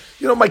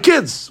my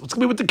kids, what's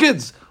going to be with the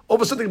kids? All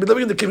of a sudden they're going to be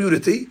living in the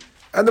community,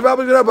 and the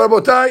rabbi is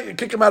going to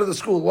kick him out of the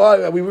school.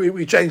 Why?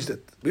 We changed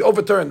it. We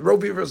overturned Roe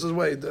v. versus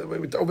Wade.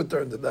 We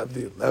overturned it.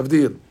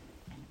 Avdil.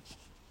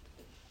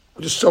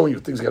 I'm just showing you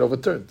things get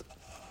overturned.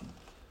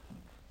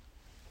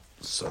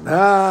 So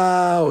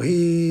now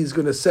he's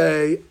going to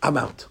say, I'm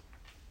out.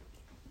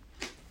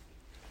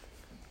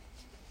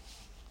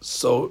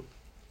 So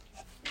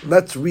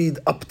let's read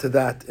up to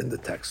that in the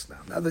text now.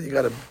 Now that you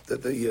got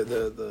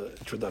the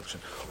introduction.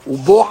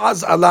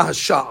 Boaz ala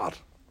hasha'ar.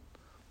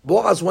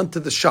 Boaz went to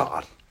the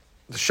sha'ar.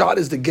 The sha'ar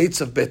is the gates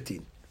of Beit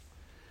Din.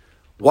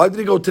 Why did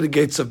he go to the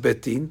gates of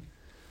Beit Din?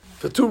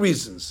 For two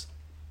reasons.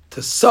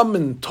 To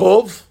summon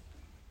Tov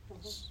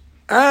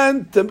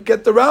and to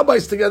get the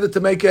rabbis together to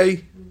make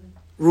a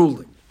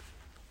ruling.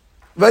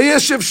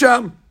 Vayeshiv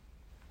Sham.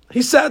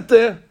 He sat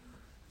there,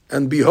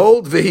 and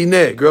behold,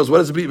 Vehineh. Girls, what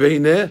does it mean,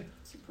 Vehineh?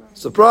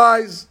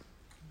 Surprise.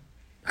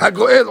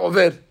 HaGoel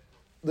Over.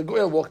 The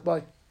Goel walked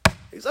by.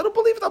 He said, I don't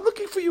believe it. I'm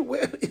looking for you.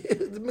 Where?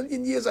 A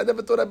million years, I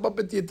never thought I'd bump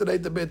into you today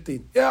at the Beit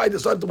Din. Yeah, I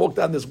decided to walk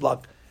down this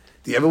block.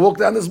 Do you ever walk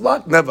down this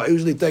block? Never. I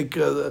usually take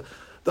the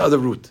other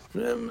route.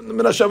 Min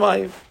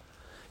HaShamayim.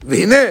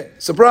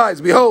 V'hineh, surprise,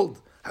 behold.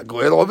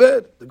 HaGoel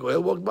Over. The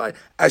Goel walked by.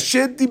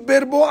 Asher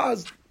diber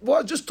Boaz.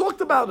 Boaz just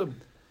talked about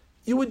him.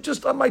 You were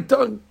just on my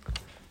tongue.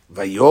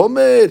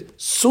 Vayomer,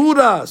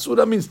 Surah.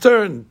 Surah means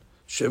turn.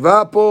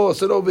 Sheva po,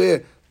 said over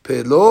here.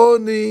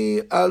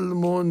 Peloni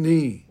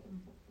Almoni.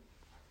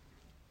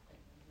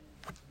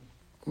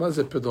 What is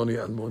it, Peloni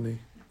Almoni?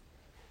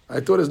 I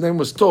thought his name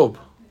was Tob.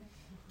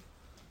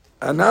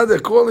 And now they're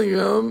calling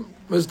him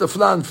Mr.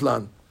 Flan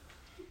Flan.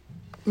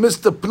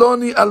 Mr.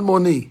 Ploni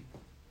Almoni.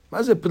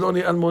 What is it,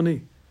 Peloni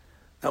Almoni?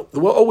 Now,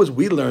 always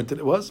we learned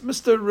it was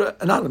Mr.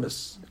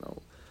 Anonymous.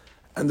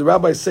 And the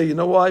rabbis say, you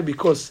know why?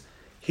 Because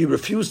he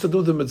refused to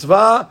do the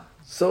mitzvah,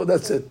 so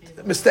that's it.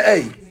 Mr.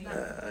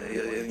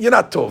 A. You're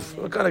not Tov.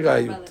 What kind of guy are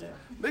you?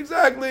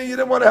 Exactly. You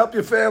didn't want to help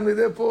your family.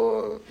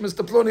 Therefore,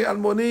 Mr. Ploni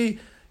Almoni,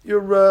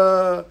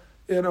 you're,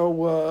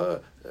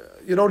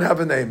 you don't have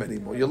a name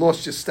anymore. You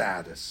lost your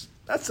status.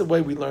 That's the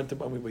way we learned it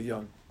when we were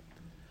young.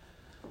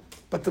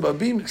 But the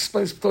Babim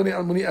explains Ploni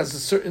Almoni as a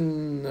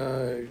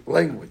certain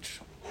language.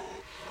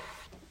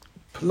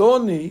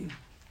 Ploni,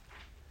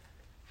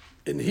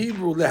 in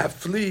Hebrew,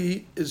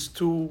 lehafli, is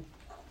to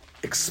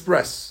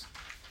express.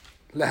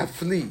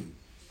 Lehafli.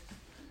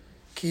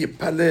 Ki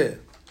yipaleh.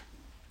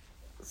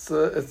 It's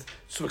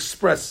to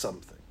express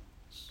something.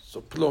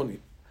 So Ploni.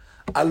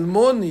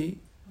 Almoni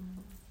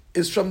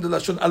is from the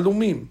Lashon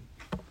Alumim.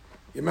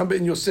 You remember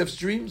in Yosef's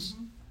dreams?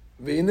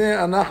 Ve'ineh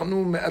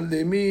anachnu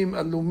me'alimim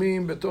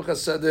alumim betoch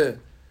hasadeh.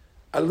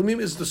 Alumim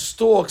is the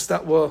stalks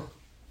that were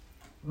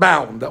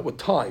bound, that were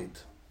tied.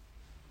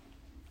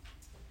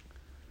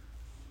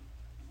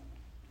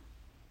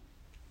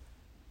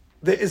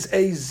 There is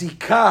a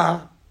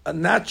zikah, a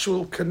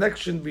natural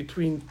connection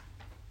between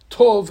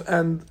Tov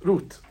and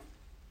Ruth.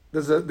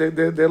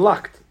 They're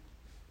locked.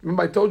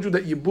 Remember I told you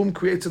that Yibum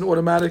creates an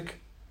automatic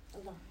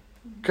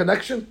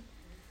connection?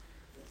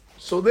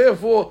 So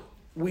therefore,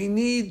 we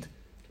need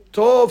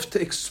Tov to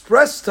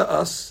express to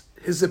us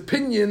his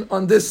opinion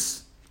on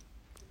this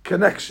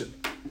connection.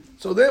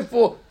 So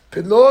therefore,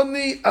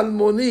 Peloni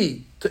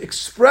Almoni, to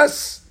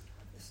express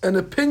an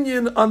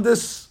opinion on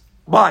this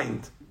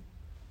bind.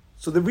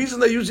 So the reason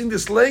they're using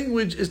this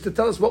language is to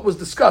tell us what was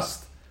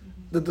discussed.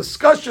 The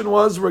discussion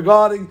was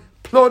regarding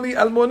Ploni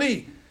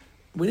Almoni.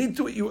 We need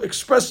to you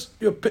express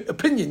your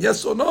opinion,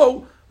 yes or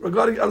no,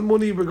 regarding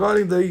Almoni,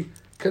 regarding the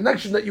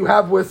connection that you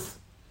have with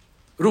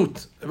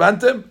Ruth.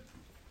 Evantem?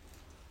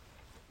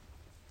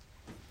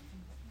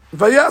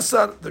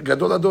 Vayasar, the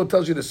Gadol Ador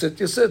tells you to sit,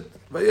 you sit.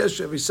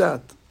 Vayeshev, he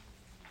sat.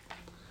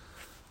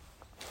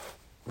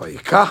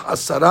 Vayikach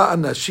asara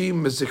anashim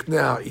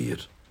meziknei ha'ir.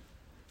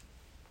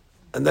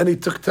 And then he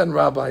took 10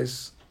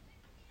 rabbis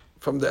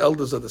from the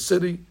elders of the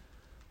city.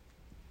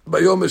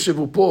 Bayom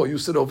Yeshivu po, you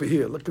sit over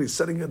here. Look, he's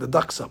setting the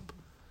ducks up.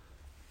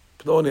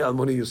 Ploni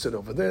Almoni, you sit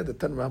over there. The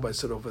 10 rabbis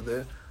sit over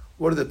there.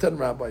 What are the 10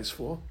 rabbis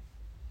for?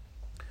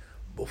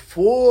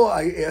 Before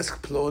I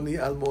ask Ploni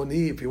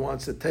Almoni if he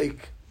wants to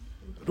take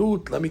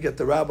Ruth, let me get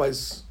the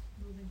rabbis'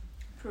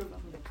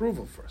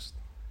 approval first.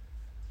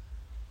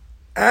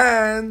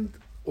 And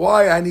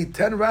why I need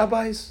 10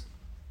 rabbis?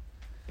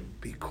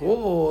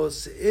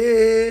 Because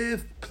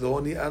if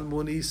Ploni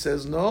Almoni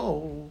says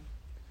no,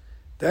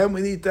 then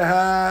we need to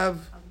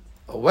have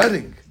a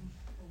wedding.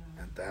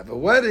 And to have a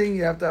wedding,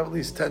 you have to have at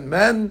least 10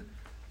 men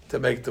to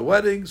make the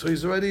wedding. So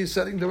he's already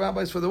setting the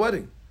rabbis for the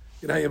wedding.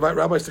 You know how you invite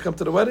rabbis to come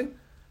to the wedding?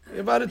 He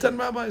invited 10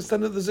 rabbis,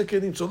 10 of the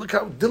Zikanim. So look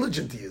how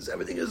diligent he is.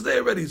 Everything is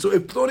there ready. So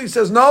if Ploni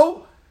says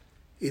no,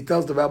 he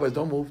tells the rabbis,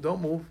 don't move,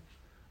 don't move.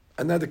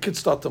 And then the kids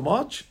start to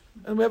march,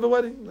 and we have a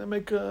wedding. They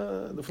make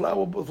the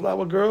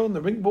flower girl and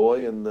the ring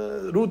boy, and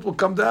the Ruth will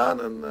come down,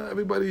 and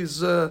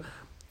everybody's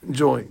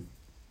enjoying.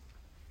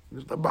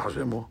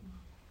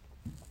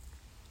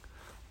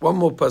 One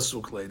more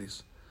pasuk,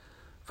 ladies.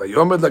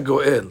 Vayomer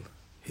LaGoel.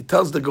 He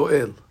tells the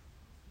Goel.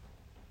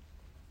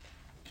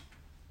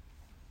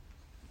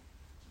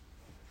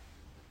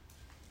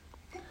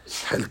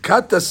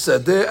 Helkat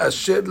HaSadeh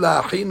asher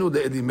la'achinu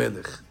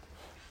le'Elimelech.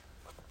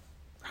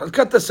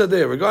 Helkat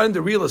HaSadeh, regarding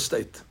the real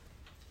estate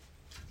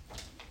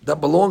that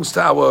belongs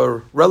to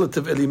our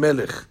relative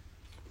Elimelech.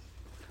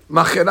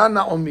 Machera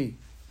Naomi.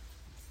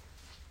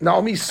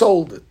 Naomi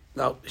sold it.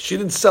 Now, she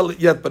didn't sell it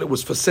yet, but it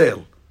was for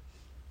sale.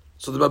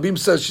 So the Babim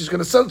says she's going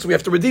to sell it, so we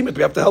have to redeem it.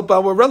 We have to help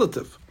our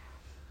relative.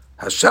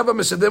 Hashava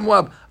Mesedeh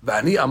Moab.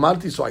 V'ani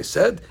amarti, so I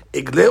said,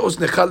 Igle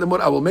oznecha lemor,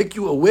 I will make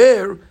you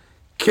aware,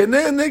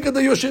 Keneh neged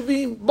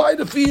hayoshevim, by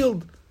the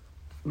field.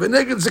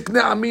 V'neged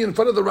ziknei ami, in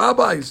front of the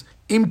rabbis.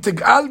 Im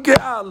tig'al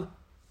ge'al.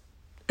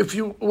 if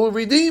you will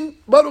redeem,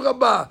 Baruch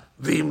haba.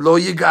 V'im lo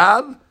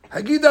yigal,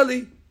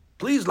 hagidali.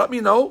 Please let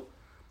me know.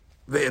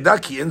 Ve'eda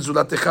ki en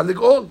zulatecha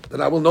ligol.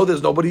 Then I will know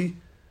there's nobody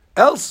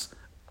else.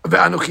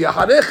 Ve'anochi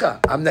acharecha.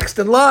 I'm next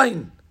in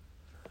line.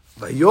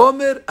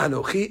 Vayomer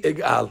anochi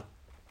igal.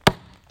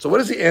 So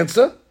what is the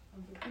answer?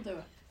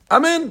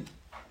 I'm in.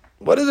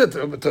 What is it?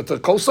 To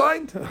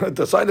co-sign?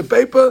 To sign a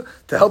paper?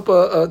 To help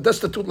a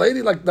destitute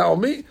lady like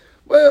Naomi?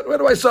 Where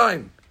do I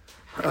sign?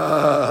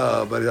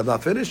 But I'm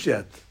not finished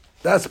yet.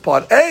 That's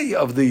part A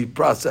of the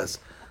process.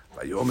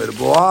 Vayomer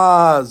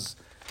Boaz.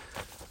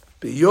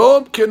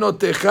 Biyom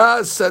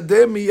kenotecha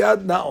sadeh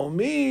miyad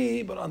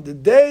Naomi. But on the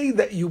day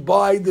that you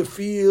buy the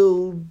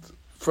field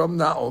from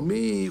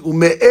Naomi,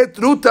 ume'et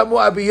Ruta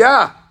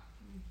Moabiyah,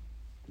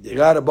 you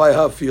got to buy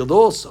her field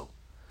also.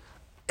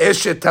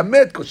 Eshet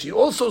hamet, because she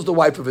also is the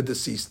wife of a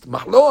deceased.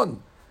 Mahlon.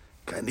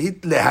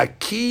 Kanit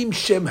lehakim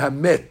shem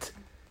hamet.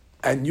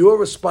 And your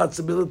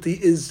responsibility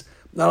is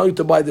not only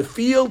to buy the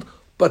field,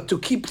 but to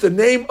keep the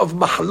name of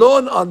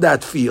Mahlon on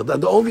that field.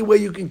 And the only way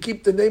you can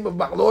keep the name of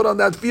Mahlon on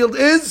that field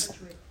is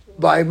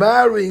by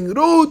marrying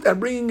Ruth and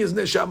bringing his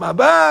neshama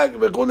back.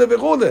 V'chule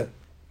v'chule.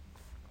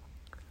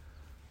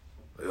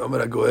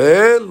 Yomer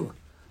HaGoel,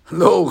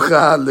 lo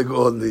uchal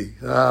legoli.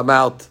 I'm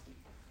out.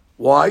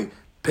 Why?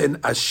 Pen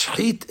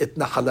ashchit et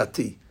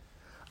nachalati.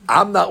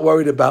 I'm not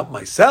worried about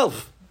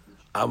myself.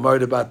 I'm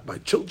worried about my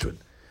children.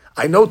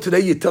 I know today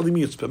you're telling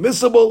me it's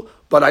permissible,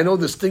 but I know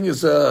this thing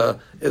is a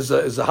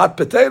hot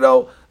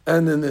potato,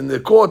 and in the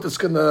court it's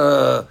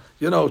gonna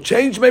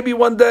change maybe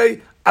one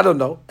day. I don't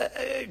know.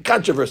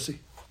 Controversy.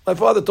 My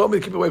father told me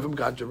to keep away from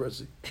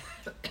controversy.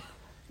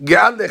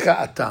 Ge'al lecha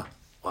ata.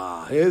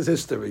 Wow, here's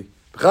history.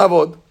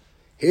 Chavod.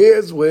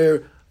 Here's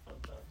where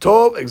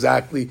Tov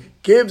exactly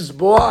gives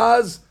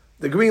Boaz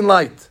the green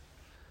light.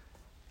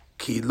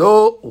 Ki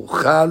lo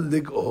uchal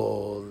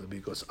ligol,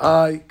 because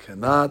I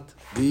cannot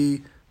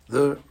be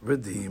the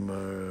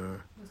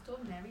redeemer. Was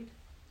Tov married?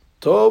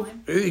 Tov,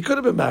 he could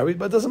have been married,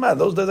 but it doesn't matter.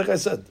 Those days, like I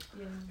said,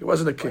 he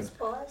wasn't a king. Did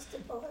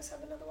Boaz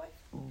have another wife?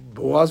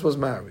 Boaz was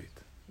married.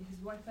 His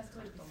wife passed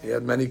away. He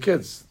had many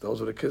kids. Those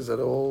were the kids that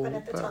all But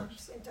at the perished.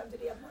 same time, did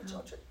he have more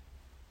children?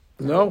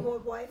 No, More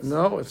wives?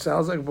 no. It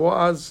sounds like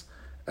Boaz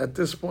at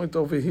this point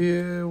over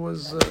here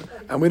was,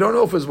 and we don't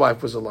know if his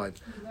wife was alive,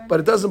 but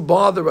it doesn't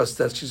bother us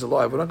that she's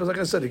alive. Because, like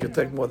I said, he could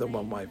take more than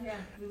one wife. Yeah,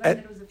 we learned And-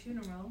 that it was a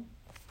funeral.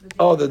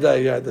 The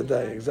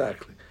day,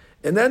 exactly.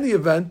 In any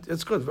event,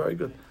 it's good, very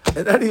good.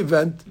 In any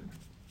event,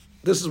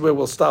 this is where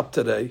we'll stop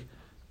today.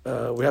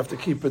 We have to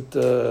keep it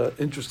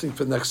interesting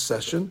for next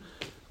session.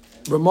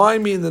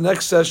 Remind me in the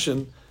next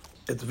session,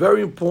 it's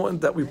very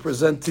important that we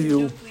present to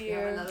you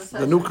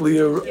the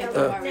nuclear,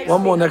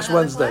 one more next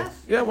Wednesday.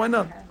 Yeah, why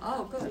not?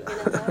 Oh,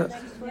 good.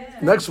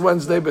 Next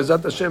Wednesday,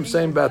 Bezat Hashem,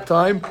 same bad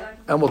time,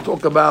 and we'll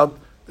talk about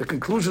the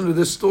conclusion of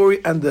this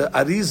story and the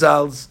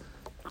Arizal's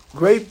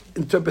great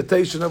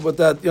interpretation of what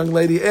that young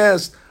lady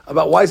asked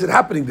about why is it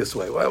happening this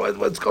way?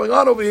 What's going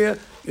on over here?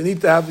 You need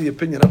to have the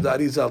opinion of the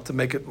Arizal to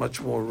make it much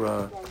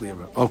more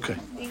clearer. Okay.